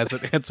who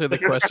hasn't answered the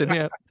question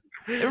yet.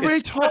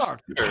 Everybody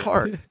talked. It's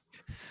hard.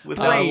 With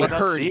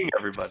not seeing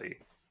everybody.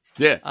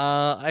 Yeah.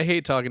 I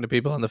hate talking to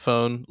people on the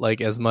phone like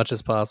as much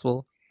as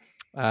possible.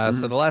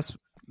 So the last,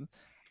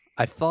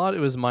 I thought it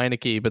was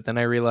Meineke, but then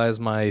I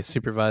realized my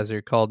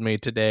supervisor called me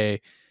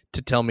today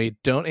to tell me,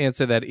 "Don't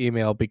answer that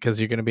email because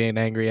you're going to be an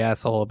angry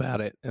asshole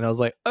about it." And I was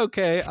like,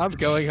 "Okay, I'm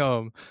going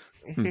home."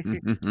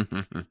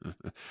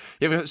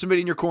 You have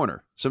somebody in your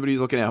corner. Somebody's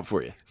looking out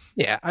for you.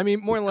 Yeah, I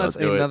mean, more or less,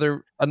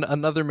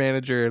 another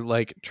manager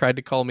like tried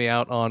to call me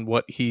out on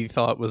what he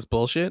thought was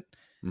bullshit,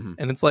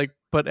 and it's like,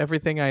 but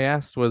everything I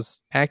asked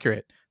was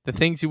accurate. The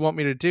things you want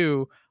me to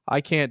do,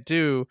 I can't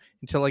do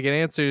until I get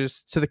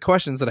answers to the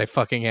questions that I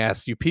fucking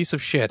asked. You piece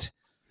of shit.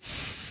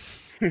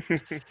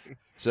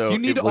 So you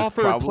need to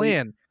offer a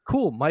plan.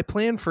 Cool. My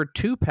plan for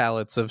 2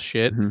 pallets of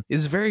shit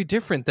is very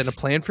different than a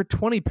plan for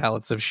 20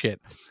 pallets of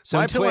shit. So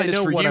my until plan I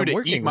know is for what you I'm to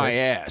working eat my with,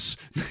 ass.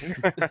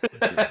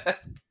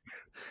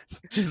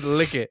 Just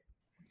lick it.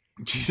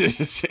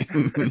 Jesus.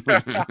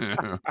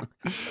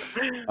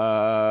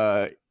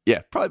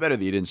 Yeah, probably better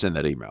that you didn't send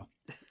that email.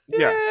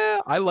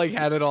 Yeah, I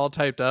had it all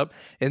typed up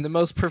in the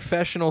most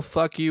professional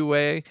fuck you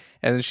way,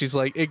 and then she's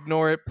like,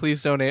 "Ignore it,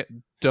 please don't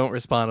don't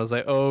respond. I was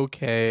like,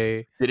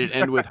 okay. Did it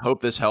end with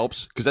 "hope this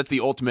helps"? Because that's the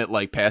ultimate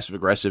like passive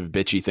aggressive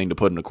bitchy thing to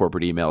put in a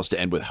corporate email is to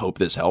end with "hope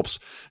this helps."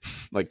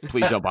 Like,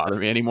 please don't bother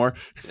me anymore.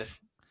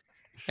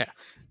 Yeah.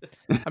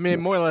 I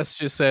mean, more or less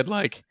just said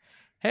like,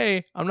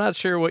 hey, I'm not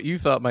sure what you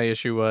thought my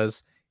issue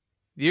was.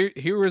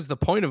 Here was the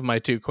point of my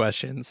 2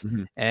 questions.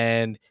 Mhm.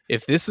 And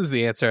if this is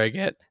the answer I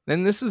get,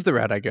 then this is the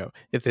route I go.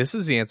 If this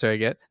is the answer I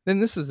get, then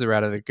this is the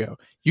route I go.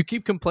 You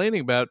keep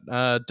complaining about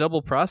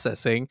double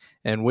processing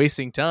and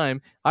wasting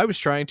time. I was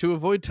trying to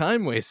avoid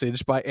time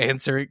wastage by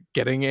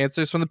getting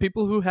answers from the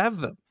people who have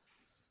them.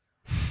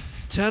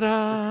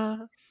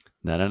 Ta-da!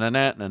 Na na na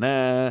na na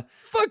na.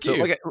 Fuck So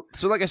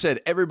you. like I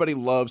said, everybody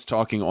loves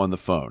talking on the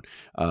phone.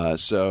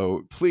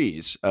 So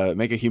please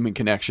make a human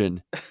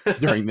connection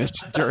during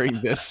this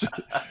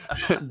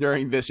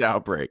during this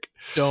outbreak.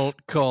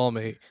 Don't call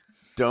me.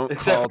 Don't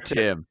Except call for Tim.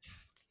 Tim.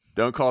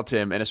 Don't call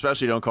Tim, and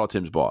especially don't call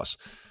Tim's boss.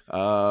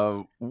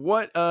 How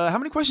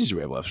many questions do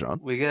we have left, Sean?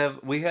 We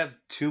have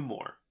 2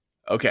 more.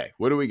 Okay,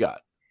 what do we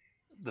got?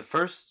 The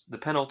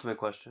penultimate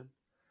question.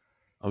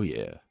 Oh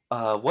yeah.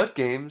 What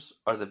games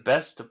are the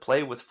best to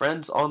play with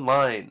friends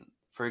online?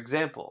 For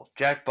example,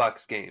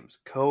 Jackbox games,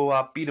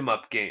 co-op beat 'em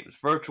up games,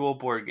 virtual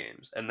board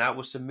games, and that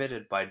was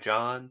submitted by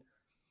John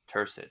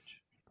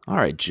Tursich. All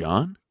right,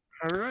 John.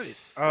 All right.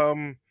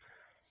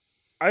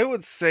 I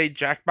would say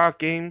Jackbox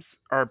games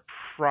are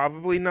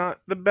probably not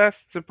the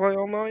best to play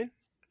online.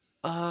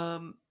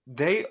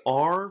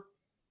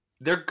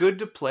 They're good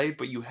to play,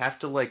 but you have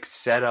to like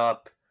set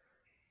up.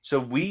 So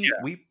we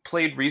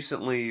played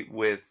recently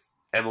with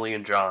Emily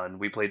and John.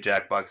 We played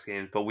Jackbox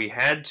games, but we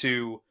had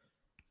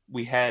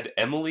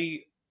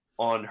Emily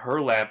on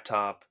her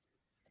laptop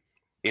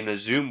in a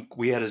Zoom.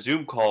 We had a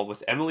Zoom call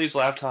with Emily's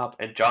laptop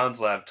and John's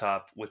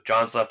laptop, with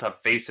John's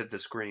laptop faced at the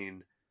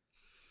screen,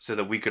 so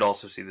that we could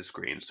also see the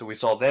screen. So we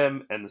saw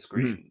them and the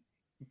screen.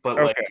 But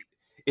like,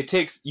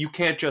 you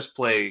can't just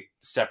play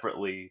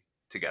separately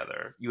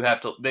together. You have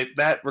to.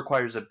 That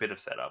requires a bit of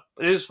setup.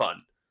 It is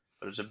fun,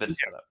 but there's a bit of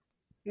setup.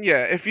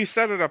 Yeah, if you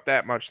set it up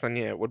that much, then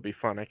yeah, it would be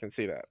fun. I can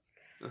see that.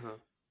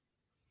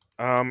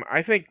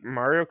 I think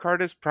Mario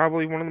Kart is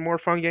probably one of the more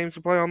fun games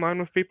to play online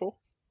with people.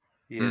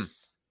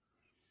 Yes.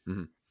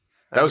 Mm-hmm.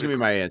 That was going to be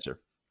my answer.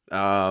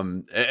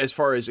 As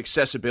far as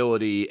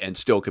accessibility and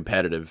still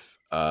competitive,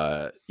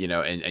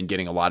 and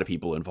getting a lot of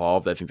people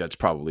involved, I think that's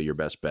probably your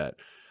best bet.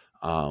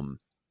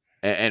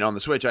 And on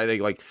the Switch, I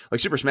think like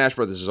Super Smash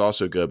Brothers is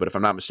also good, but if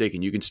I'm not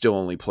mistaken, you can still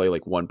only play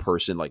like one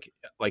person, like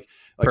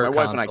my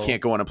wife and I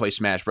can't go on and play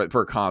Smash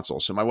per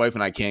console. So my wife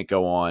and I can't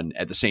go on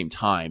at the same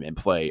time and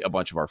play a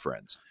bunch of our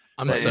friends.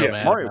 I'm so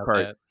mad Mario about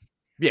Kart. that.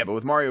 Yeah, but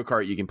with Mario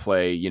Kart, you can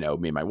play, me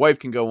and my wife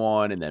can go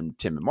on, and then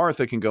Tim and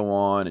Martha can go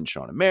on, and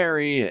Sean and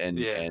Mary,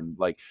 and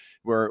like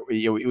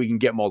we can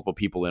get multiple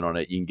people in on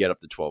it. You can get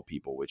up to 12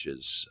 people, which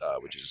is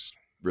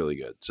really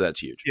good. So that's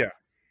huge. Yeah,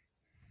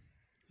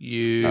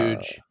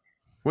 huge.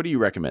 What do you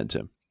recommend,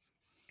 Tim?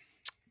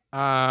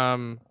 I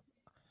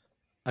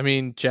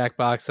mean,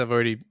 Jackbox, I've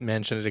already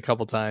mentioned it a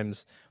couple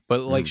times, but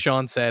like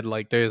Sean said,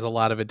 like there's a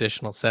lot of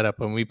additional setup.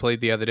 When we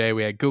played the other day,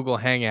 we had Google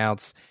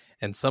Hangouts,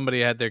 and somebody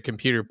had their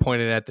computer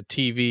pointed at the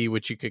TV,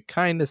 which you could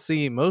kind of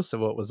see most of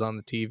what was on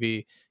the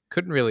TV.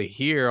 Couldn't really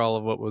hear all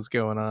of what was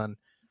going on.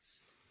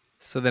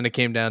 So then it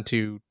came down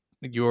to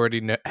you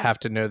already have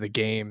to know the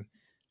game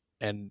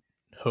and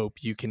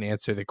hope you can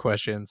answer the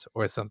questions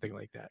or something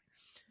like that.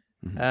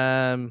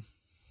 Mm-hmm.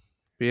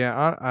 But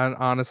yeah,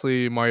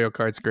 honestly, Mario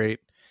Kart's great.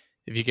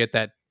 If you get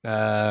that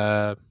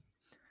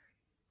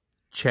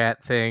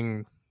chat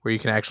thing where you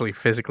can actually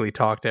physically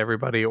talk to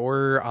everybody,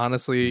 or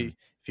honestly,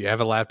 if you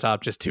have a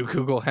laptop, just do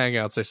Google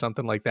Hangouts or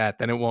something like that,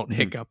 then it won't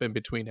hiccup in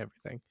between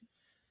everything.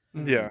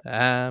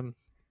 Yeah.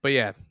 But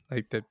yeah,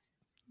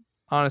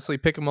 honestly,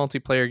 pick a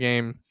multiplayer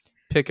game,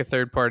 pick a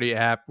third-party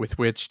app with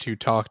which to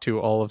talk to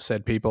all of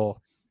said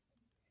people.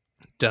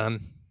 Done.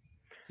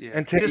 Yeah.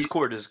 And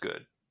Discord is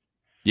good.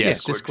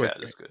 Yes, Discord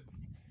chat is good.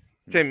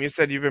 Tim, you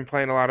said you've been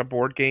playing a lot of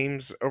board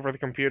games over the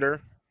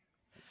computer.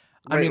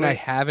 I mean, I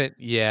haven't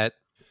yet.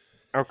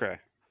 Okay.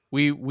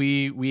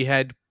 We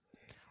had,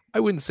 I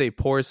wouldn't say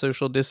poor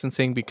social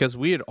distancing, because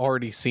we had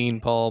already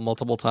seen Paul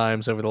multiple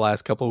times over the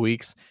last couple of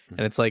weeks, and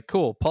it's like,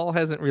 cool, Paul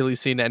hasn't really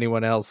seen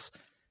anyone else,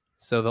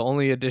 so the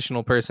only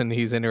additional person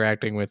he's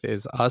interacting with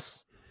is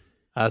us.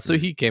 So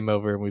he came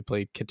over and we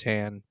played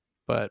Catan,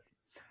 but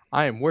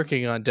I am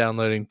working on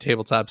downloading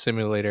Tabletop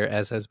Simulator,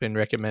 as has been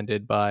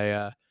recommended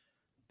by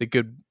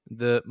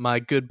my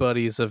good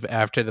buddies of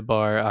After the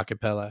Bar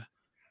Acapella.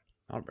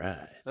 All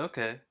right.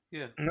 Okay.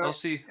 Yeah. No. I'll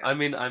see. I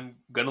mean, I'm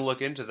gonna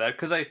look into that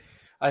because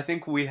I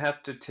think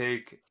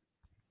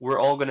we're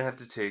all gonna have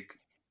to take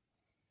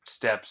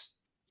steps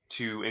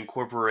to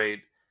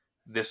incorporate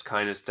this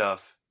kind of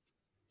stuff,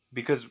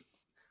 because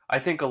I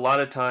think a lot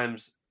of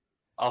times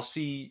I'll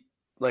see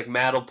like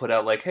Matt will put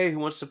out like, hey, who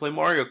wants to play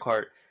Mario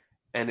Kart?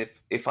 And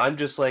if I'm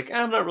just like,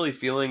 I'm not really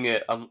feeling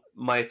it,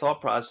 my thought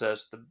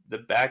process, the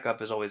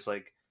backup is always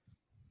like,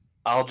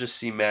 I'll just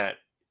see Matt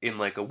in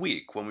like a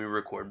week when we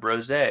record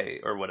Brose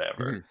or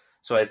whatever.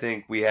 So I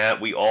think we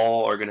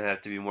all are going to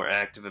have to be more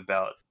active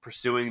about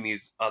pursuing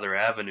these other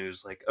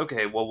avenues. Like,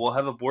 okay, well, we'll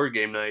have a board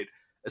game night,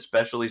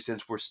 especially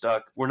since we're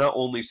stuck. We're not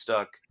only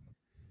stuck,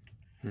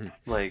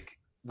 like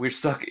we're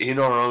stuck in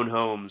our own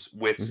homes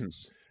with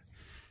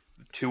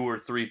 2 or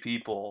 3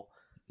 people.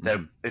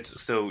 That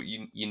it's so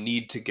you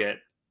need to get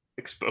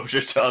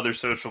exposure to other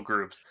social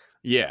groups.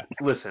 Yeah.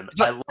 Listen,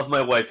 I love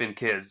my wife and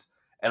kids,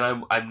 and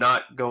I'm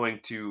not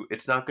going to.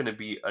 It's not going to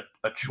be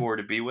a chore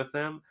to be with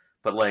them.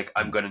 But like,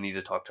 I'm gonna need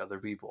to talk to other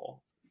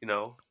people, you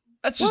know.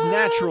 That's just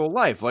natural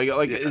life. Like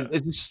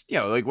it's just,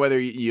 like whether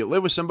you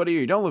live with somebody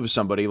or you don't live with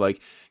somebody,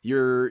 like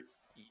you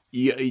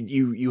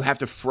have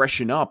to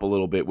freshen up a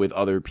little bit with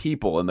other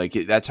people, and like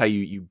that's how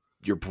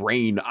your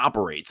brain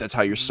operates. That's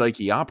how your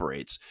psyche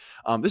operates.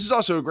 This is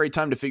also a great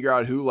time to figure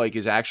out who like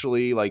is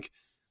actually like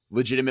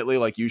legitimately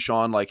like you,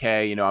 Sean, like,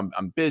 hey,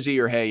 I'm busy,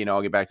 or hey,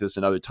 I'll get back to this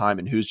another time,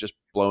 and who's just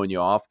blowing you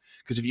off.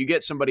 Because if you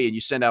get somebody and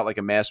you send out like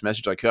a mass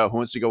message like, oh, who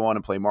wants to go on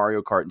and play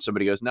Mario Kart, and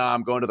somebody goes, nah,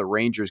 I'm going to the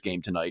Rangers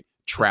game tonight,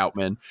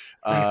 Troutman,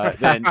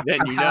 then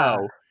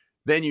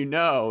you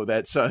know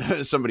that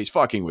somebody's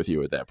fucking with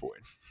you at that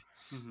point.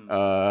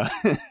 I'm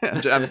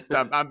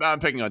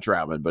picking on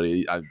Troutman, but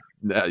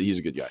he's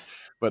a good guy.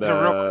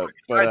 But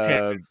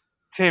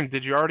Tim,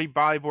 did you already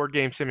buy Board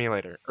Game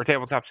Simulator or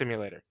Tabletop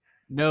Simulator?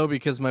 No,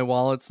 because my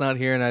wallet's not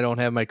here and I don't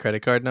have my credit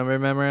card number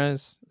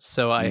memorized.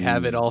 So I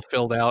have it all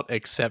filled out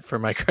except for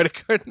my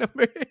credit card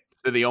number.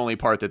 The only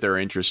part that they're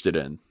interested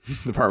in.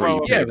 The part where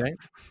you pay. Right?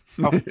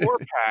 A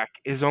 4-pack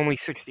is only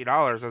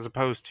 $60 as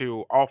opposed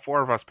to all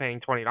 4 of us paying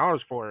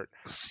 $20 for it.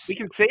 We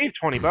can save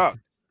 $20 or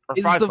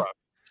 $5.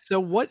 So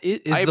what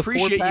is I the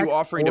appreciate you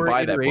offering to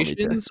buy that for me,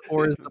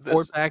 or is the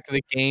 4-pack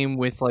the game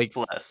with like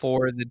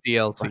 4 of the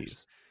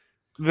DLCs?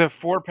 The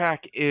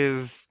 4-pack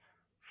is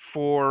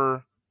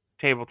 4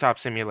 tabletop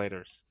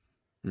simulators.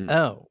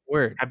 Oh,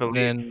 word! I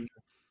believe.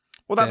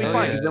 Well, that'd be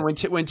fine, because then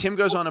when Tim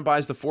goes on and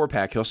buys the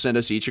 4-pack, he'll send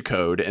us each a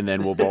code, and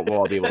then we'll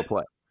all be able to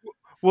play.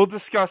 We'll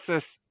discuss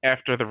this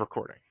after the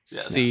recording. Yeah,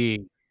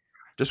 see.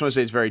 Just want to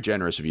say it's very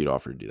generous of you to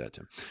offer to do that,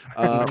 Tim.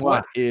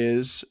 What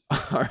is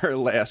our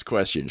last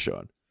question,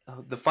 Sean?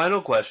 The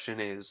final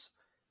question is,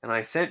 and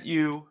I sent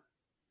you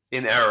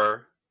in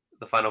error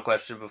the final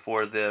question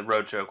before the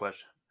roadshow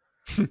question.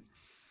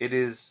 It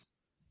is,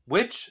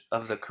 which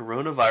of the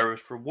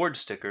coronavirus reward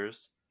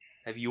stickers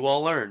have you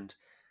all earned?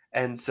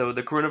 And so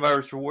the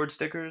coronavirus reward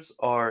stickers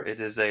it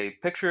is a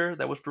picture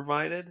that was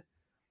provided.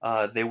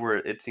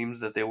 It seems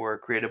that they were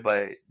created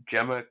by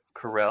Gemma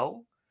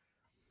Carell.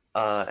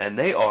 And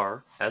they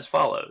are as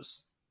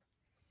follows: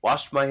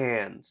 washed my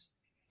hands,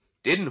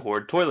 didn't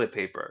hoard toilet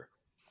paper,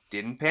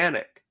 didn't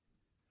panic,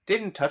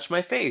 didn't touch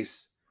my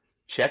face,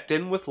 checked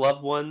in with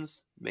loved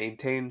ones,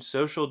 maintained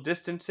social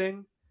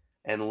distancing,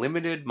 and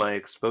limited my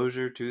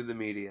exposure to the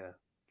media.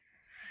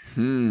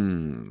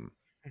 A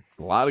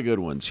lot of good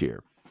ones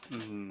here.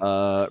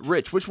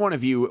 Rich, which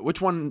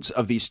ones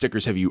of these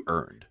stickers have you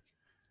earned?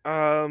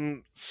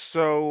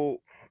 So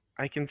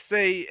I can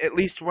say, at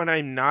least when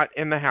I'm not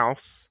in the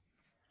house,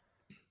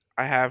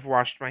 I have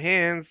washed my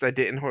hands, I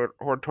didn't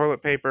hoard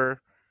toilet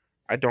paper,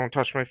 I don't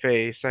touch my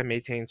face, I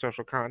maintain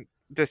social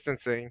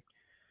distancing.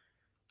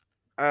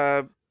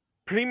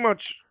 Pretty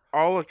much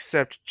all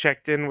except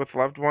checked in with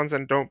loved ones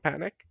and don't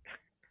panic.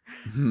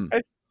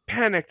 I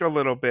panicked a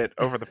little bit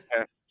over the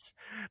past,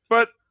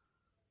 but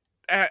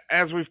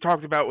as we've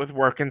talked about with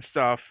work and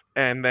stuff,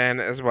 and then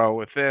as well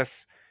with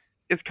this,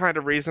 it's kind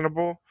of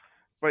reasonable.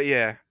 But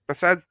yeah,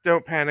 besides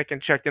don't panic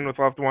and checked in with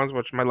loved ones,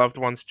 which my loved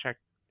ones check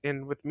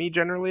in with me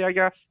generally, I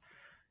guess.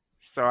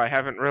 So I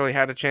haven't really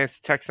had a chance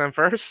to text them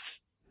first.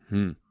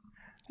 Hey,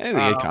 they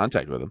get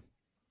contact with them.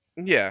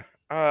 Yeah.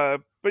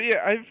 But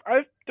yeah,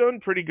 I've done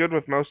pretty good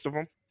with most of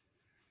them.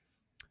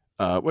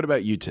 What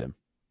about you, Tim?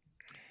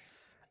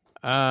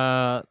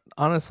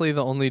 Honestly,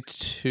 the only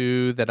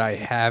 2 that I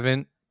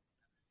haven't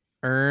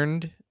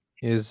earned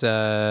is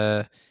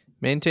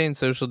maintain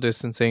social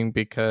distancing,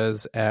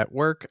 because at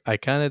work I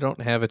kind of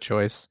don't have a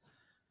choice.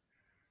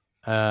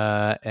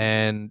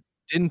 And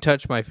didn't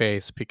touch my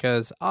face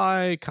because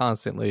I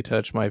constantly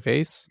touch my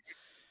face.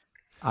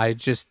 I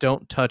just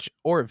don't touch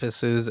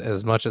orifices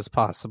as much as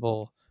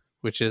possible,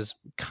 which is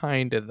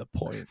kind of the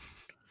point.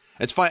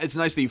 It's fine. It's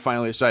nice that you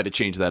finally decided to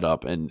change that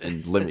up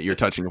and limit your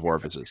touching of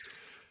orifices.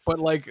 But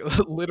like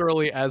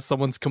literally, as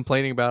someone's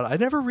complaining about it, I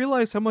never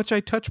realized how much I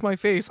touch my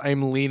face.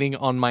 I'm leaning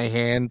on my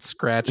hand,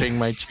 scratching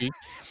my cheek.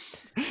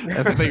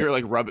 I think you're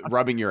like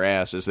rubbing your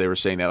ass as they were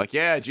saying that. Like,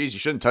 yeah, geez, you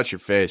shouldn't touch your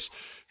face.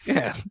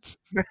 Yeah.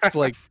 It's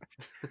like,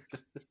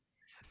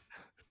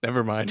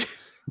 never mind.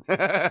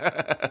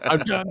 I'm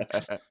done.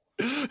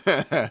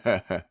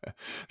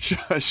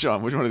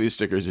 Sean, which one of these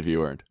stickers have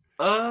you earned?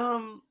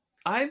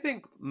 I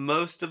think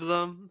most of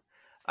them.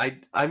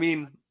 I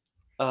mean,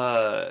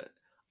 I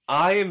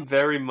am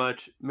very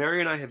much, Mary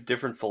and I have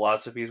different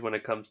philosophies when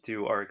it comes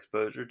to our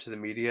exposure to the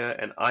media,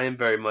 and I am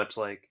very much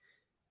like,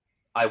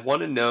 I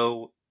want to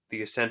know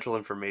the essential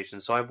information.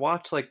 So I've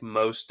watched like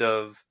most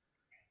of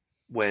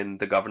when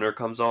the governor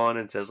comes on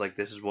and says like,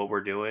 this is what we're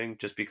doing,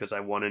 just because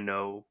I want to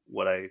know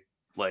what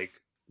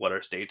what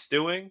our state's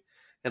doing.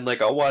 And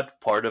like I'll watch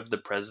part of the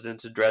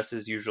president's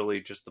addresses, usually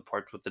just the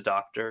parts with the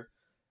doctor.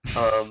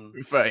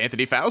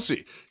 Anthony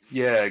Fauci.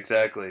 Yeah,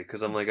 exactly.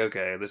 Because I'm like,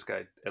 okay, this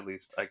guy, at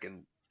least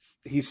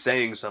he's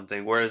saying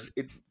something. Whereas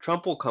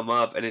Trump will come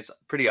up and it's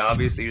pretty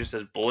obvious he just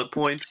has bullet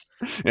points.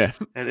 Yeah.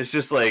 And it's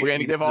just like, we're going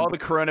to give all the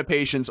corona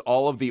patients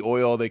all of the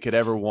oil they could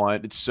ever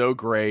want. It's so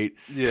great.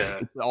 Yeah.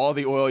 It's all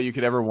the oil you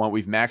could ever want.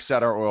 We've maxed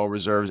out our oil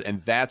reserves,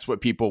 and that's what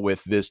people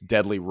with this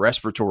deadly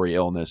respiratory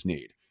illness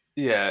need.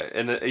 Yeah,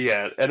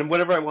 and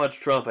whenever I watch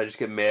Trump, I just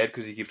get mad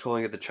because he keeps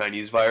calling it the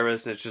Chinese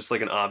virus, and it's just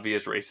like an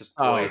obvious racist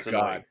ploy. It's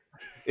annoying.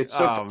 It's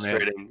so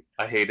frustrating. Man.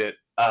 I hate it.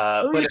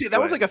 But anyway.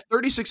 That was like a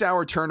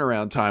 36-hour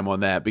turnaround time on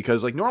that,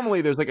 because like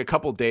normally there's like a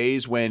couple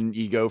days when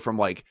you go from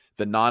like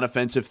the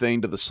non-offensive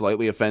thing to the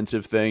slightly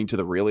offensive thing to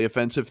the really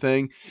offensive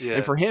thing. Yeah.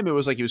 And for him, it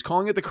was like he was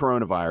calling it the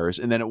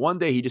coronavirus, and then at one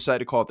day he decided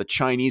to call it the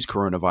Chinese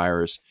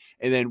coronavirus,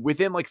 and then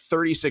within like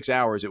 36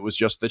 hours it was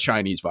just the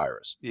Chinese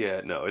virus.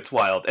 Yeah, no, it's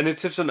wild, and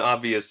it's just an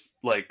obvious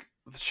like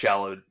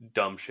shallow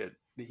dumb shit.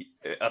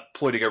 A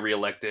ploy to get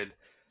reelected,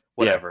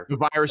 whatever. Yeah,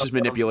 the virus is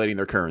manipulating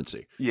their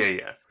currency.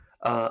 Yeah.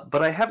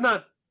 But I have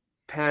not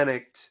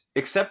panicked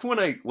except when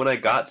I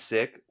got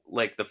sick,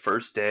 like the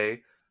first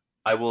day.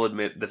 I will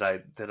admit that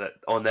I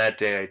on that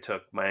day I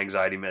took my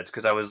anxiety meds,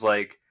 because I was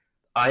like,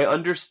 I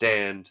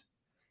understand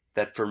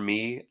that for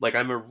me, like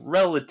I'm a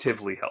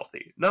relatively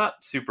healthy,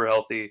 not super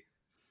healthy,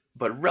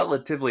 but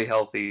relatively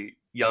healthy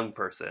young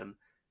person.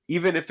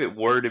 Even if it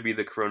were to be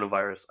the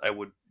coronavirus, I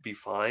would be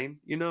fine.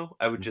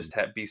 I would just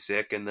be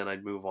sick and then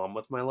I'd move on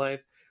with my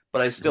life.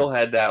 But I still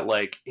had that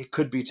like it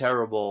could be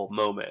terrible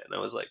moment, and I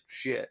was like,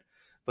 shit.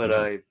 But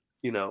I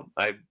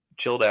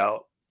chilled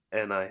out,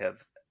 and I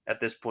have at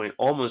this point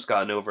almost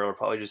gotten over. I'll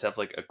probably just have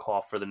like a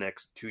cough for the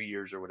next 2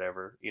 years or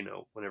whatever,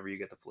 whenever you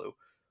get the flu.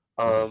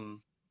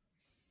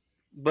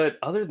 But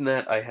other than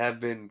that, I have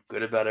been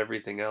good about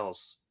everything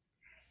else.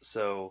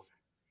 So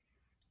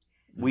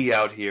we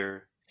out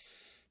here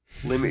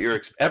limit your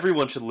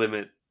everyone should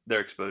limit their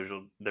exposure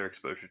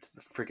to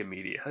the freaking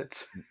media.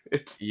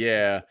 It's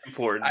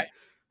important.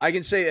 I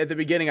can say at the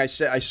beginning, I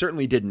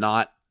certainly did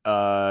not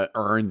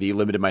earn the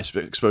limited my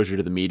exposure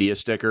to the media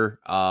sticker.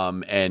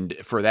 And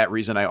for that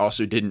reason, I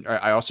also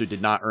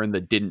did not earn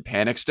the didn't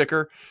panic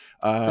sticker,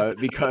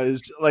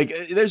 because like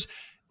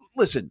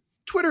listen,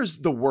 Twitter's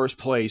the worst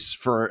place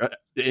for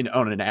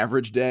on an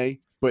average day,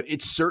 but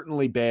it's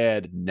certainly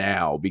bad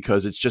now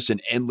because it's just an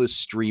endless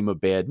stream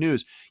of bad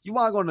news. You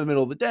log on in the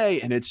middle of the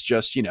day and it's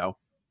just, here's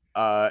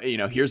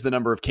the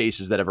number of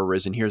cases that have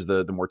arisen. Here's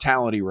the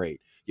mortality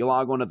rate. You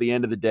log on at the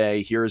end of the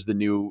day. Here's the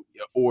new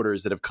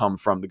orders that have come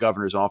from the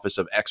governor's office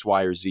of X,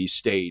 Y, or Z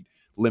state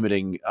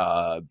limiting,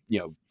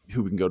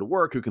 who can go to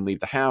work, who can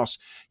leave the house.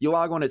 You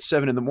log on at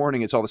 7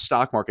 a.m. It's all the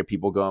stock market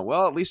people going,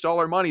 well, at least all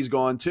our money's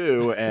gone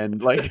too. And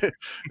like,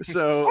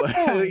 so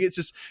it's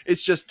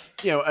just,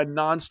 a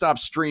nonstop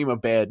stream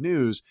of bad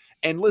news.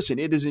 And listen,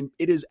 it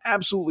is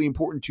absolutely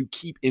important to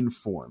keep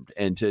informed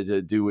and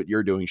to do what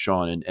you're doing,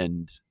 Sean,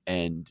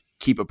 and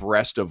keep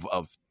abreast of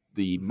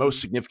the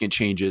most significant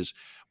changes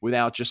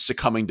without just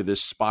succumbing to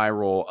this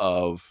spiral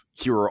of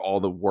here are all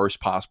the worst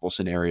possible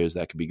scenarios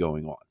that could be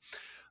going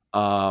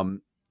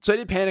on. So I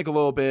did panic a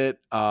little bit.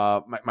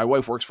 My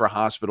wife works for a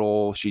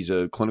hospital. She's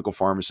a clinical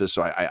pharmacist,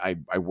 so I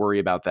worry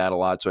about that a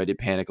lot. So I did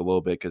panic a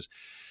little bit because,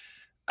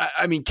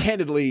 I mean,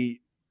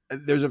 candidly,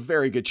 there's a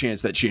very good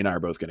chance that she and I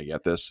are both going to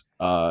get this.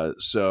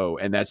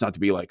 And that's not to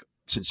be like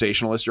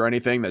sensationalist or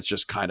anything. That's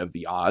just kind of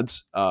the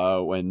odds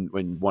when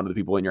one of the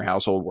people in your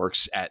household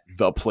works at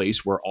the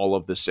place where all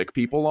of the sick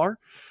people are.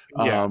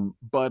 Yeah.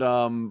 But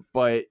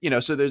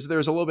so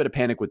there's a little bit of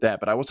panic with that.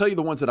 But I will tell you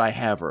the ones that I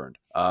have earned.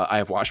 I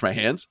have washed my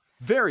hands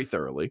very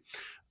thoroughly.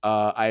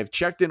 I have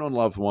checked in on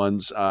loved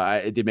ones.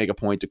 I did make a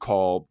point to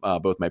call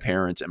both my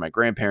parents and my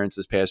grandparents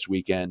this past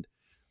weekend.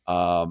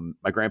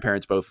 My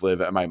grandparents both live.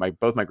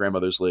 Both my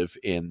grandmothers live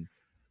in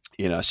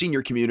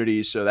senior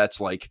communities, so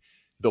that's like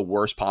the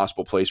worst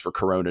possible place for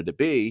corona to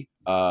be.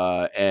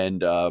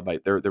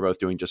 They're both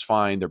doing just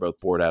fine. They're both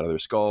bored out of their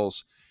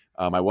skulls.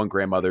 My one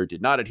grandmother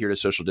did not adhere to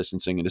social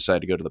distancing and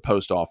decided to go to the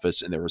post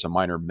office, and there was a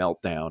minor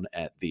meltdown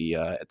at the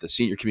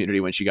senior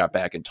community when she got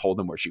back and told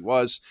them where she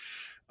was.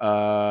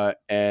 But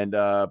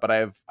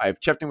I've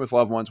checked in with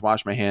loved ones,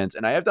 washed my hands,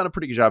 and I have done a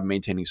pretty good job of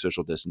maintaining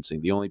social distancing.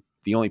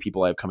 The only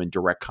people I've come in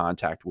direct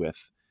contact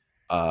with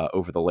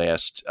over the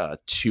last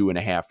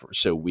 2.5 or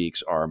so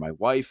weeks are my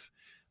wife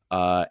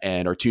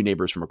and our two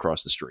neighbors from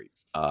across the street.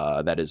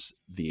 That is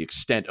the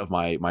extent of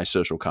my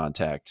social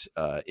contact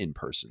in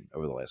person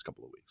over the last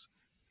couple of weeks.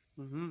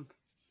 Mm-hmm.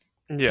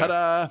 Yeah.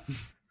 Ta-da!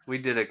 We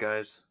did it,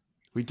 guys.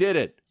 We did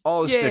it.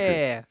 All the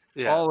stickers.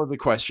 Yeah. All of the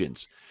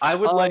questions. I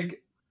would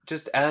like,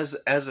 just as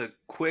a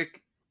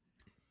quick,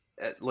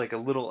 like a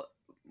little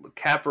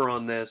capper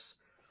on this,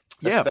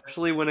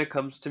 especially when it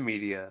comes to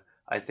media,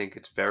 I think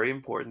it's very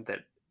important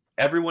that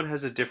everyone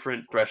has a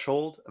different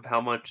threshold of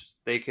how much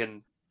they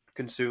can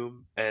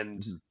consume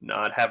and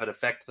not have it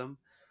affect them.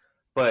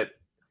 But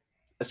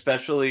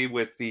especially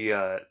with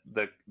the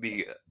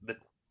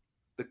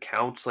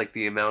counts, like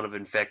the amount of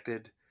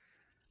infected,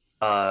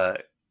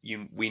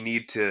 we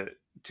need to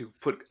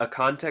put a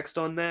context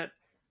on that.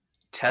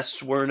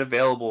 Tests weren't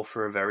available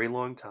for a very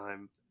long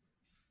time,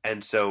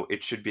 and so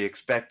it should be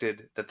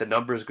expected that the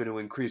number is going to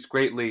increase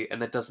greatly,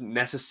 and that doesn't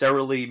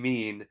necessarily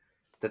mean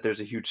that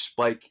there's a huge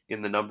spike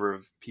in the number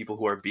of people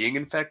who are being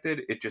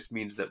infected. It just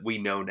means that we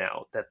know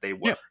now that they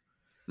were. Yeah.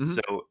 Mm-hmm.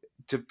 So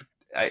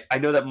I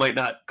know that might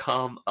not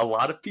calm a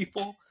lot of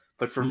people,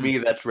 but for me,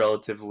 that's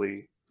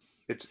relatively,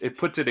 it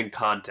puts it in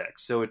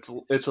context. So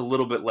it's a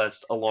little bit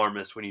less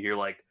alarmist when you hear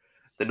like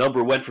the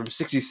number went from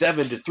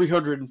 67 to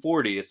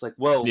 340. It's like,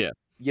 well,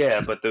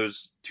 yeah, but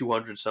those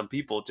 200 some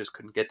people just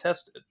couldn't get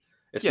tested.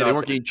 It's they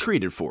weren't getting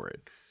treated for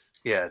it.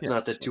 Yeah, it's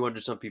not that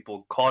 200 some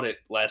people caught it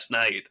last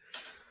night.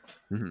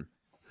 Mm-hmm.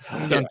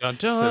 Dun, dun,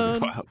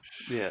 dun. Wow.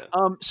 Yeah.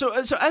 So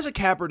as a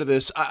capper to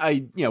this,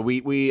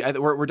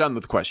 we're done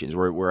with questions.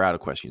 We're out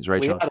of questions,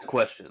 right, Sean? We're out of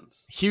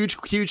questions. Huge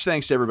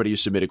thanks to everybody who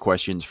submitted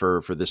questions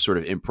for this sort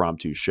of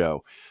impromptu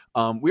show.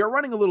 We are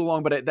running a little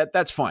long, but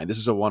that's fine. This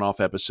is a one-off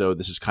episode.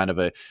 This is kind of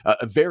a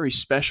very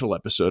special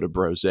episode of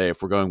Brose,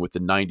 if we're going with the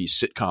 90s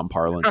sitcom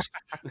parlance.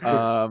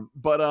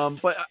 But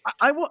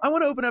I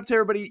want to open up to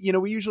everybody.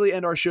 We usually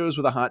end our shows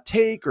with a hot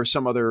take or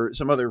some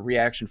other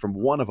reaction from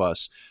one of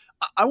us.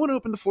 I want to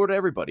open the floor to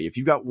everybody. If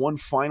you've got one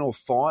final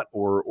thought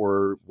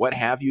or what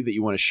have you that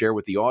you want to share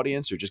with the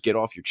audience or just get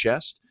off your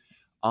chest,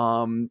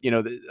 I'll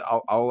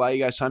allow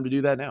you guys time to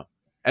do that now.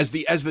 As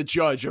the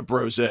judge of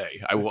Brose,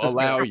 I will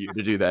allow you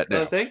to do that now.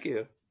 Oh, thank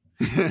you.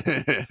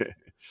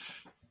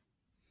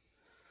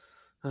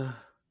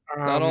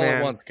 Not all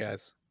at once,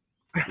 guys.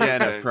 Yeah,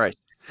 no, Christ.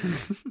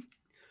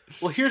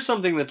 Well, here's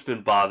something that's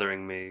been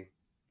bothering me.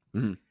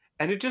 Mm-hmm.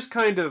 And it just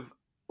kind of,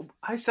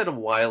 I said a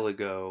while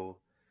ago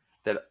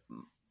that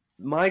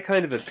my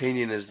kind of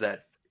opinion is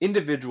that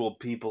individual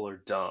people are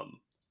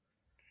dumb.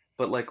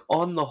 But like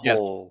on the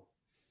whole,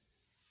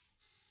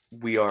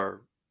 we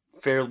are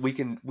fair. We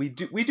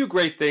do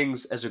great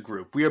things as a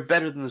group. We are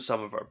better than the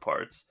sum of our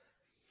parts.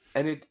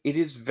 And it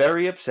is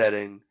very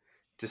upsetting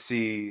to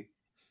see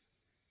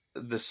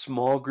the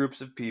small groups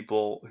of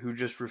people who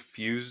just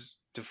refuse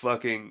to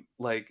fucking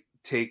like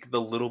take the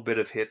little bit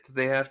of hit that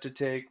they have to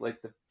take,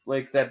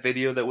 like that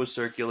video that was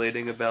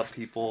circulating about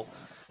people,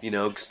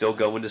 still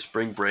going to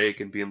spring break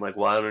and being like,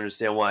 well, I don't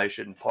understand why I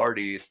shouldn't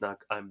party. It's not,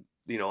 I'm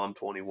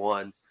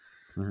 21.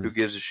 Mm-hmm. Who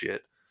gives a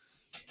shit?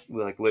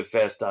 Like, live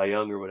fast, die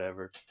young or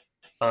whatever.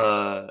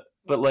 But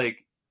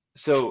like,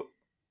 so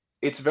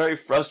it's very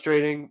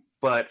frustrating,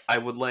 but I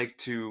would like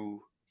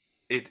to,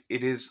 it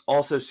is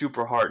also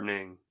super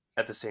heartening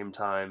at the same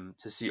time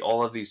to see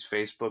all of these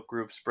Facebook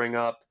groups spring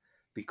up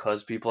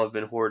because people have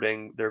been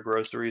hoarding their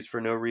groceries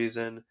for no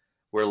reason.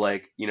 Where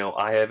like,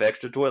 I have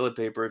extra toilet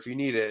paper if you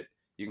need it.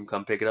 You can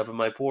come pick it up on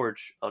my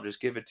porch. I'll just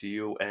give it to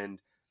you. And,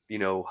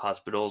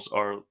 hospitals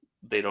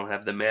they don't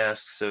have the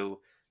masks.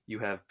 So you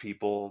have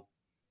people,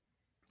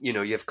 you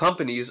have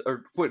companies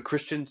or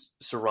Christian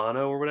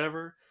Serrano or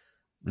whatever.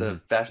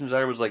 The fashion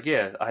designer was like,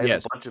 yeah, I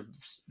have a bunch of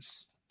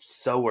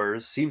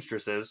sewers,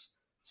 seamstresses,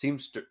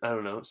 I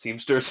don't know,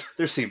 seamsters.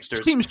 They're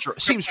seamsters.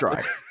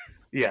 Seamstry.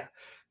 Yeah.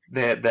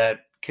 That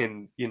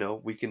can,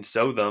 we can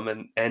sew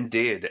them and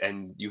did.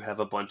 And you have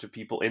a bunch of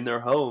people in their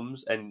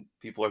homes and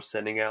people are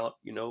sending out,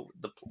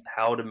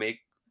 how to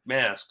make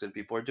masks and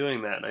people are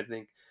doing that.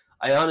 And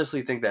I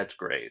honestly think that's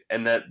great.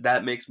 And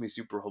that makes me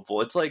super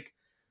hopeful. It's like,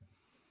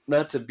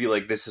 not to be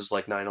like, this is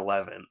like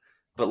 9/11,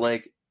 but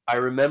like, I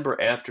remember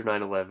after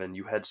 9/11,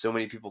 you had so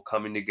many people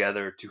coming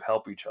together to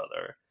help each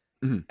other.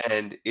 Mm-hmm.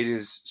 And it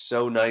is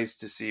so nice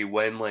to see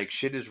when like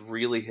shit is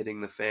really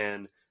hitting the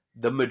fan,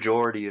 the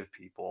majority of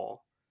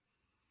people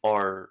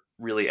are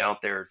really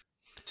out there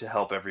to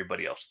help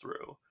everybody else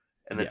through.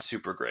 And that's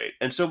super great.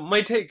 And so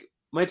my take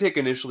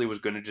initially was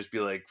going to just be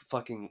like,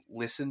 fucking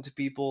listen to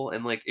people.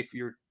 And like, if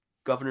your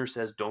governor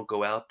says, don't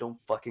go out, don't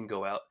fucking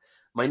go out.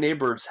 My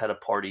neighbors had a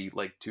party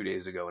like 2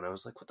 days ago and I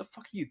was like, what the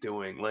fuck are you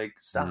doing? Like,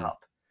 stop. Mm-hmm.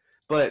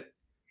 But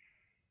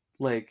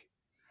like,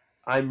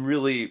 I'm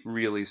really,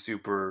 really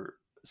super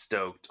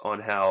stoked on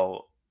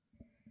how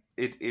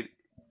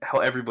how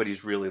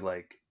everybody's really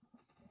like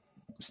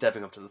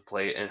stepping up to the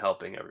plate and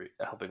helping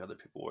other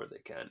people where they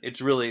can.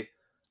 It's really,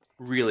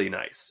 really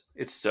nice.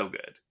 It's so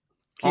good.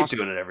 Keep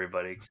doing it,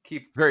 everybody.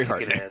 Keep very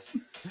kicking hard ass.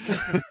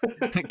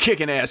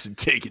 Kicking ass and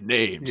taking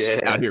names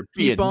out here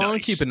being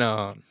nice. Keeping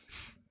on.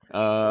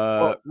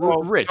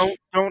 Rich,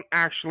 don't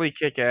actually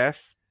kick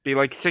ass. Be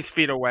like 6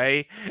 feet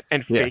away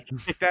and fake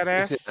kick that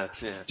ass.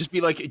 Yeah. Just be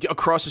like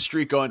across the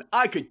street going,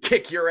 I could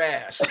kick your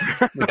ass.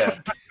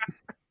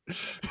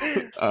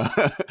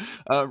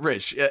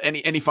 Rich,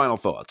 any final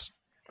thoughts?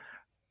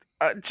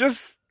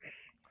 Just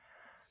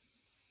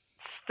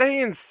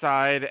stay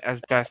inside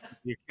as best as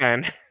you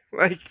can.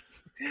 Like,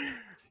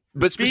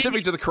 but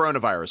specific to the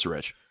coronavirus,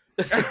 Rich.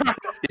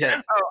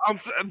 Yeah. Oh,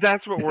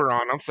 that's what we're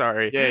on. I'm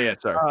sorry. Yeah.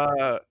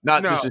 Sorry.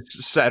 This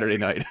is Saturday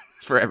night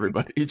for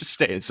everybody. You just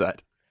stay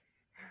inside.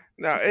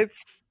 No,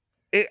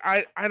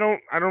 I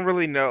don't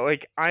really know.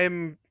 Like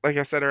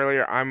I said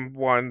earlier, I'm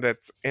one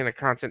that's in a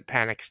constant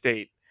panic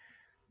state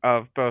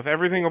of both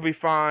everything will be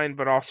fine,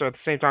 but also at the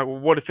same time, well,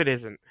 what if it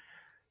isn't?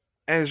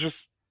 and it's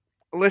just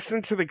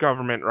listen to the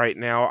government right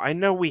now. I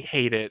know we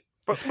hate it,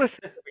 but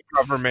listen to the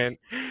government.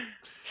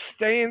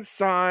 Stay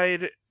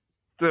inside.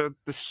 The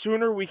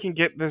sooner we can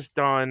get this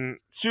done,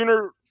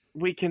 sooner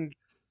we can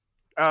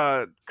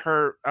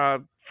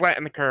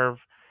flatten the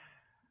curve,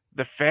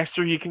 the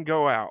faster you can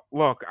go out.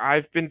 Look,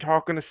 I've been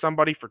talking to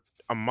somebody for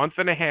a month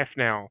and a half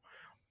now.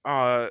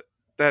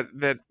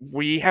 That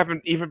we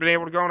haven't even been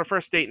able to go on a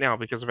first date now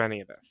because of any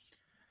of this.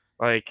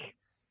 Like,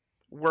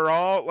 we're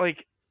all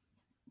like,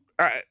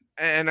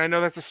 and I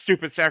know that's a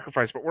stupid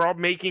sacrifice, but we're all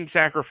making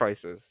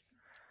sacrifices.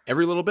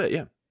 Every little bit,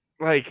 yeah.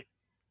 Like,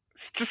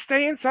 just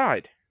stay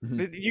inside.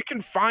 Mm-hmm. You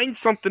can find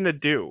something to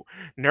do.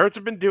 Nerds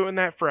have been doing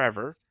that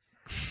forever.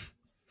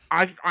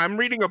 I'm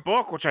reading a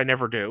book, which I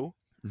never do.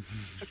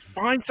 Just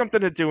find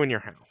something to do in your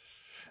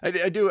house.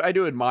 I do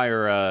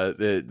admire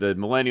the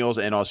millennials,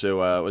 and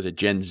also was it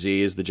Gen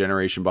Z is the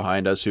generation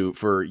behind us who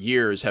for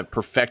years have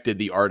perfected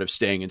the art of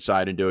staying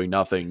inside and doing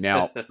nothing.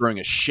 Now throwing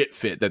a shit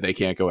fit that they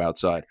can't go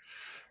outside.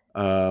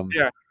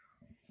 Yeah,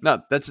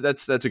 no, that's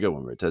a good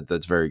one, Rich.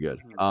 That's very good.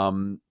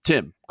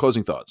 Tim,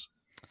 closing thoughts.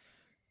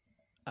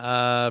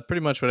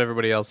 Pretty much what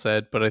everybody else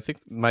said, but I think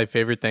my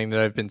favorite thing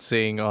that I've been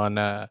seeing on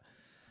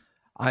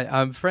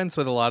I'm friends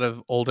with a lot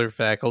of older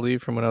faculty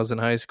from when I was in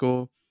high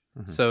school.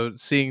 Mm-hmm. So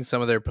seeing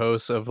some of their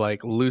posts of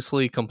like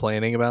loosely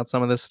complaining about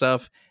some of this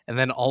stuff, and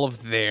then all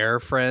of their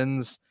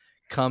friends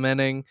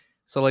commenting.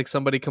 So like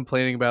somebody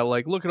complaining about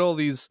like, look at all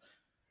these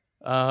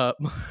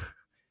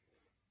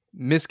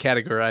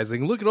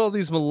miscategorizing. Look at all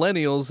these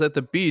millennials at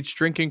the beach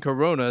drinking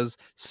Coronas.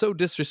 So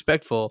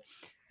disrespectful.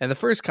 And the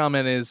first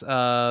comment is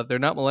they're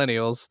not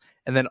millennials.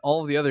 And then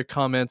all of the other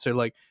comments are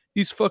like,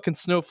 these fucking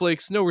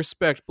snowflakes, no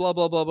respect, blah,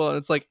 blah, blah, blah. And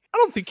it's like, I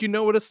don't think you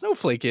know what a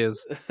snowflake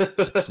is.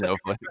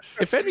 Snowflake.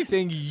 If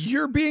anything,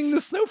 you're being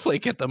the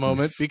snowflake at the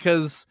moment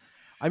because,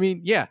 I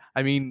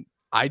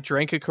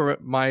drank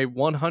my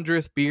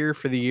 100th beer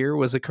for the year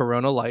was a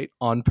Corona Light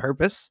on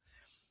purpose.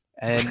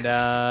 And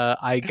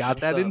I got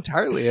that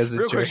entirely as a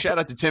real joke. Quick shout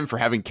out to Tim for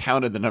having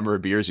counted the number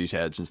of beers he's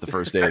had since the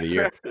first day of the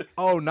year.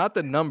 Oh, not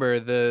the number,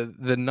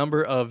 the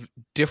number of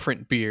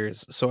different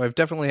beers. So I've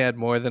definitely had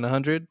more than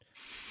 100,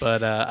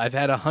 but I've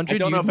had 100 I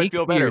don't know if I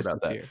feel better beers about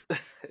this that. year.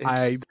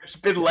 It's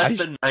been less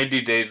than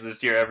 90 days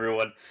this year,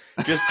 everyone.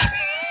 Just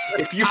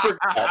if you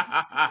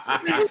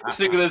forgot,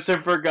 sing this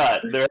and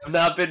forgot. There have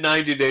not been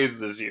 90 days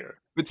this year.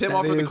 But Tim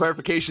offered the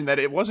clarification that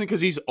it wasn't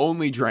because he's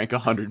only drank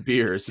 100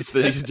 beers. It's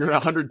that he's drank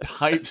 100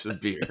 types of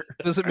beer.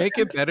 Does it make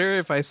it better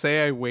if I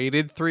say I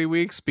waited 3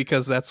 weeks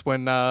because that's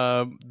when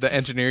the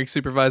engineering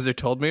supervisor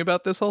told me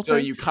about this whole thing? So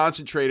you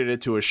concentrated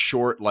it to a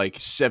short, like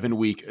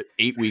 7-week,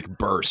 8-week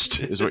burst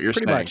is what you're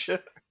saying. Pretty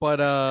much.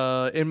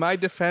 But in my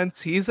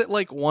defense, he's at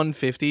like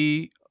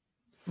 150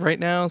 right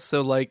now.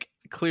 So like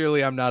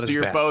clearly I'm not as bad. So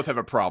you both have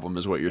a problem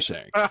is what you're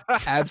saying.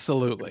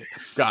 Absolutely.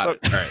 Got it.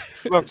 All right.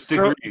 Look,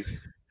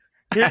 Degrees.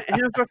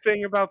 Here's the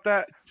thing about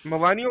that.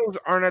 Millennials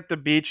aren't at the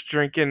beach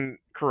drinking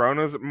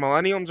Coronas.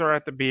 Millennials are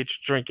at the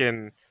beach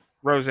drinking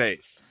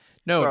rosés.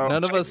 No, so,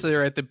 none of us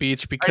are at the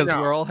beach because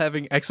we're all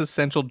having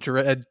existential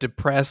dread,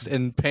 depressed,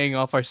 and paying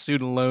off our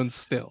student loans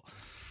still.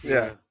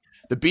 Yeah.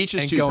 The beach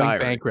is and too going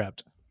tiring.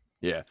 bankrupt.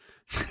 Yeah.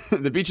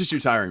 The beach is too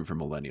tiring for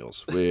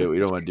millennials. We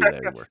don't want to do that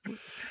anymore.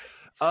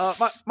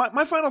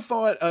 My final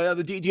thought,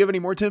 do you have any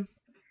more, Tim?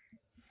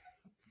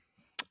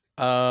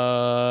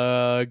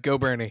 Go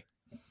Bernie.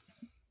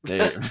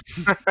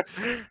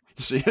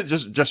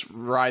 just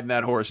riding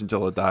that horse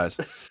until it dies.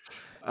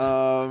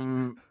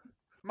 My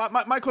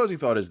closing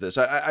thought is this.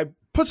 I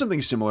put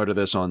something similar to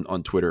this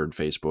on Twitter and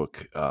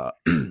Facebook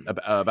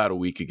about a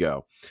week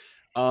ago.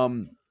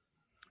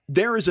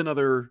 There is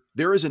another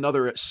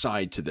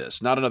side to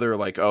this. Not another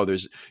like, oh,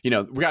 there's, we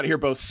got to hear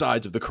both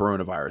sides of the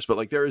coronavirus, but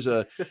like there's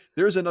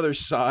another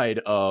side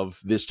of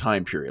this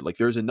time period. Like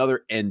there's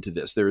another end to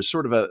this. There is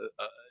sort of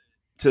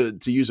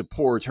to use a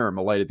poor term,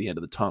 a light at the end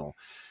of the tunnel.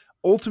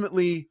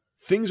 Ultimately,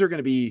 things are going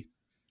to be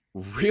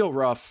real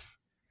rough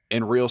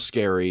and real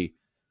scary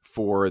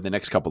for the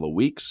next couple of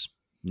weeks,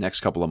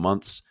 next couple of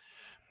months,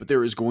 but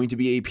there is going to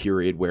be a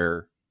period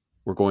where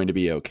we're going to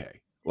be okay.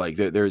 Like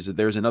there's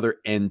another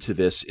end to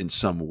this in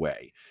some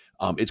way.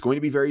 It's going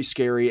to be very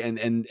scary,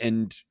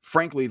 and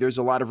frankly, there's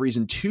a lot of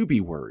reason to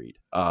be worried.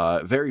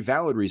 Very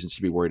valid reasons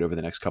to be worried over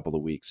the next couple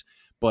of weeks.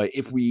 But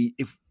if we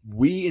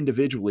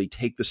individually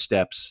take the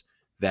steps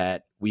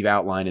that we've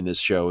outlined in this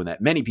show and that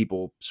many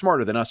people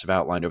smarter than us have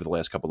outlined over the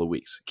last couple of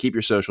weeks. Keep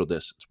your social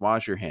distance,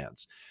 wash your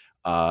hands,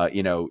 try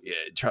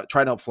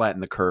to help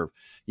flatten the curve.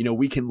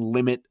 We can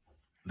limit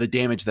the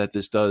damage that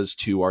this does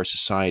to our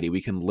society. We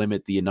can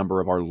limit the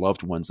number of our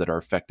loved ones that are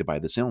affected by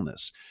this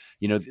illness.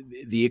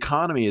 The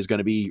economy is going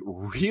to be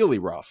really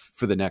rough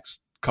for the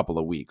next couple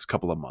of weeks,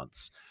 couple of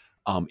months.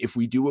 If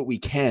we do what we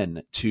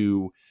can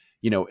to,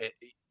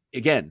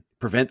 again,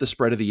 prevent the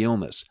spread of the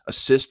illness,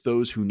 assist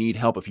those who need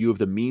help. If you have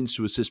the means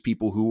to assist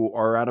people who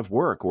are out of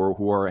work or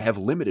who have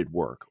limited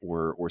work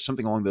or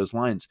something along those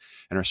lines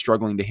and are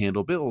struggling to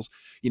handle bills,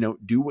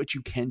 do what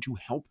you can to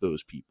help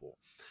those people.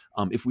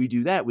 If we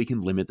do that, we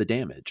can limit the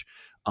damage.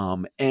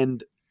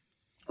 And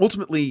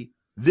ultimately,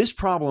 this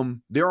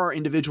problem, there are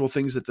individual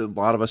things that a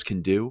lot of us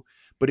can do,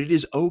 but it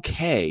is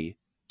okay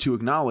to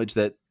acknowledge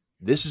that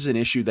this is an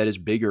issue that is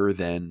bigger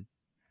than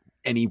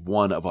any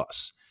one of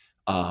us.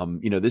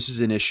 This is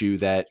an issue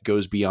that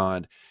goes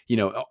beyond,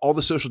 all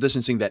the social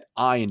distancing that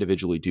I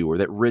individually do, or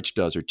that Rich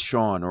does, or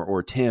Sean,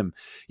 or Tim.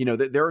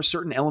 There are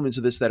certain elements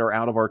of this that are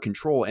out of our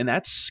control, and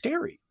that's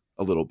scary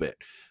a little bit.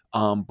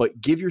 But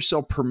give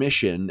yourself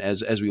permission,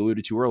 as we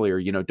alluded to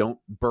earlier, don't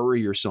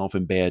bury yourself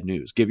in bad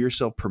news. Give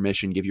yourself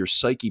permission, give your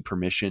psyche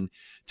permission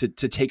to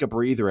take a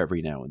breather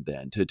every now and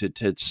then,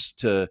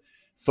 to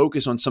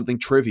focus on something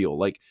trivial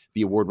like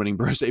the award-winning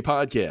Brose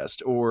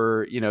podcast,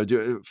 or,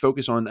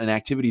 focus on an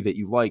activity that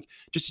you like,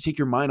 just to take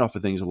your mind off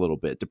of things a little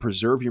bit, to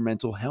preserve your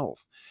mental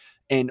health.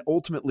 And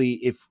ultimately,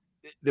 if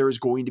there is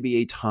going to be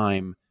a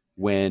time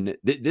when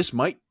this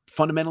might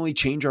fundamentally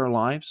change our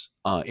lives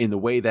in the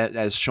way that,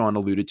 as Sean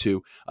alluded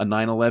to, a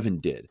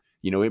 9/11 did.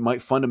 It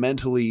might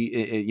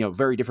fundamentally,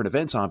 very different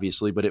events,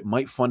 obviously, but it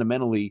might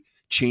fundamentally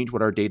change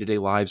what our day-to-day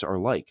lives are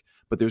like.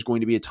 But there's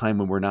going to be a time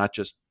when we're not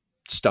just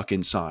stuck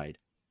inside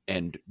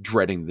and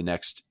dreading the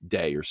next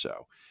day or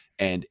so.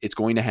 And it's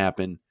going to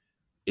happen.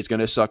 It's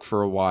going to suck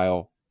for a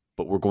while,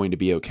 but we're going to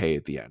be okay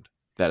at the end.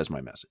 That is my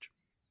message.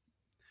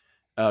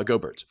 Go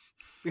Birds.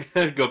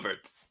 Go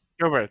Birds.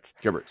 Go Birds.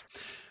 Go Birds.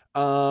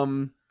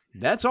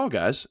 That's all,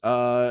 guys.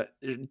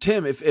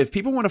 Tim, if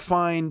people want to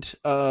find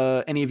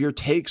any of your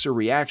takes or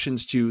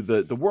reactions to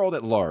the world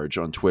at large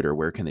on Twitter,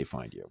 where can they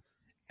find you?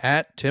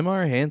 At Tim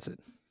R. Hansen.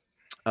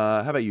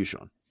 How about you,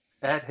 Sean?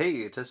 At Hey,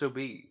 it's SOB.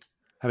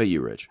 How about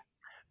you, Rich?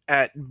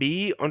 At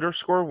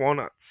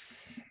B_walnuts.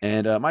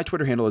 And my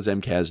Twitter handle is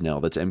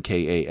mkasnell. That's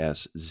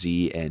MKASZNEL.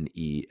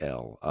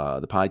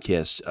 The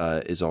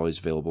podcast is always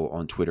available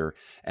on Twitter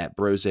at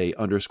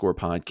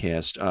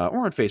Brose_podcast,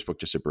 or on Facebook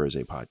just at Brose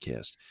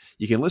Podcast.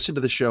 You can listen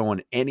to the show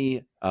on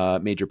any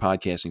major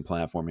podcasting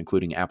platform,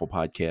 including Apple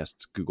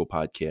Podcasts, Google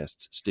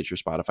Podcasts, Stitcher,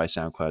 Spotify,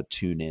 SoundCloud,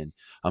 TuneIn,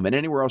 and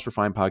anywhere else where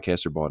fine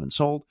podcasts are bought and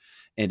sold.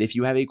 And if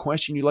you have a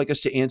question you'd like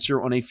us to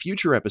answer on a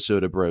future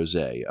episode of Brose,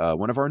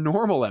 one of our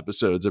normal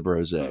episodes of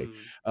Brose,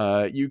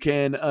 you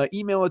can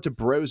email it to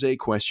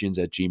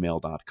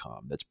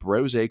brosequestions@gmail.com. That's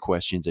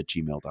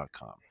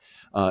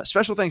brosequestions@gmail.com.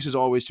 Special thanks, as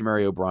always, to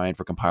Mary O'Brien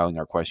for compiling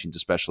our questions,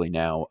 especially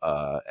now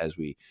as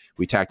we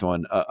tacked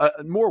on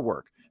more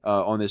work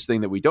on this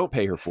thing that we don't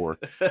pay her for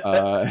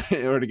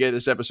in order to get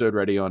this episode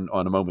ready on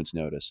a moment's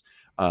notice.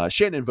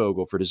 Shannon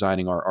Vogel for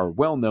designing our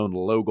well-known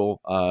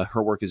logo.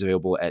 Her work is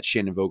available at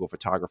Shannon Vogel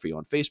Photography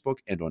on Facebook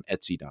and on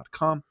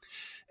Etsy.com.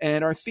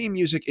 And our theme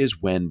music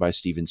is When by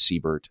Steven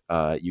Siebert.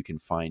 You can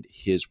find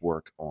his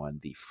work on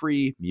the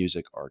Free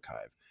Music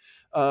Archive.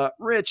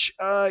 Rich,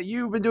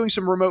 you've been doing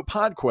some remote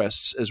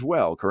podquests as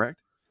well,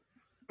 correct?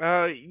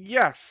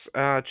 Yes.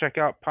 Check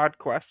out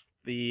PodQuest,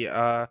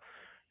 the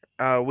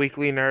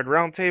weekly nerd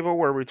roundtable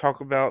where we talk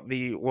about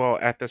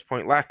at this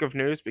point, lack of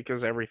news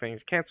because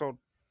everything's canceled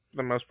for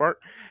the most part,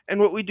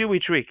 and what we do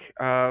each week.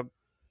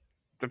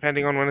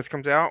 Depending on when this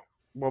comes out,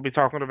 we'll be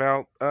talking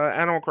about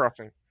Animal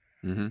Crossing.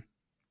 Mm-hmm.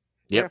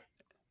 Yep. Yeah.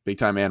 Big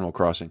time Animal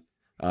Crossing.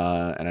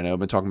 And I know I've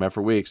been talking about it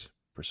for weeks.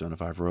 Persona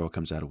 5 Royal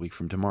comes out a week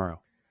from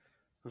tomorrow.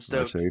 March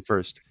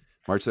 31st.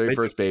 March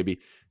 31st, baby.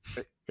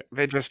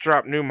 They just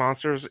dropped new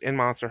monsters in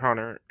Monster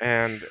Hunter,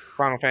 and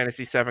Final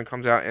Fantasy VII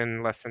comes out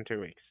in less than 2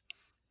 weeks.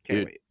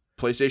 Can't wait.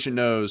 PlayStation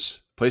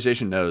knows.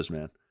 PlayStation knows,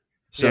 man.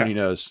 Sony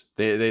knows.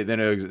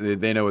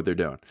 They know what they're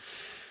doing.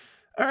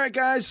 All right,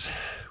 guys.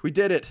 We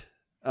did it.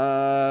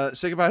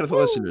 Say goodbye to the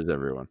listeners,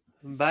 everyone.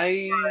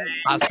 Bye.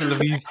 Hasta la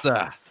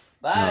vista.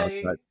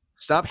 Bye. No,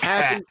 stop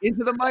hacking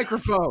into the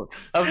microphone.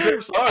 I'm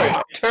so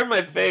sorry. Turn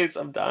my face.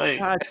 I'm dying.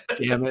 God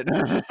damn it.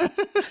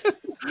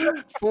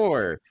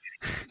 For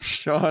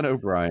Sean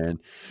O'Brien,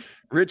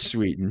 Rich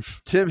Sweeten,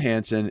 Tim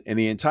Hansen, and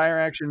the entire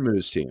Action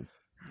Moose team.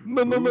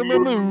 My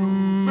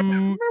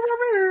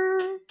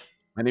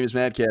name is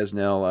Matt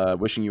Casnell.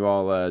 Wishing you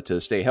all to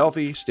stay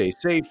healthy, stay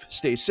safe,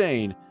 stay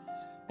sane,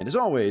 and as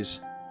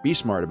always, be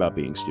smart about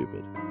being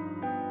stupid.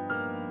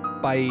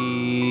 Bye.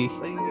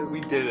 We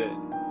did it.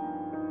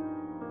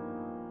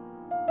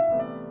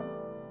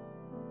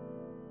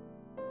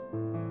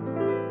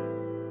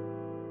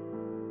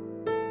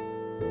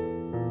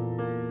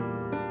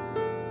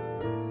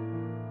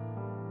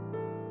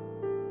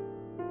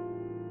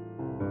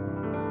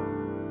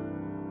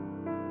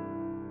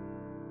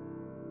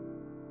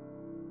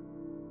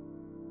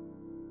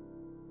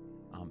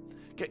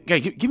 Okay,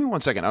 give me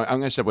 1 second. I'm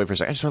going to step away for a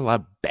second. I just heard a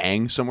loud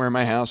bang somewhere in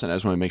my house, and I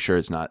just want to make sure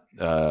it's not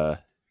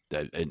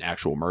an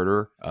actual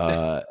murder.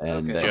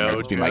 And Okay. that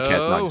might be my cat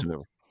knocking something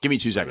over. Give me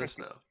 2 seconds.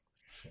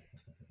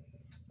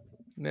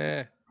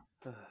 Nah.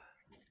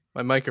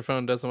 My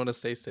microphone doesn't want to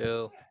stay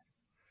still.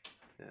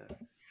 Yeah.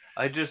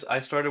 I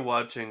started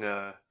watching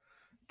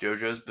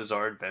JoJo's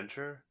Bizarre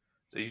Adventure.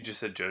 So you just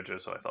said JoJo,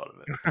 so I thought of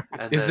it.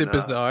 And Is it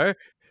bizarre?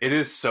 It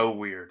is so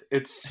weird.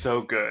 It's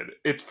so good.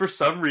 It's for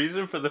some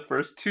reason for the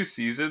first 2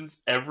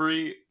 seasons, I'm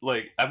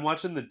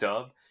watching the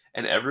dub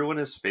and everyone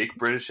has fake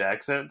British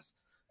accents.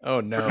 Oh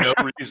no. For no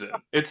reason.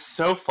 It's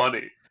so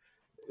funny.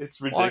 It's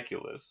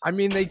ridiculous. I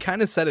mean, they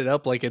kind of set it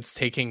up like it's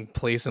taking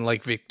place in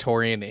like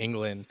Victorian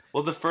England.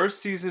 Well, the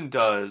first season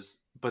does,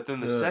 but then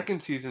the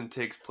second season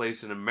takes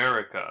place in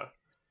America.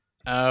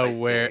 Oh,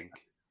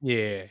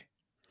 yeah.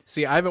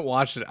 See, I haven't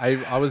watched it.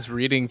 I was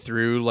reading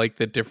through like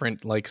the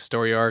different like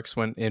story arcs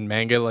when in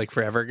manga like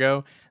forever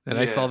ago. Then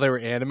I saw they were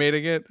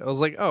animating it. I was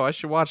like, oh, I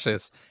should watch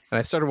this. And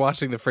I started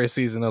watching the first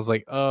season. I was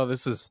like, oh,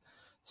 this is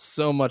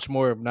so much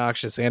more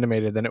obnoxious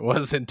animated than it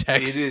was in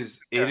text. It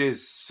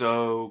is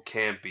so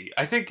campy.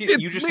 I think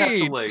you just have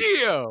to like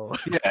Dio.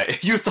 Yeah,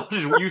 you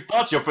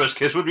thought your first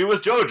kiss would be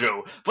with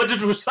JoJo, but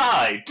it was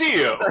I,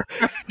 Dio.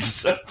 It's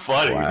so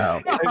funny.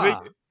 Wow. I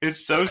think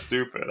it's so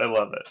stupid. I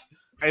love it.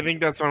 I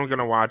think that's what I'm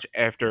gonna watch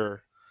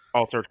after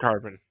Altered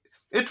Carbon.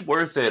 It's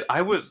worth it.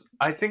 I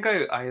think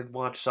I had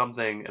watched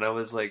something and I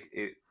was like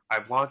I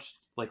watched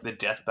like the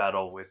death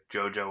battle with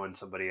JoJo and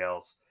somebody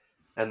else.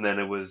 And then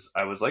I was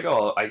like,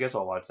 oh, I guess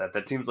I'll watch that.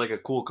 That seems like a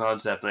cool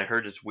concept, and I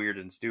heard it's weird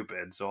and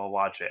stupid, so I'll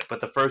watch it.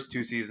 But the first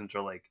 2 seasons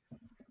are like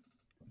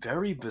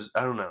very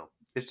I don't know.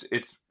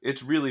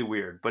 It's really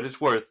weird, but it's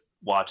worth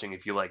watching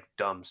if you like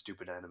dumb,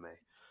 stupid anime.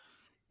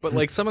 But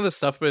like some of the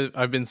stuff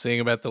I've been seeing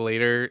about the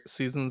later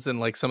seasons and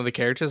like some of the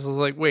characters, I was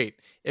like, wait,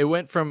 it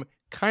went from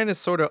kind of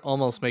sort of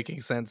almost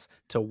making sense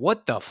to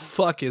what the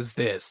fuck is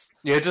this?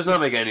 Yeah, it does not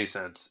make any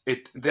sense.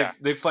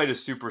 They fight a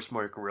super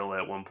smart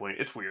gorilla at one point.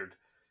 It's weird.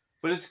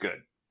 But it's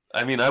good.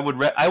 I mean, I would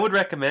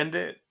recommend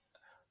it.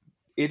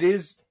 It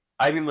is.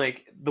 I mean,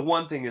 like the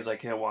one thing is I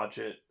can't watch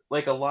it.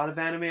 Like a lot of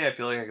anime, I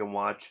feel like I can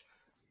watch.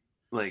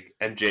 Like,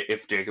 and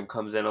if Jacob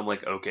comes in, I'm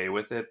like okay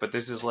with it. But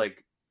this is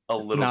like a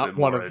little bit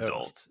more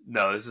adult.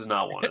 No, this is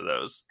not one of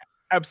those.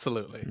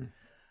 Absolutely.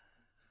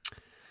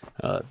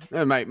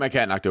 My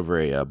cat knocked over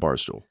a bar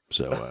stool,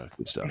 so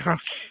good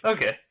stuff.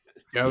 Okay.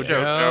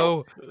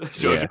 JoJo.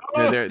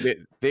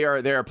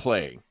 Yeah, they are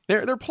playing.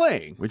 They're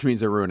playing, which means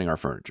they're ruining our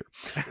furniture.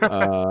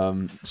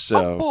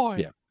 So boy.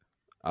 Yeah.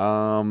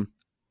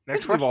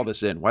 Let's leave all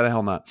this in. Why the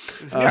hell not?